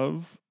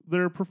love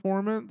their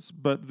performance,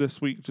 but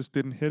this week just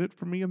didn't hit it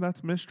for me, and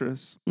that's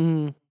Mistress.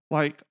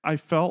 Like, I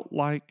felt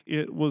like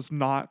it was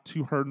not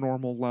to her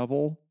normal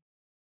level.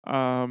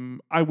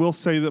 I will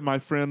say that my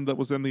friend that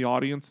was in the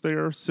audience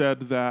there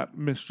said that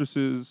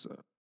Mistress's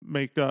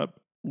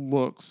makeup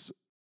looks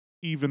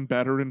even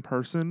better in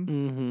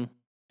person.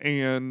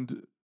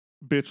 And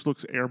bitch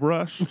looks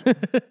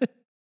airbrushed.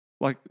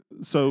 Like,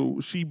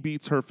 so she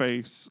beats her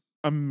face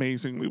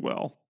amazingly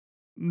well.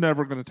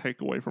 Never going to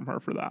take away from her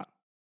for that.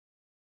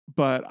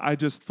 But I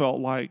just felt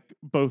like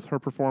both her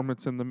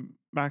performance in the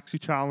Maxi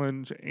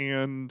Challenge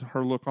and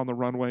her look on the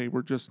runway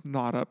were just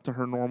not up to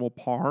her normal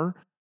par.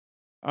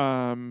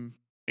 And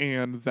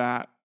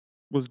that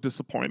was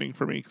disappointing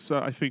for me. So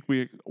I think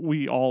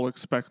we all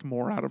expect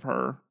more out of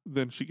her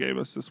than she gave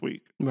us this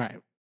week.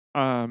 Right.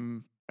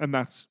 And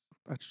that's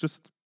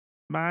just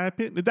my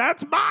opinion.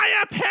 That's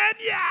my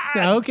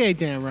opinion. Okay,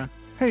 Tamara.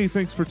 Hey,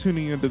 thanks for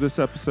tuning into this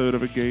episode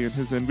of A Gay and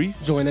His Enby.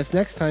 Join us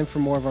next time for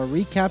more of our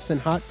recaps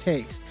and hot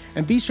takes.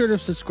 And be sure to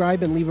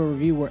subscribe and leave a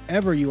review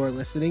wherever you are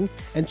listening.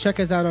 And check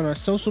us out on our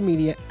social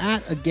media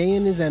at A Gay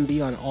and His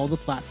Enby on all the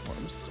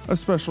platforms. A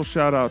special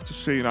shout out to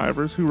Shane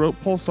Ivers, who wrote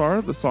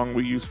Pulsar, the song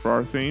we use for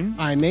our theme.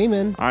 I'm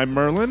Eamon. I'm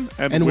Merlin,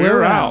 And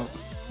we're out.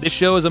 This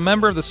show is a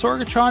member of the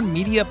Sorgatron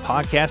Media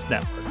Podcast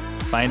Network.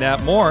 Find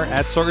out more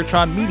at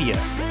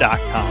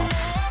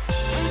sorgatronmedia.com.